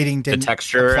the lighting didn't, the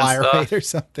texture apply and stuff. Right or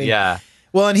something. Yeah.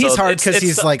 Well, and he's hard because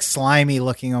he's like slimy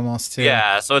looking almost too.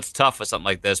 Yeah, so it's tough with something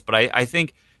like this, but I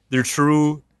think they're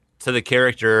true to the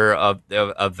character of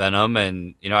Venom,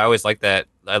 and I always liked that.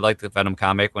 I liked the Venom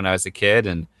comic when I was a kid,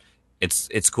 and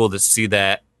it's cool to see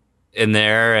that in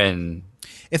there. And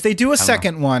if they do a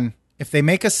second one, if they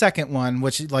make a second one,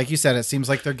 which like you said, it seems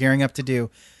like they're gearing up to do,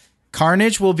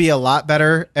 Carnage will be a lot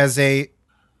better as a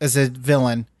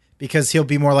villain because he'll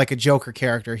be more like a Joker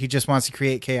character. He just wants to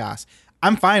create chaos.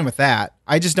 I'm fine with that.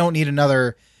 I just don't need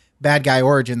another bad guy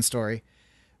origin story.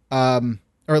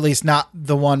 Or at least not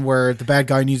the one where the bad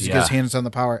guy needs to get his hands on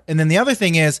the power. And then the other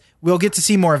thing is we'll get to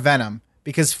see more Venom,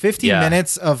 because 15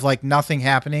 minutes of like nothing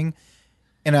happening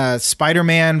in a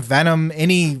Spider-Man, Venom,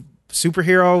 any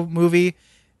superhero movie,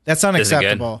 that's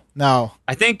unacceptable. No.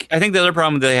 I think the other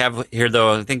problem they have here,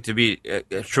 though, I think to be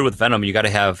true with Venom, you got to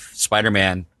have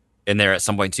Spider-Man in there at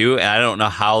some point too, and I don't know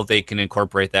how they can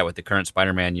incorporate that with the current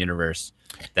Spider-Man universe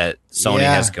that Sony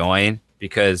has going,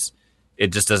 because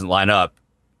it just doesn't line up,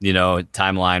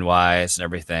 timeline wise and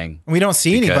everything. We don't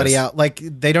see anybody out. Like,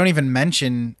 they don't even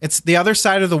mention it's the other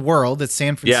side of the world. It's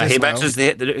San Francisco.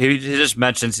 Yeah, he just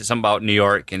mentions something about New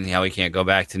York and how he can't go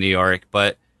back to New York,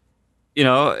 but in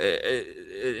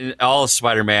all of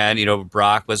Spider-Man,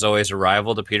 Brock was always a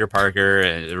rival to Peter Parker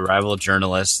and a rival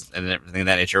journalist and everything of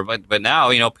that nature. But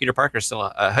now, Peter Parker's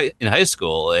still in high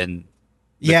school, and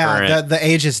the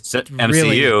age is MCU,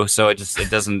 really, so it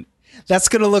doesn't. That's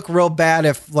gonna look real bad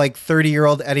if like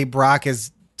 30-year-old Eddie Brock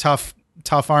is tough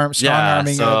arm, strong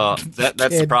arming. So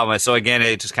that's the problem. So again,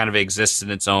 it just kind of exists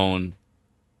in its own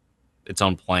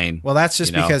plane. Well, that's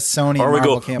just because Sony and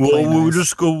Marvel can't play nice. We'll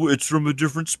just go, it's from a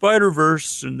different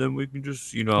Spider-Verse, and then we can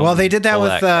just, Well, they did that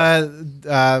with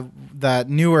the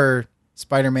newer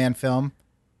Spider-Man film.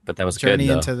 But that was Journey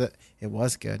good, into the. It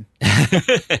was good.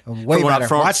 Way better.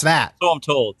 Watch that. So I'm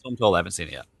told. I haven't seen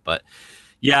it yet. But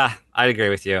yeah, I agree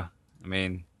with you. I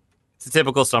mean, it's a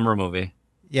typical summer movie.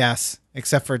 Yes,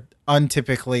 except for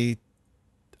untypically.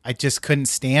 I just couldn't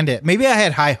stand it. Maybe I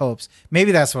had high hopes.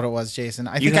 Maybe that's what it was, Jason.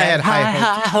 I think I had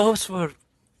high hopes.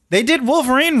 They did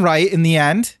Wolverine right in the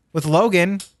end with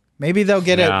Logan. Maybe they'll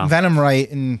get it Venom right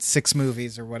in 6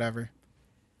 movies or whatever.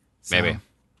 So, maybe.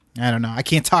 I don't know. I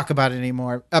can't talk about it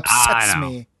anymore. Upsets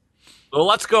me. Well,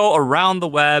 let's go around the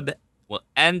web. We'll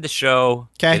end the show.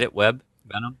 Okay. Get it, web?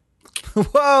 Venom?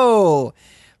 Whoa.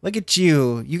 Look at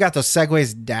you. You got those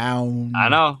segues down. I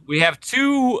know. We have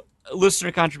 2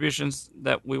 listener contributions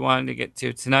that we wanted to get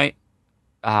to tonight.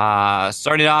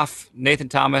 Starting off, Nathan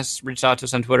Thomas reached out to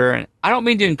us on Twitter, and I don't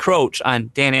mean to encroach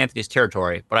on Dan Anthony's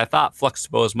territory, but I thought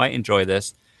Flexibles might enjoy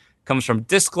this. Comes from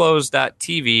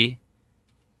Disclose.tv.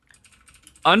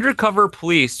 Undercover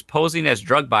police posing as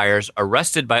drug buyers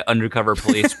arrested by undercover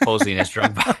police posing as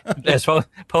drug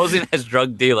posing as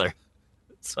drug dealer.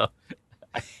 So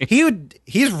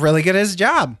he's really good at his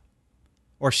job.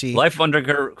 Or she. Life of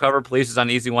undercover police is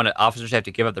an easy one. Officers have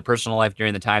to give up their personal life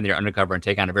during the time they're undercover and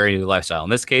take on a very new lifestyle.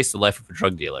 In this case, the life of a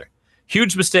drug dealer.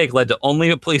 Huge mistake led to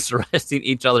only police arresting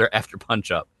each other after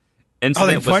punch-up. They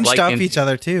punched up each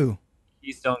other, too.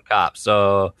 Keystone Cop.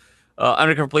 So,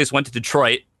 undercover police went to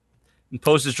Detroit and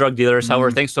posed as drug dealers. However,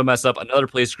 thanks to a mess up, another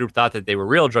police group thought that they were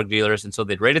real drug dealers, and so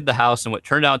they raided the house in what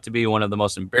turned out to be one of the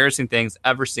most embarrassing things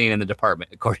ever seen in the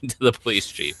department, according to the police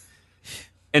chief.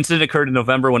 Incident occurred in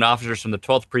November when officers from the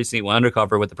 12th precinct went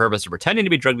undercover with the purpose of pretending to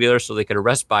be drug dealers so they could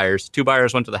arrest buyers. 2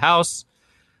 buyers went to the house.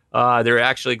 They were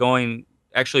actually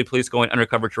police going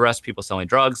undercover to arrest people selling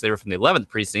drugs. They were from the 11th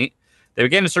precinct. They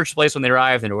began to search the place when they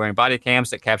arrived, and they were wearing body cams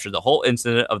that captured the whole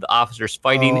incident of the officers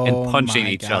fighting and punching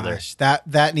each other.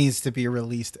 That needs to be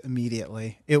released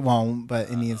immediately. It won't, but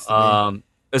it needs to be.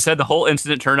 It said the whole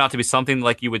incident turned out to be something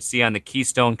like you would see on the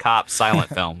Keystone Cop silent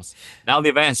films. Now the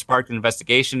event has sparked an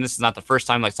investigation. This is not the first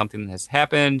time like something has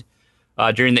happened.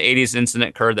 During the 80s, an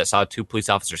incident occurred that saw 2 police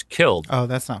officers killed. Oh,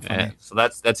 that's not funny. So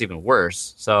that's even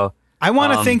worse. So I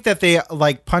want to think that they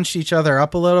like punched each other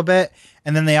up a little bit,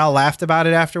 and then they all laughed about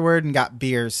it afterward and got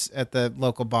beers at the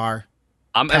local bar.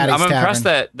 I'm impressed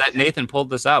that Nathan pulled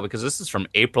this out, because this is from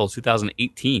April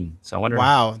 2018. So I wonder.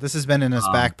 Wow, this has been in his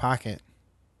back pocket.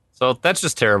 So that's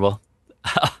just terrible.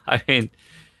 I mean,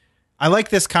 I like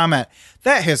this comment.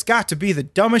 That has got to be the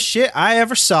dumbest shit I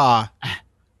ever saw.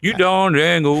 You darn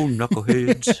dang old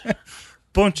knuckleheads.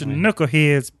 Bunch of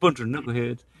knuckleheads.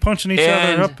 Punching each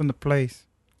other up in the place.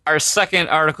 Our second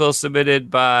article submitted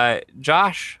by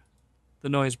Josh, the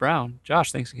Noise Brown.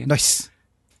 Josh, thanks again. Nice.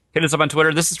 Hit us up on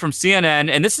Twitter. This is from CNN,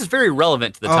 and this is very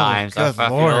relevant to the times. Good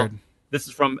Lord. This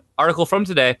is from article from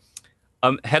today.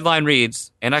 Headline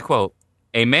reads, and I quote,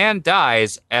 "A man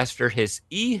dies after his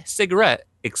e-cigarette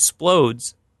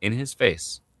explodes in his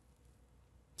face."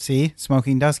 See,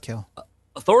 smoking does kill.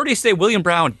 Authorities say William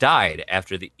Brown died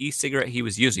after the e-cigarette he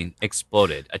was using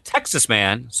exploded. A Texas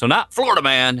man, so not Florida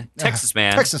man, Texas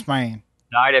man,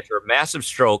 died after a massive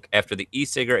stroke after the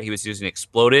e-cigarette he was using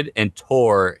exploded and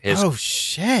tore his... Oh,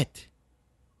 shit.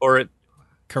 Carotid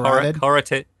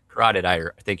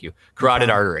artery. Thank you. Carotid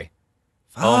artery.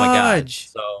 Oh, my God.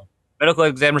 So, medical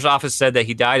examiner's office said that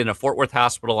he died in a Fort Worth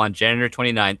hospital on January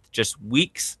 29th, just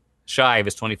weeks shy of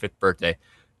his 25th birthday.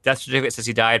 Death certificate says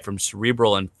he died from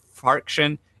cerebral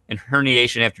infarction and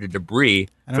herniation after debris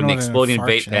I don't from know the what an exploding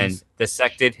vape infarction pen is.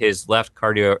 dissected his left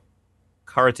carotid.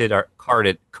 Why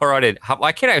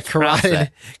can't I pronounce Carotid,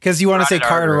 that? because you want to say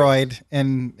Carotid artery. carotid,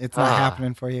 and it's not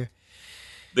happening for you.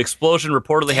 The explosion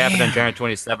reportedly happened on Damn.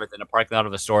 January 27th in a parking lot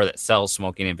of a store that sells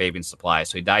smoking and vaping supplies.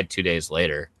 So he died 2 days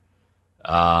later.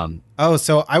 Oh,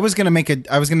 so I was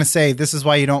gonna say this is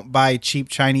why you don't buy cheap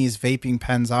Chinese vaping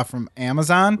pens off from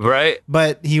Amazon, Right?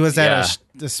 but he was at Yeah.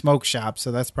 the smoke shop,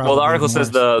 so that's probably Well, the article even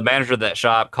says worse. the manager of that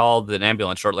shop called an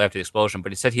ambulance shortly after the explosion,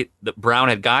 but he said that Brown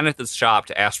had gone into the shop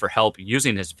to ask for help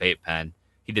using his vape pen.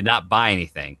 He did not buy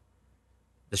anything.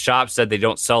 The shop said they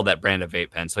don't sell that brand of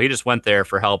vape pen, so he just went there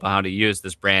for help on how to use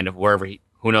this brand of wherever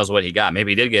who knows what he got.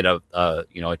 Maybe he did get a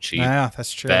cheap Yeah,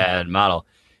 that's true. bad model.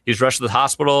 He was rushed to the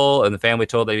hospital, and the family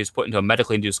told that he was put into a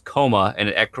medically induced coma, and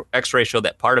an X-ray showed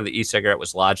that part of the e-cigarette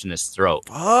was lodged in his throat.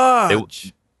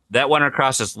 Fudge. That went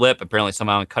across his lip, apparently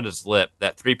somehow, and cut his lip.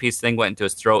 That 3-piece thing went into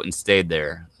his throat and stayed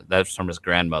there. That's from his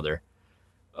grandmother.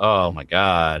 Oh, my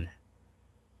God.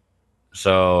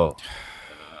 So,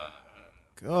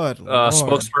 Good Lord.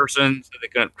 spokesperson said they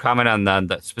couldn't comment on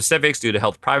the specifics due to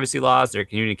health privacy laws. They're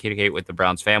communicating with the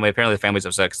Browns family. Apparently, the family's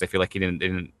upset because they feel like they didn't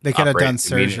They could have operate done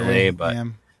immediately, surgery. but Yeah.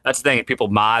 that's the thing. People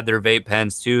mod their vape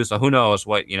pens too, so who knows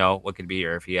what could be,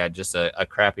 or if he had just a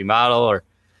crappy model, or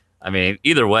I mean,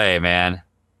 either way, man.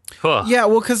 Huh. Yeah,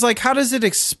 well, because how does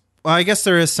it? Well, I guess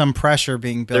there is some pressure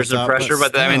being built. There's some up, pressure,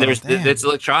 but I mean, still, damn. it's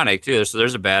electronic too. So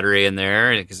there's a battery in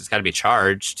there because it's got to be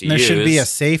charged to And there use. should be a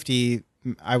safety,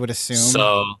 I would assume.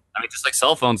 So I mean, just like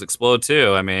cell phones explode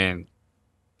too. I mean,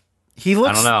 He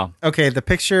looks. I don't know. Okay, the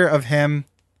picture of him.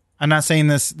 I'm not saying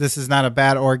this is not a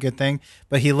bad or a good thing,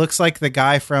 but he looks like the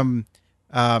guy from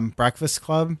Breakfast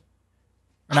Club.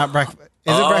 Or not Breakfast.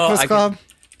 Is it Breakfast Club?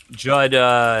 Judd.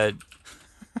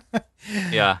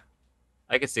 Yeah,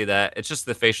 I could see that. It's just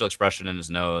the facial expression in his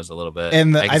nose a little bit,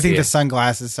 And I I think see the it.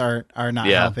 sunglasses are not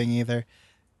Yeah. helping either.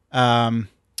 Hey,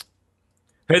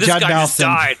 this Judd guy just Nelson.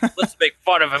 died. Let's make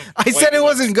fun of him. I said it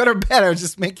wasn't good or bad. I was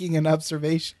just making an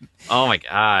observation. Oh my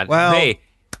God. Well- Hey,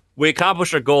 we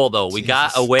accomplished our goal though. We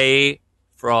got Jesus. away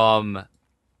from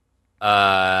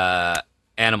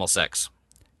animal sex.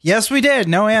 Yes, we did.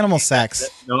 No animal sex.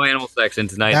 No animal sex in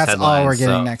tonight's That's headlines. all we're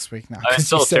getting so. next week now. It's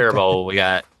still terrible. We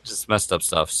got just messed up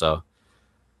stuff. So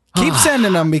Keep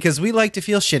sending them because we like to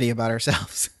feel shitty about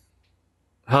ourselves.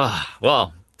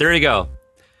 well, there you go.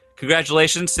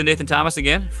 Congratulations to Nathan Thomas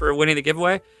again for winning the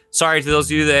giveaway. Sorry to those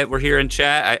of you that were here in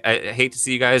chat. I hate to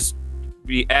see you guys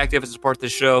be active and support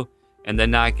this show and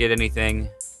then not get anything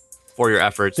for your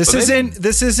efforts. This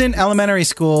isn't elementary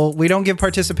school. We don't give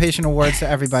participation awards to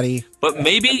everybody. But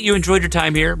maybe you enjoyed your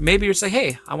time here. Maybe you're saying,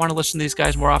 hey, I want to listen to these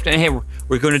guys more often. And hey,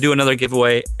 we're going to do another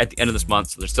giveaway at the end of this month.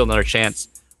 So there's still another chance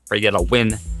for you to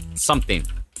win something.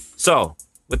 So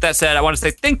with that said, I want to say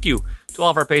thank you to all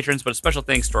of our patrons, but a special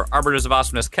thanks to our Arbiters of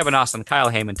Awesomeness, Kevin Austin,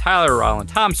 Kyle Heyman, Tyler Rowland,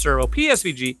 Tom Servo,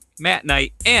 PSVG, Matt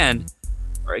Knight, and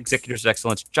our Executors of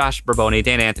Excellence, Josh Bourboni,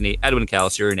 Dan Anthony, Edwin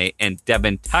Calasieri, Nate, and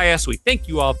Devin Tyus. We thank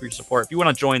you all for your support. If you want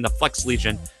to join the Flex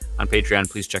Legion on Patreon,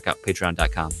 please check out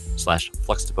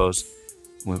patreon.com/FlexDepose.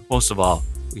 Most of all,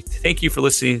 we thank you for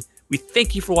listening. We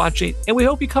thank you for watching, and we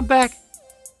hope you come back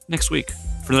next week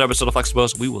for another episode of Flex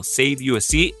Depose. We will save you a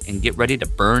seat and get ready to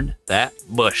burn that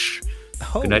bush.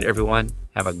 Good night, everyone.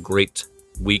 Have a great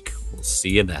week. We'll see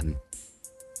you then.